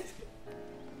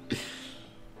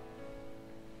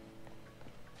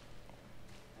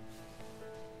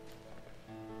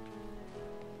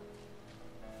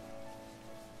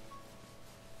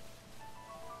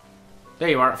 There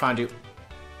you are, I found you.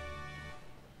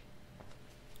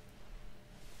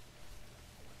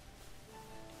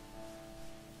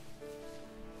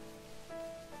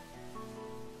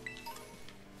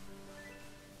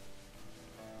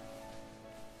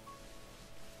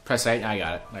 Press A, I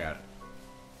got it, I got it.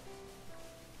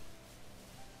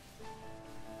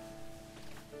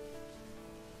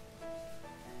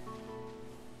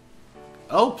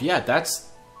 Oh, yeah, that's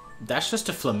just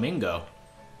a flamingo.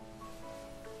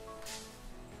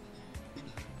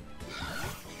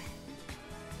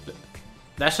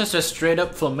 That's just a straight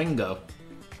up flamingo.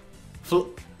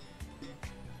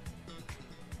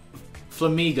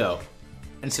 Flamigo.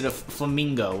 Instead of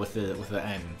flamingo with the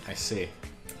N. I see.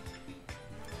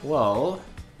 Well...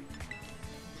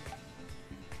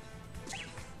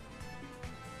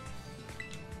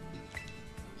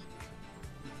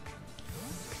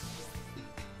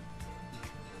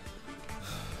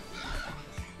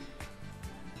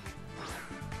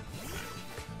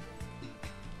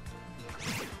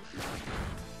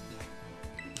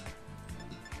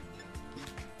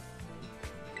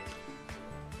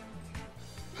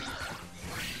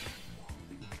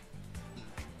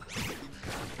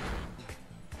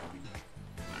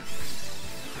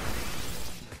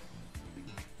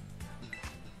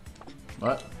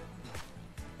 What?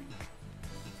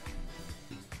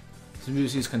 This move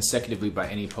is used consecutively by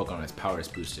any Pokemon its power is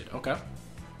boosted. Okay.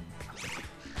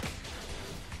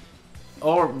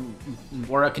 Or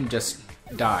I can just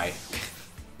die.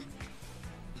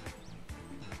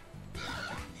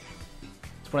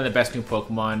 It's one of the best new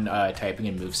Pokemon typing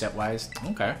and moveset wise.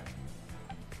 Okay.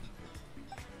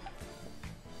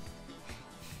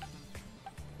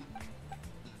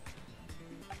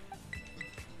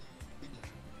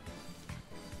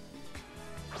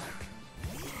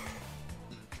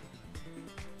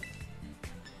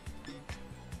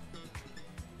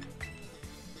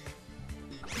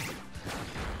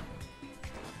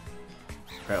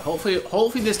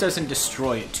 Hopefully this doesn't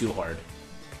destroy it too hard.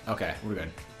 Okay, we're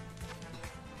good.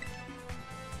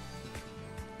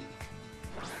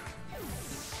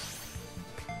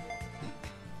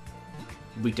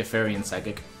 Weak to Fairy and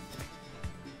Psychic.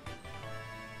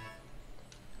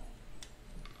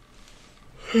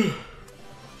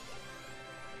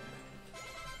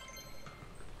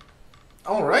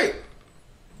 Alright.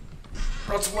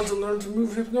 Let's want to learn to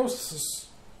move hypnosis.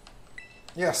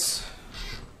 Yes.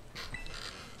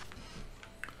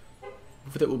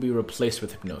 That will be replaced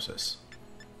with Hypnosis.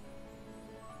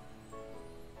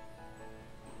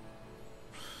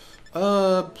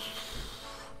 I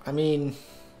mean,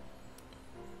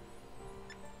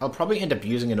 I'll probably end up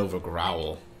using it over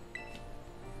Growl.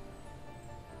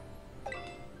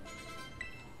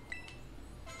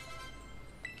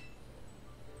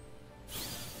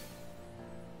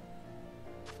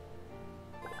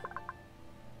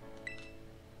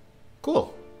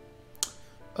 Cool.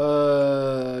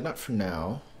 Not for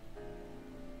now.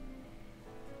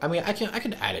 I mean, I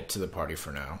can add it to the party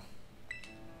for now.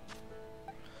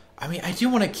 I mean, I do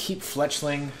want to keep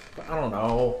Fletchling, but I don't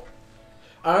know.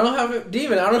 I don't have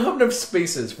Demon. I don't have enough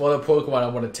spaces for the Pokemon I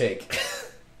want to take.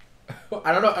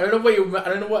 I don't know. I don't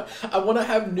know what. I want to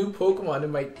have new Pokemon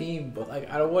in my team, but like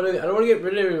I don't want to get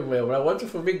rid of everyone. But I want to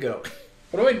Flamingo.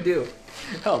 What do I do?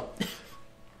 Help.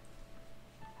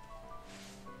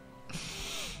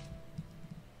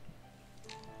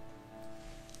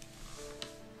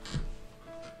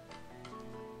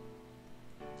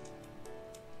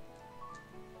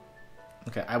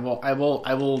 Okay, I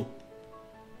will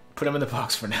put him in the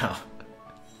box for now.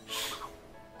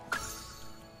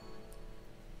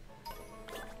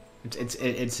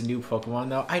 It's a new Pokemon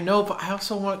though. I know, but I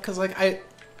also want, cause like I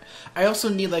also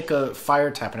need like a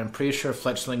fire type, and I'm pretty sure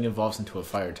Fletchling evolves into a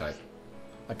fire type,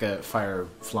 like a fire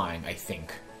flying. I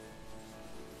think.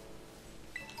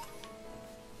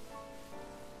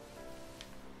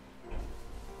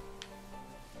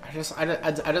 I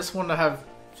just want to have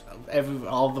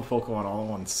all the Pokemon all at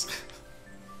once.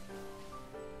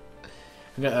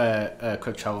 We got a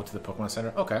quick travel to the Pokemon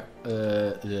Center. Okay.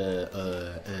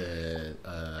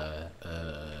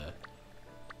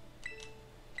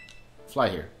 Fly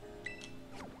here.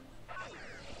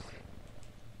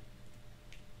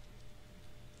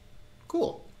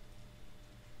 Cool.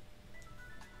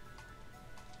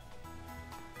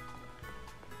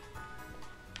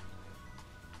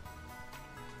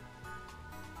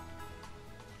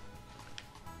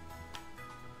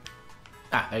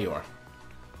 Ah, there you are.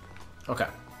 Okay.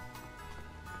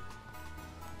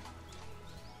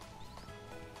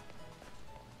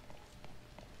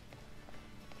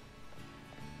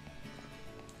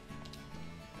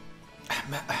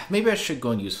 Maybe I should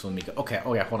go and use Flamingo. Okay,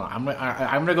 oh yeah, hold on. I'm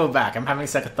gonna go back. I'm having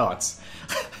second thoughts.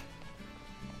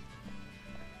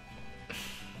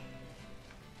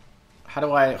 How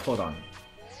do I... Hold on.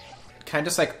 Can I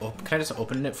just like... Can I just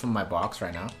open it from my box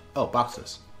right now? Oh,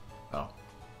 boxes. Oh.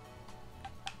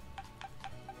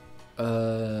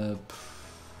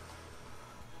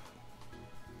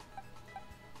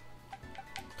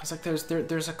 Cause like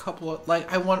there's a couple of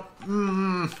like I want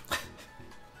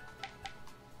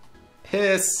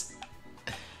hiss.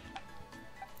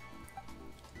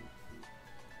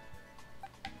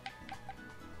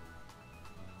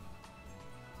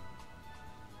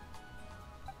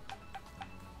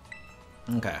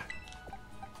 Okay.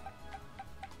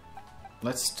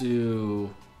 Let's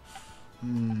do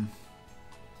I'm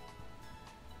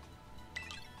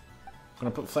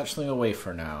gonna put Fletchling away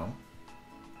for now.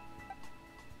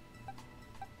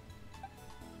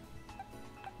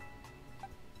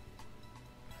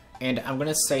 And I'm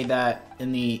gonna say that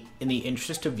in the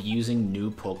interest of using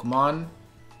new Pokemon,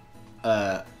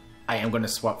 I am gonna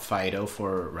swap Fido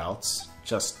for Routes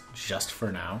just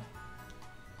for now.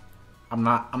 I'm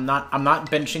not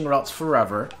benching Routes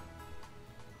forever.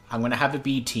 I'm gonna have a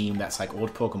B team that's like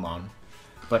old Pokemon,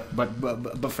 but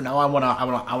for now I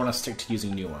wanna stick to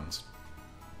using new ones.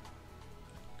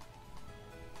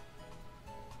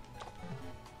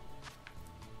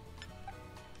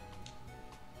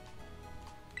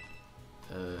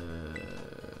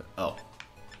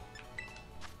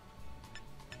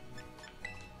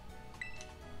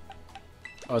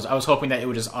 I was hoping that it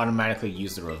would just automatically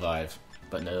use the revive,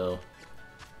 but no.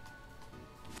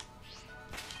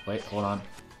 Wait, hold on.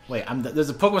 Wait, there's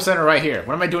a Pokemon Center right here.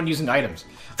 What am I doing using items?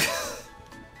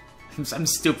 I'm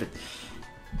stupid.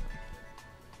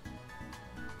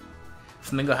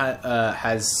 Flamingo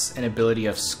has an ability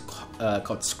of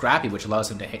called Scrappy, which allows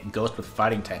him to hit Ghost with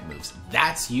fighting type moves.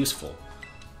 That's useful.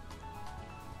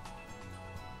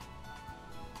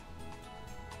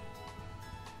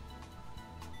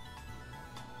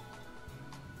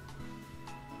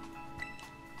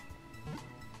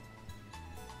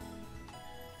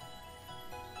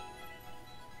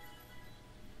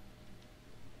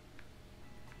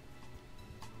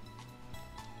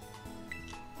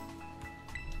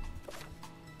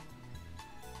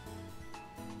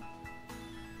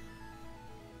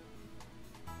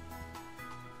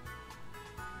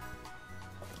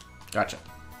 Gotcha.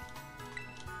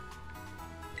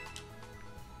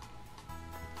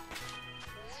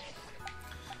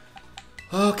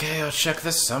 Okay, I'll check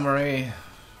the summary.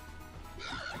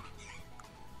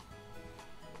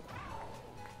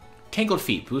 Tangled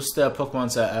Feet. Boost the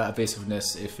Pokemon's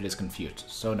evasiveness if it is confused.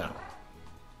 So no.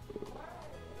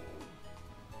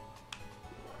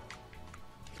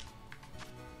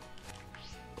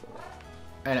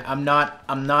 And I'm not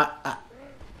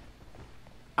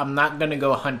gonna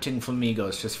go hunting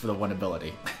flamingos just for the one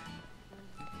ability.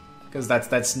 Because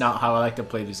that's not how I like to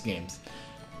play these games.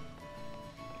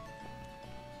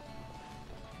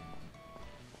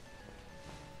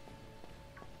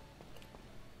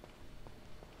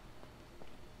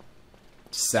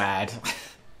 Sad.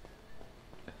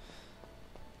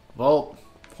 Well,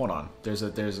 hold on.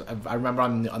 I remember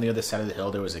on the other side of the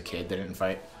hill there was a kid that didn't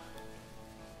fight.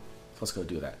 So let's go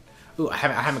do that. Ooh, I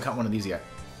haven't caught one of these yet.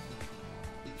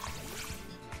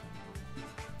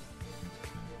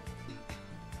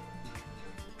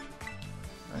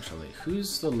 Actually,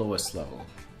 who's the lowest level?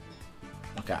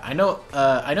 Okay, I know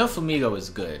Flamigo is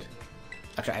good.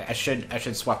 Actually, I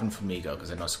should swap in Flamigo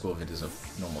because I know Squilvid is a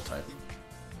normal type.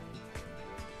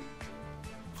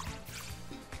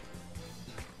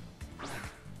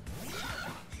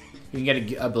 You can get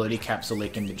an ability capsule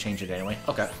Lakin to change it anyway.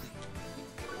 Okay.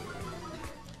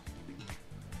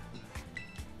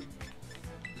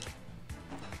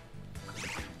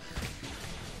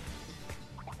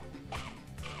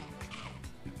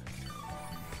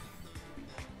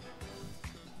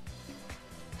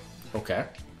 Okay.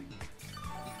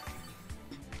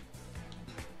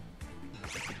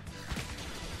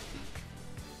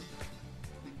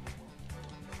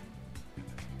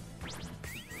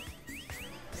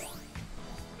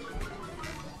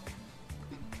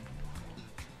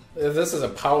 This is a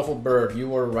powerful bird. You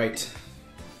were right.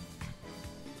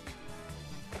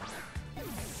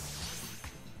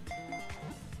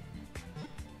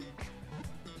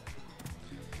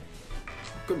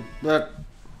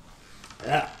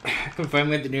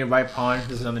 Confirming at the nearby pond.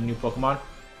 This is another new Pokemon.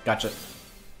 Gotcha.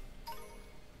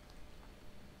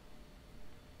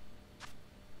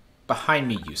 Behind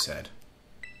me, you said.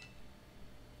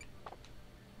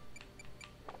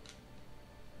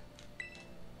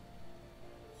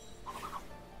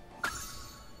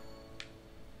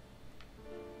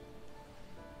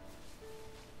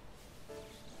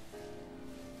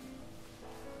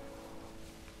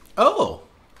 Oh!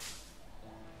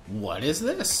 What is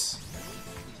this?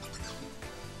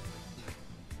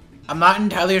 I'm not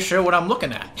entirely sure what I'm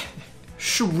looking at.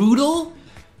 Shroodle?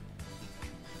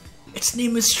 Its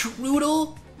name is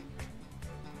Shroodle?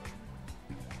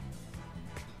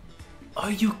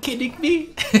 Are you kidding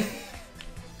me?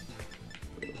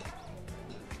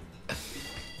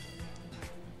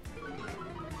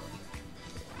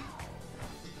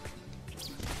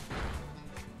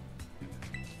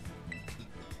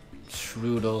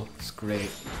 Shroodle, it's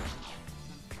great.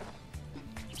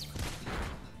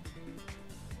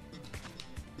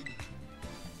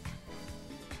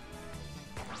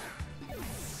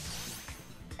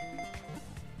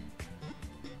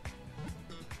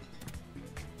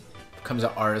 Becomes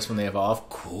an artist when they evolve.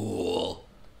 Cool.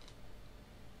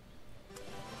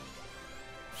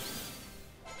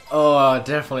 Oh, I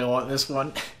definitely want this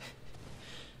one.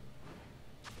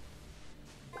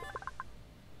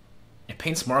 It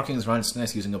paints markings around its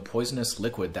nest using a poisonous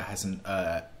liquid that has an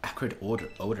acrid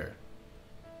odor.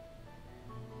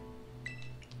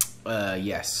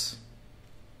 Yes.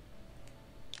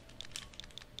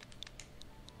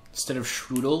 Instead of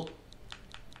Shroodle,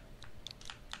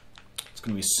 it's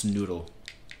gonna be Snoodle.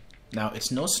 Now,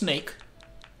 it's no snake,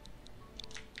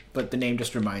 but the name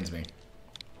just reminds me.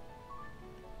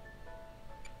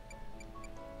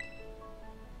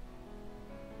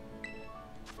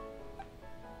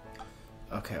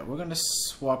 Okay, we're gonna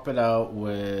swap it out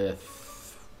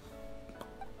with...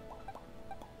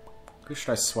 Who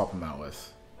should I swap him out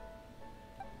with?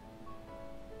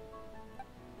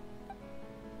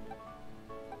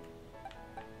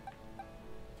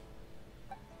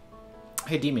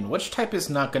 Hey Demon, which type is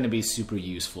not gonna be super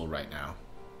useful right now?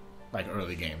 Like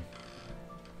early game.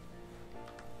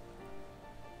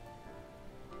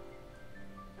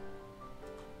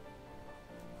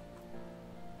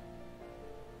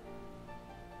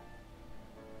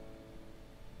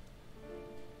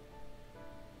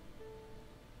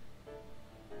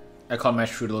 I called my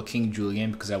Strudel King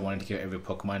Julian because I wanted to give every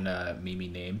Pokemon a Mimi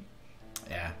name.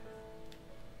 Yeah.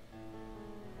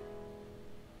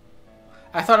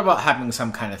 I thought about having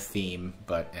some kind of theme,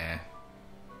 but eh.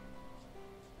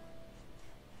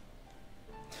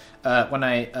 When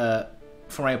I,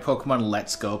 for my Pokemon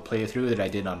Let's Go playthrough that I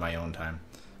did on my own time,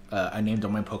 I named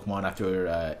all my Pokemon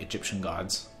after Egyptian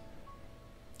gods.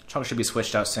 Chalk should be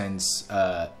switched out since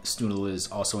Snoodle is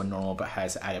also a normal but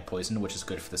has added poison, which is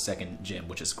good for the second gym,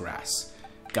 which is grass.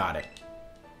 Got it.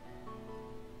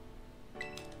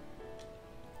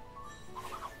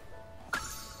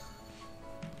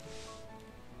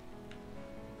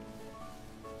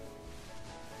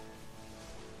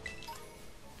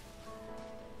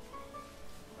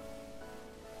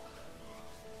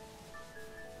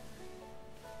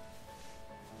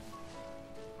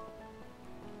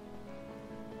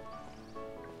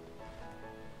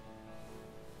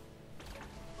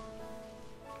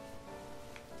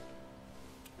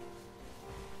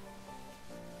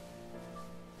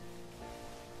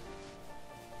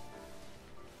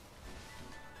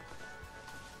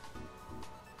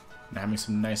 Having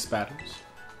some nice battles.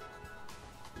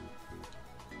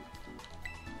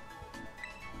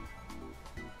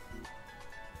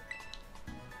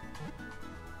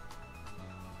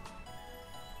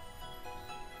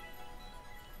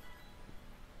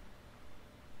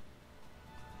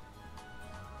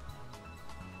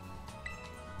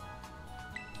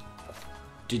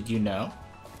 Did you know?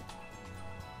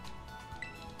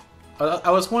 I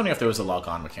was wondering if there was a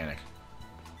log-on mechanic.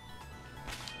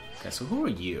 Okay, so who are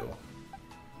you?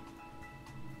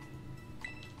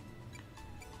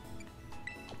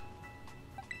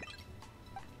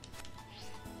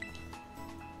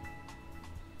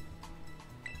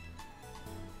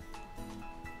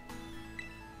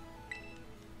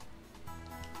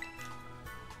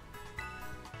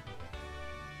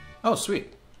 Oh,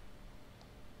 sweet.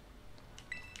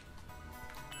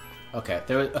 Okay,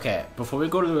 okay. Before we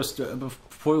go to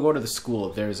the school,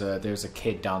 there's a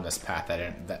kid down this path that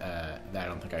I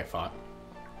don't think I fought.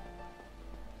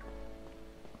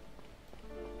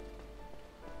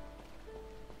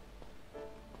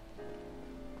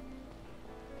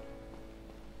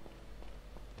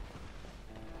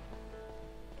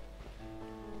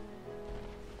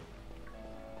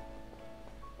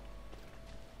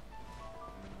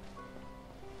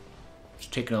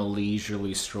 Just taking a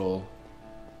leisurely stroll.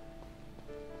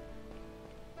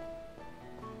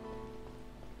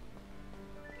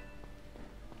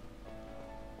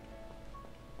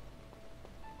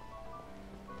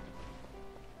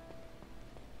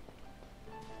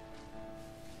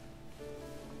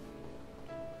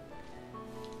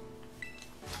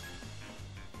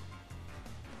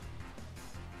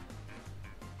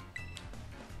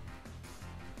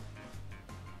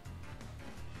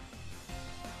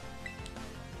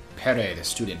 Pere, the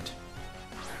student.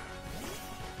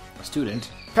 A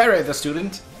student? Pere, the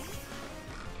student!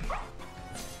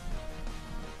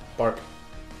 Bark.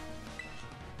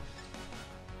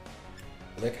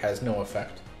 Lick has no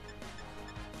effect.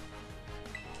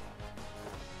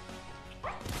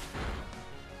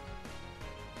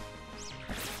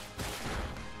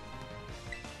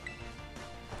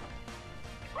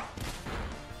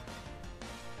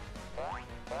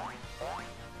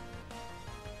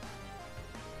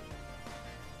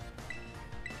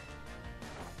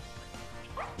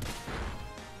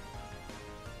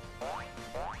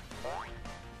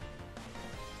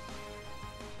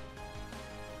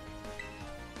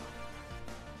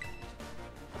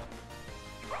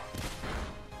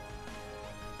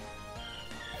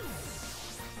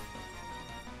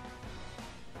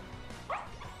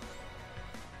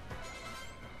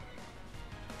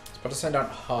 About to send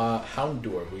out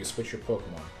Houndour. Will you switch your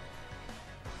Pokemon?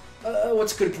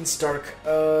 What's good against Stark?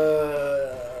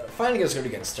 Finding is good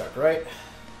against Stark, right?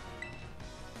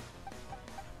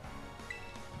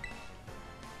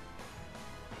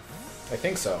 I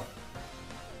think so.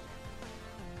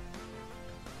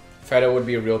 Fido would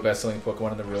be a real best-selling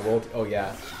Pokemon in the real world. Oh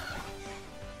yeah.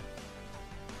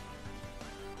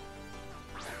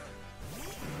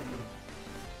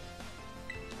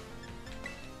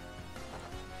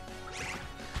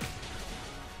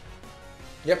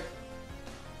 Yep.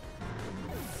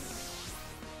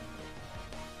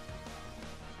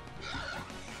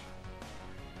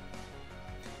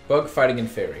 Bug fighting and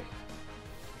fairy.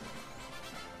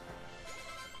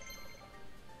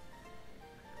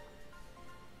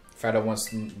 Fido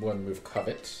wants one move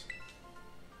covet.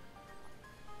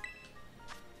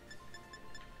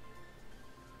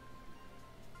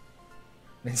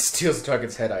 And steals the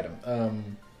target's head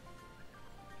item.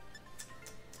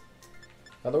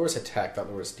 That lowers attack, that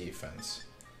lowers defense.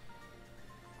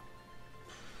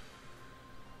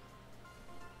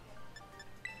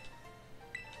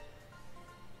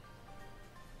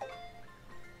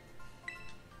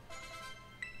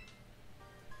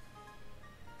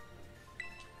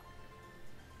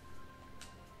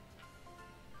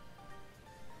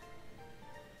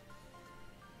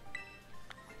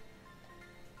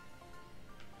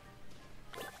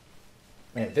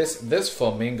 Man, this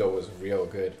flamingo was real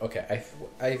good. Okay,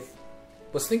 I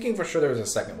was thinking for sure there was a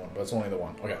second one, but it's only the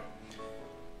one. Okay.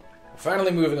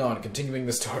 Finally moving on, continuing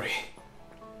the story.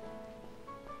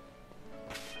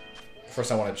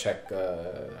 First I want to check...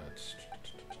 Okay,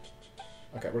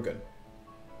 we're good.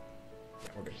 Yeah,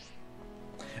 we're good.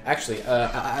 Actually,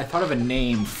 I thought of a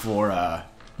name for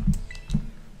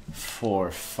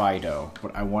Fido,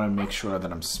 but I want to make sure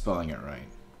that I'm spelling it right.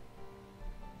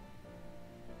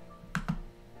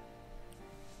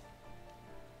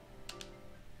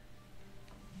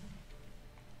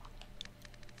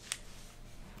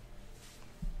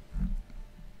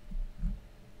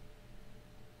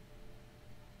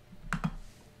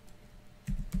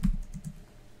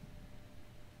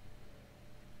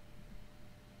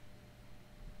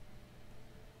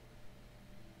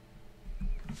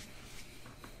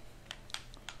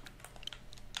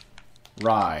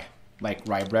 Rye. Like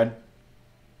rye bread.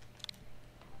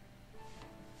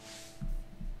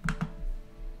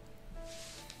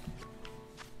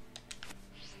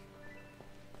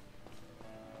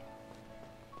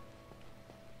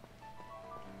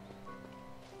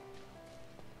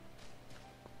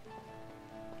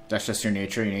 That's just your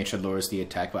nature. Your nature lowers the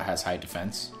attack but has high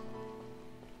defense.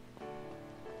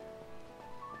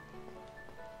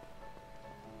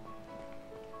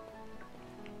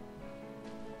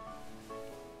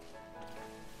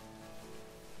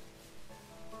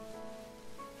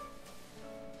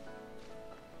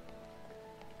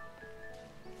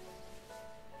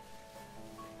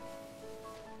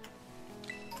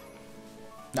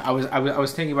 I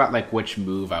was thinking about like which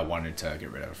move I wanted to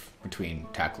get rid of between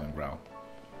tackle and growl,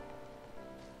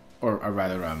 or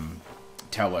rather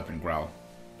tail whip and growl.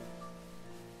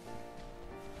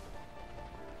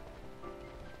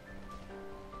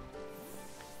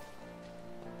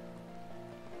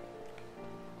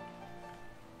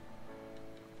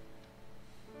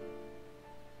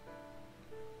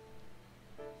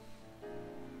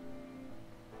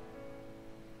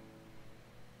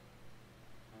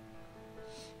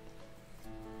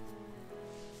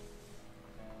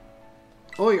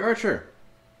 Oi, Archer!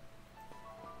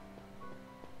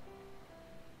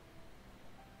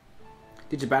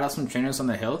 Did you battle some trainers on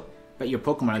the hill? Bet your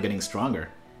Pokemon are getting stronger.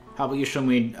 How about you show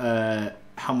me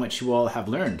how much you all have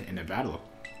learned in a battle?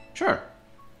 Sure.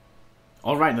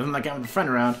 Alright, nothing like having a friend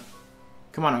around.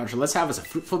 Come on, Archer, let's have us a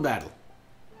fruitful battle.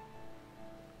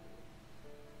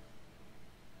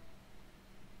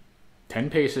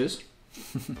 Ten paces.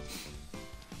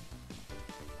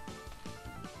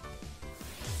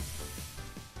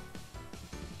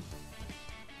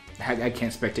 I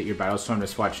can't spectate your battle, so I'm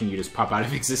just watching you just pop out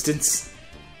of existence.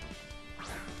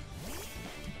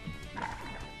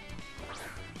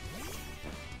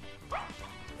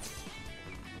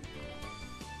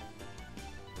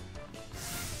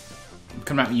 I'm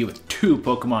coming at you with 2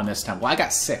 Pokemon this time. Well, I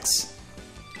got 6.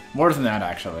 More than that,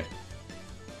 actually.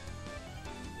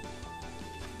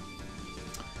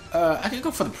 I could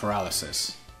go for the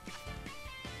paralysis.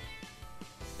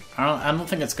 I don't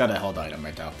think it's got a held item.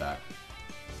 I doubt that.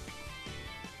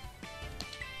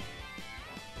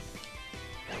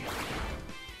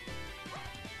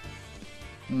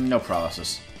 No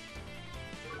paralysis.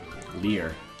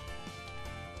 Leer.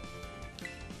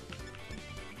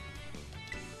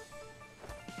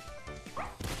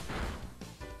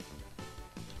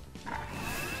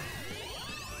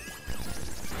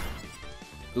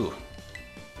 Ooh.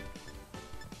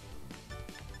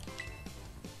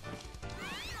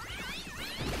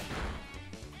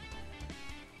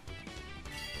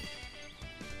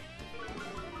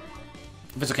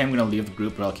 If it's okay, I'm gonna leave the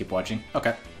group, but I'll keep watching.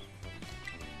 Okay.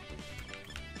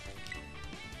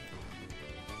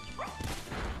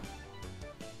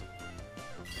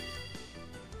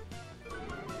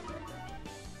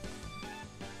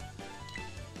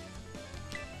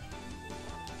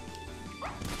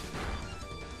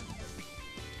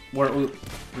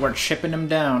 We're chipping him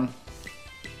down.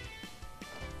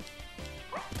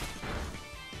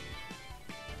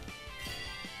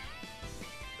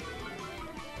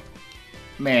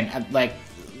 Man, like,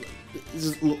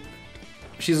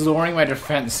 she's lowering my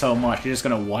defense so much. You're just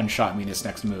gonna one-shot me this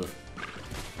next move.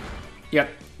 Yep,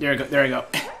 there we go. There we go.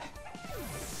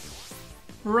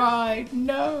 Right,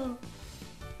 no.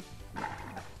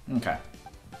 Okay.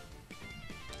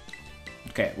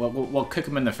 Okay, well, we'll kick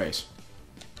him in the face.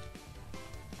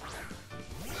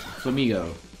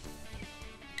 Flamigo.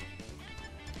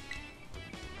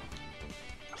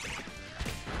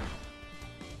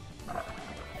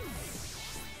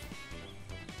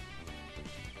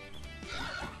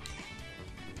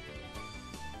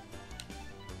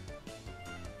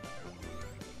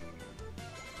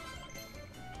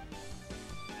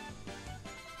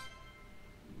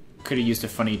 Could have used a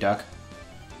funny duck.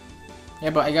 Yeah,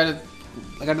 but I gotta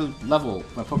level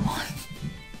my Pokemon.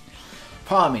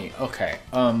 Palmy, okay.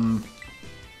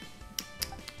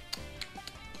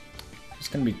 It's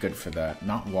gonna be good for that.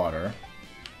 Not water.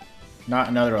 Not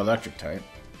another electric type.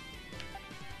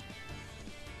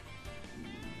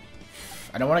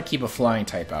 I don't want to keep a flying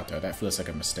type out there. That feels like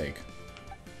a mistake.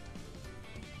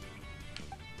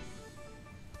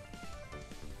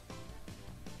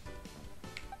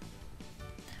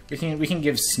 We can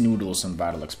give Snoodle some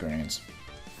battle experience.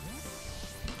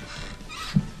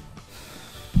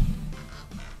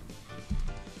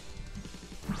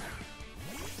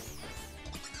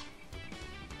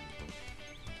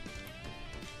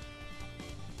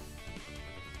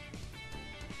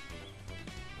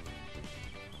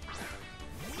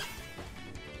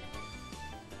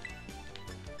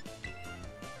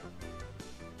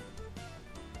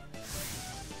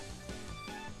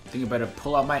 I think I better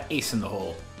pull out my ace in the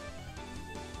hole.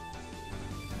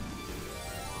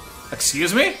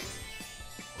 Excuse me?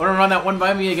 Wanna run that one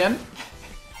by me again?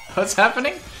 What's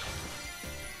happening?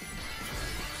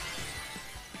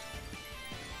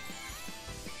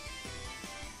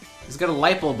 He's got a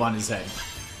light bulb on his head.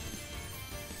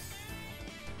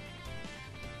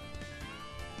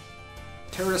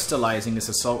 Terastallizing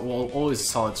is always a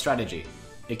solid strategy.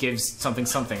 It gives something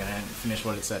something, and I didn't finish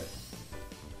what it said.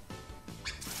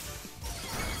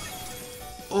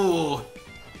 Ooh.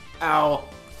 Ow.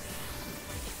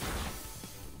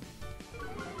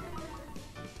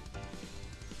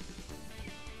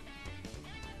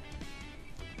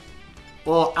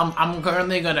 Well, I'm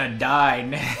currently gonna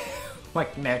die.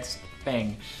 Like next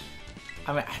thing.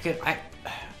 I mean,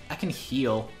 I can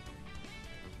heal,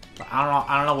 but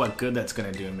I don't know what good that's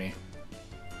gonna do to me.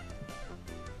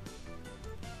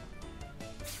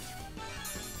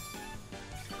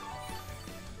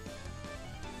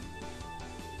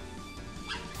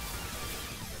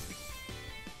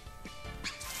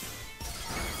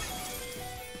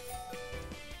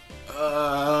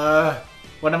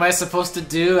 What am I supposed to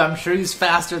do? I'm sure he's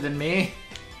faster than me.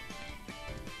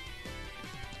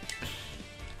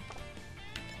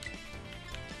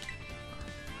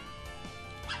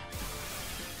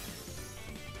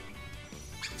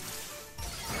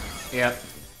 Yep.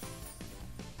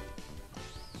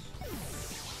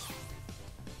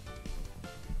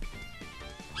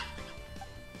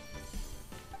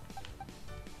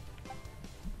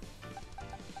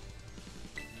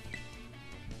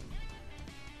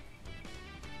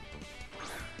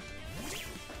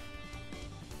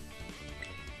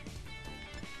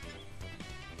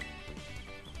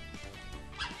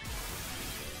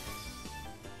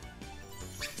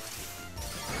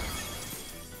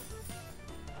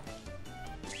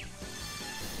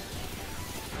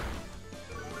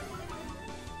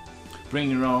 Bring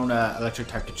your own electric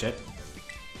type to chip.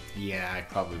 Yeah, you're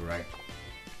probably right.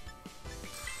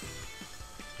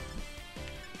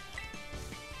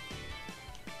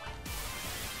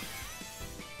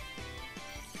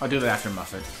 I'll do that after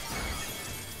Muffet.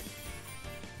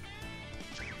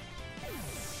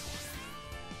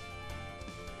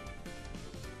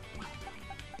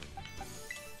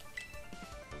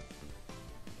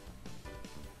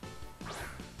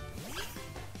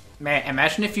 Man,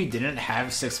 imagine if you didn't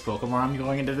have 6 Pokemon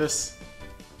going into this.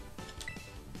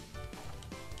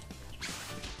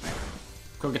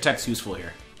 Quick Attack's useful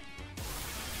here.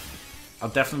 I'll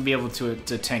definitely be able to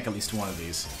tank at least one of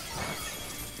these.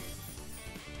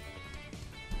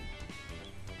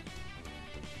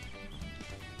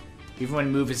 Even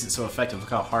when move isn't so effective, look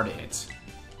how hard it hits.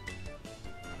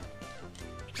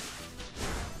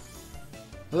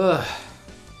 Ugh.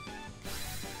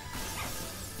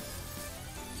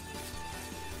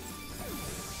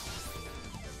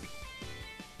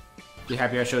 You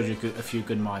happy I showed you a few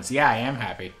good mods? Yeah, I am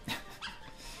happy.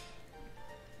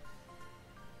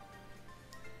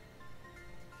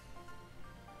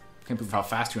 Can't believe how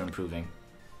fast you're improving.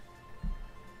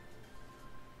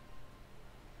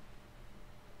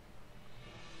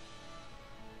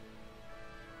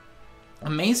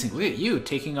 Amazing. Look at you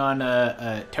taking on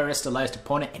a Terra-stylized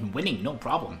opponent and winning, no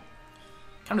problem.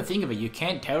 Come to think of it, you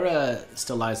can't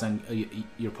Terra-stylize on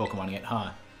your Pokemon yet,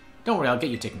 huh? Don't worry, I'll get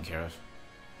you taken care of.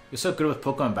 You're so good with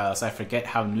Pokemon battles, I forget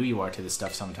how new you are to this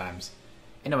stuff sometimes.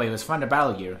 Anyway, it was fun to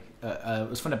battle you.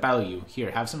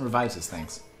 Here, have some revises,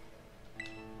 thanks.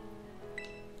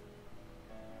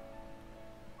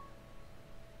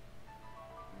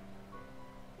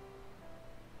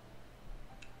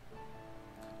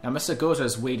 Now, Mr. Goza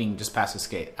is waiting just past this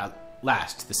gate. At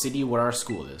last, the city where our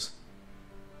school is.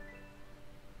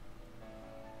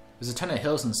 There's a ton of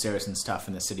hills and stairs and stuff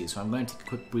in the city, so I'm going to take a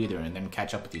quick breather and then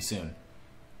catch up with you soon.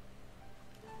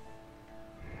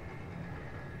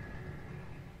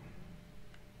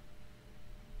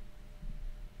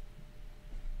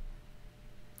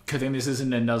 Good thing this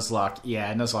isn't a Nuzlocke.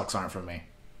 Yeah, Nuzlocks aren't for me.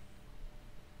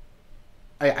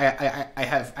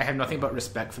 I have nothing but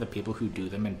respect for the people who do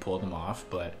them and pull them off,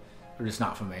 but they're just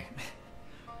not for me.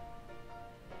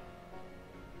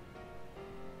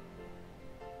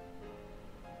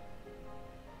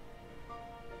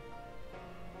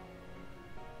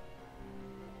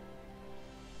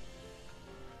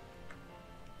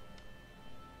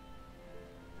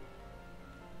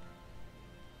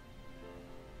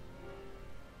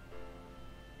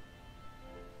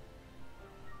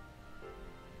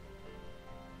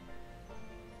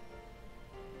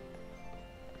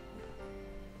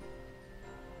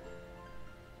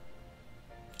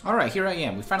 Alright, here I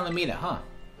am. We finally made it, huh?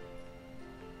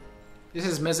 This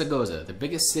is Mezagoza, the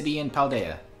biggest city in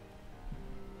Paldea.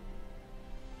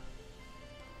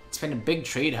 It's been a big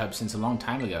trade hub since a long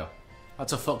time ago.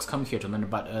 Lots of folks come here to learn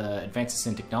about advances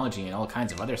in technology and all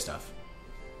kinds of other stuff.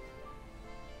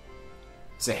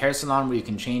 There's a hair salon where you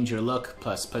can change your look,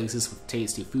 plus places with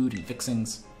tasty food and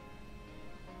fixings.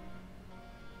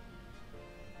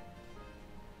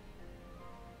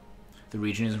 The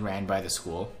region is ran by the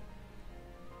school.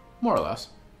 More or less.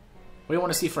 What do you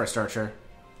want to see first, Archer?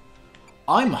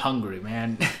 I'm hungry,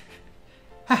 man.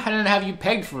 I didn't have you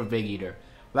pegged for a big eater.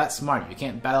 Well, that's smart. You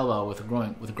can't battle well with a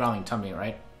growling tummy,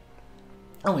 right?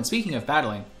 Oh, and speaking of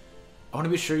battling, I want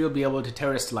to be sure you'll be able to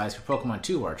Terra-stylize your Pokemon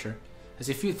too, Archer. There's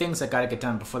a few things I gotta get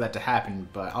done before that to happen,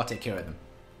 but I'll take care of them.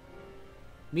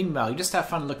 Meanwhile, you just have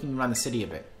fun looking around the city a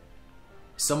bit.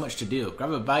 So much to do.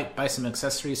 Grab a bite, buy some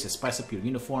accessories to spice up your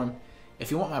uniform. If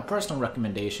you want my personal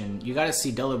recommendation, you gotta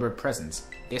see Delaware Presents.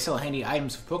 They sell handy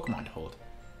items for Pokemon to hold.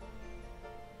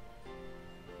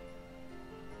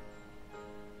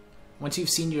 Once you've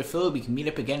seen your fill, we can meet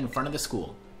up again in front of the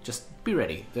school. Just be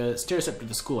ready. The stairs up to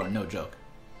the school are no joke.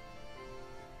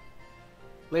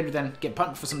 Later then, get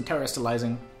pumped for some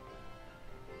Terra-stylizing.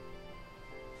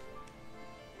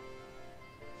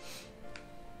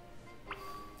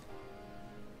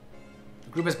 The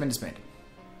group has been disbanded.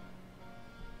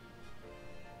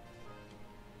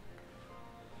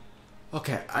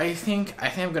 Okay, I think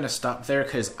I'm gonna stop there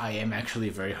because I am actually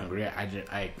very hungry.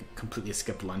 I completely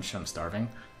skipped lunch. I'm starving.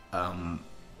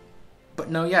 But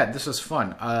no, yeah, this was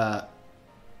fun. I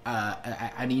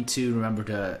need to remember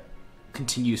to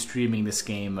continue streaming this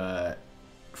game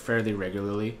fairly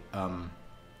regularly. I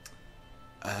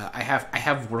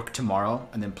have work tomorrow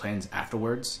and then plans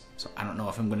afterwards, so I don't know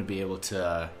if I'm going to be able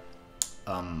to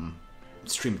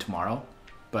stream tomorrow.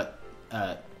 But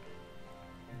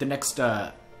the next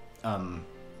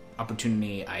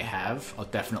opportunity I have, I'll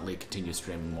definitely continue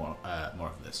streaming more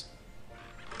of this.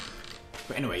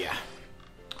 But anyway, yeah.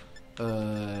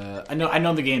 I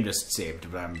know the game just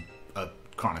saved, but I'm a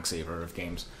chronic saver of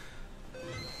games.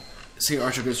 See you,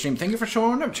 Archer, good stream. Thank you for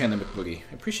showing up, Chandler McBoogie.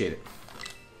 I appreciate it.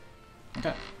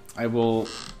 Okay, I will.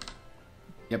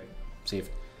 Yep, save.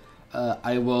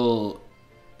 I will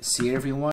see everyone.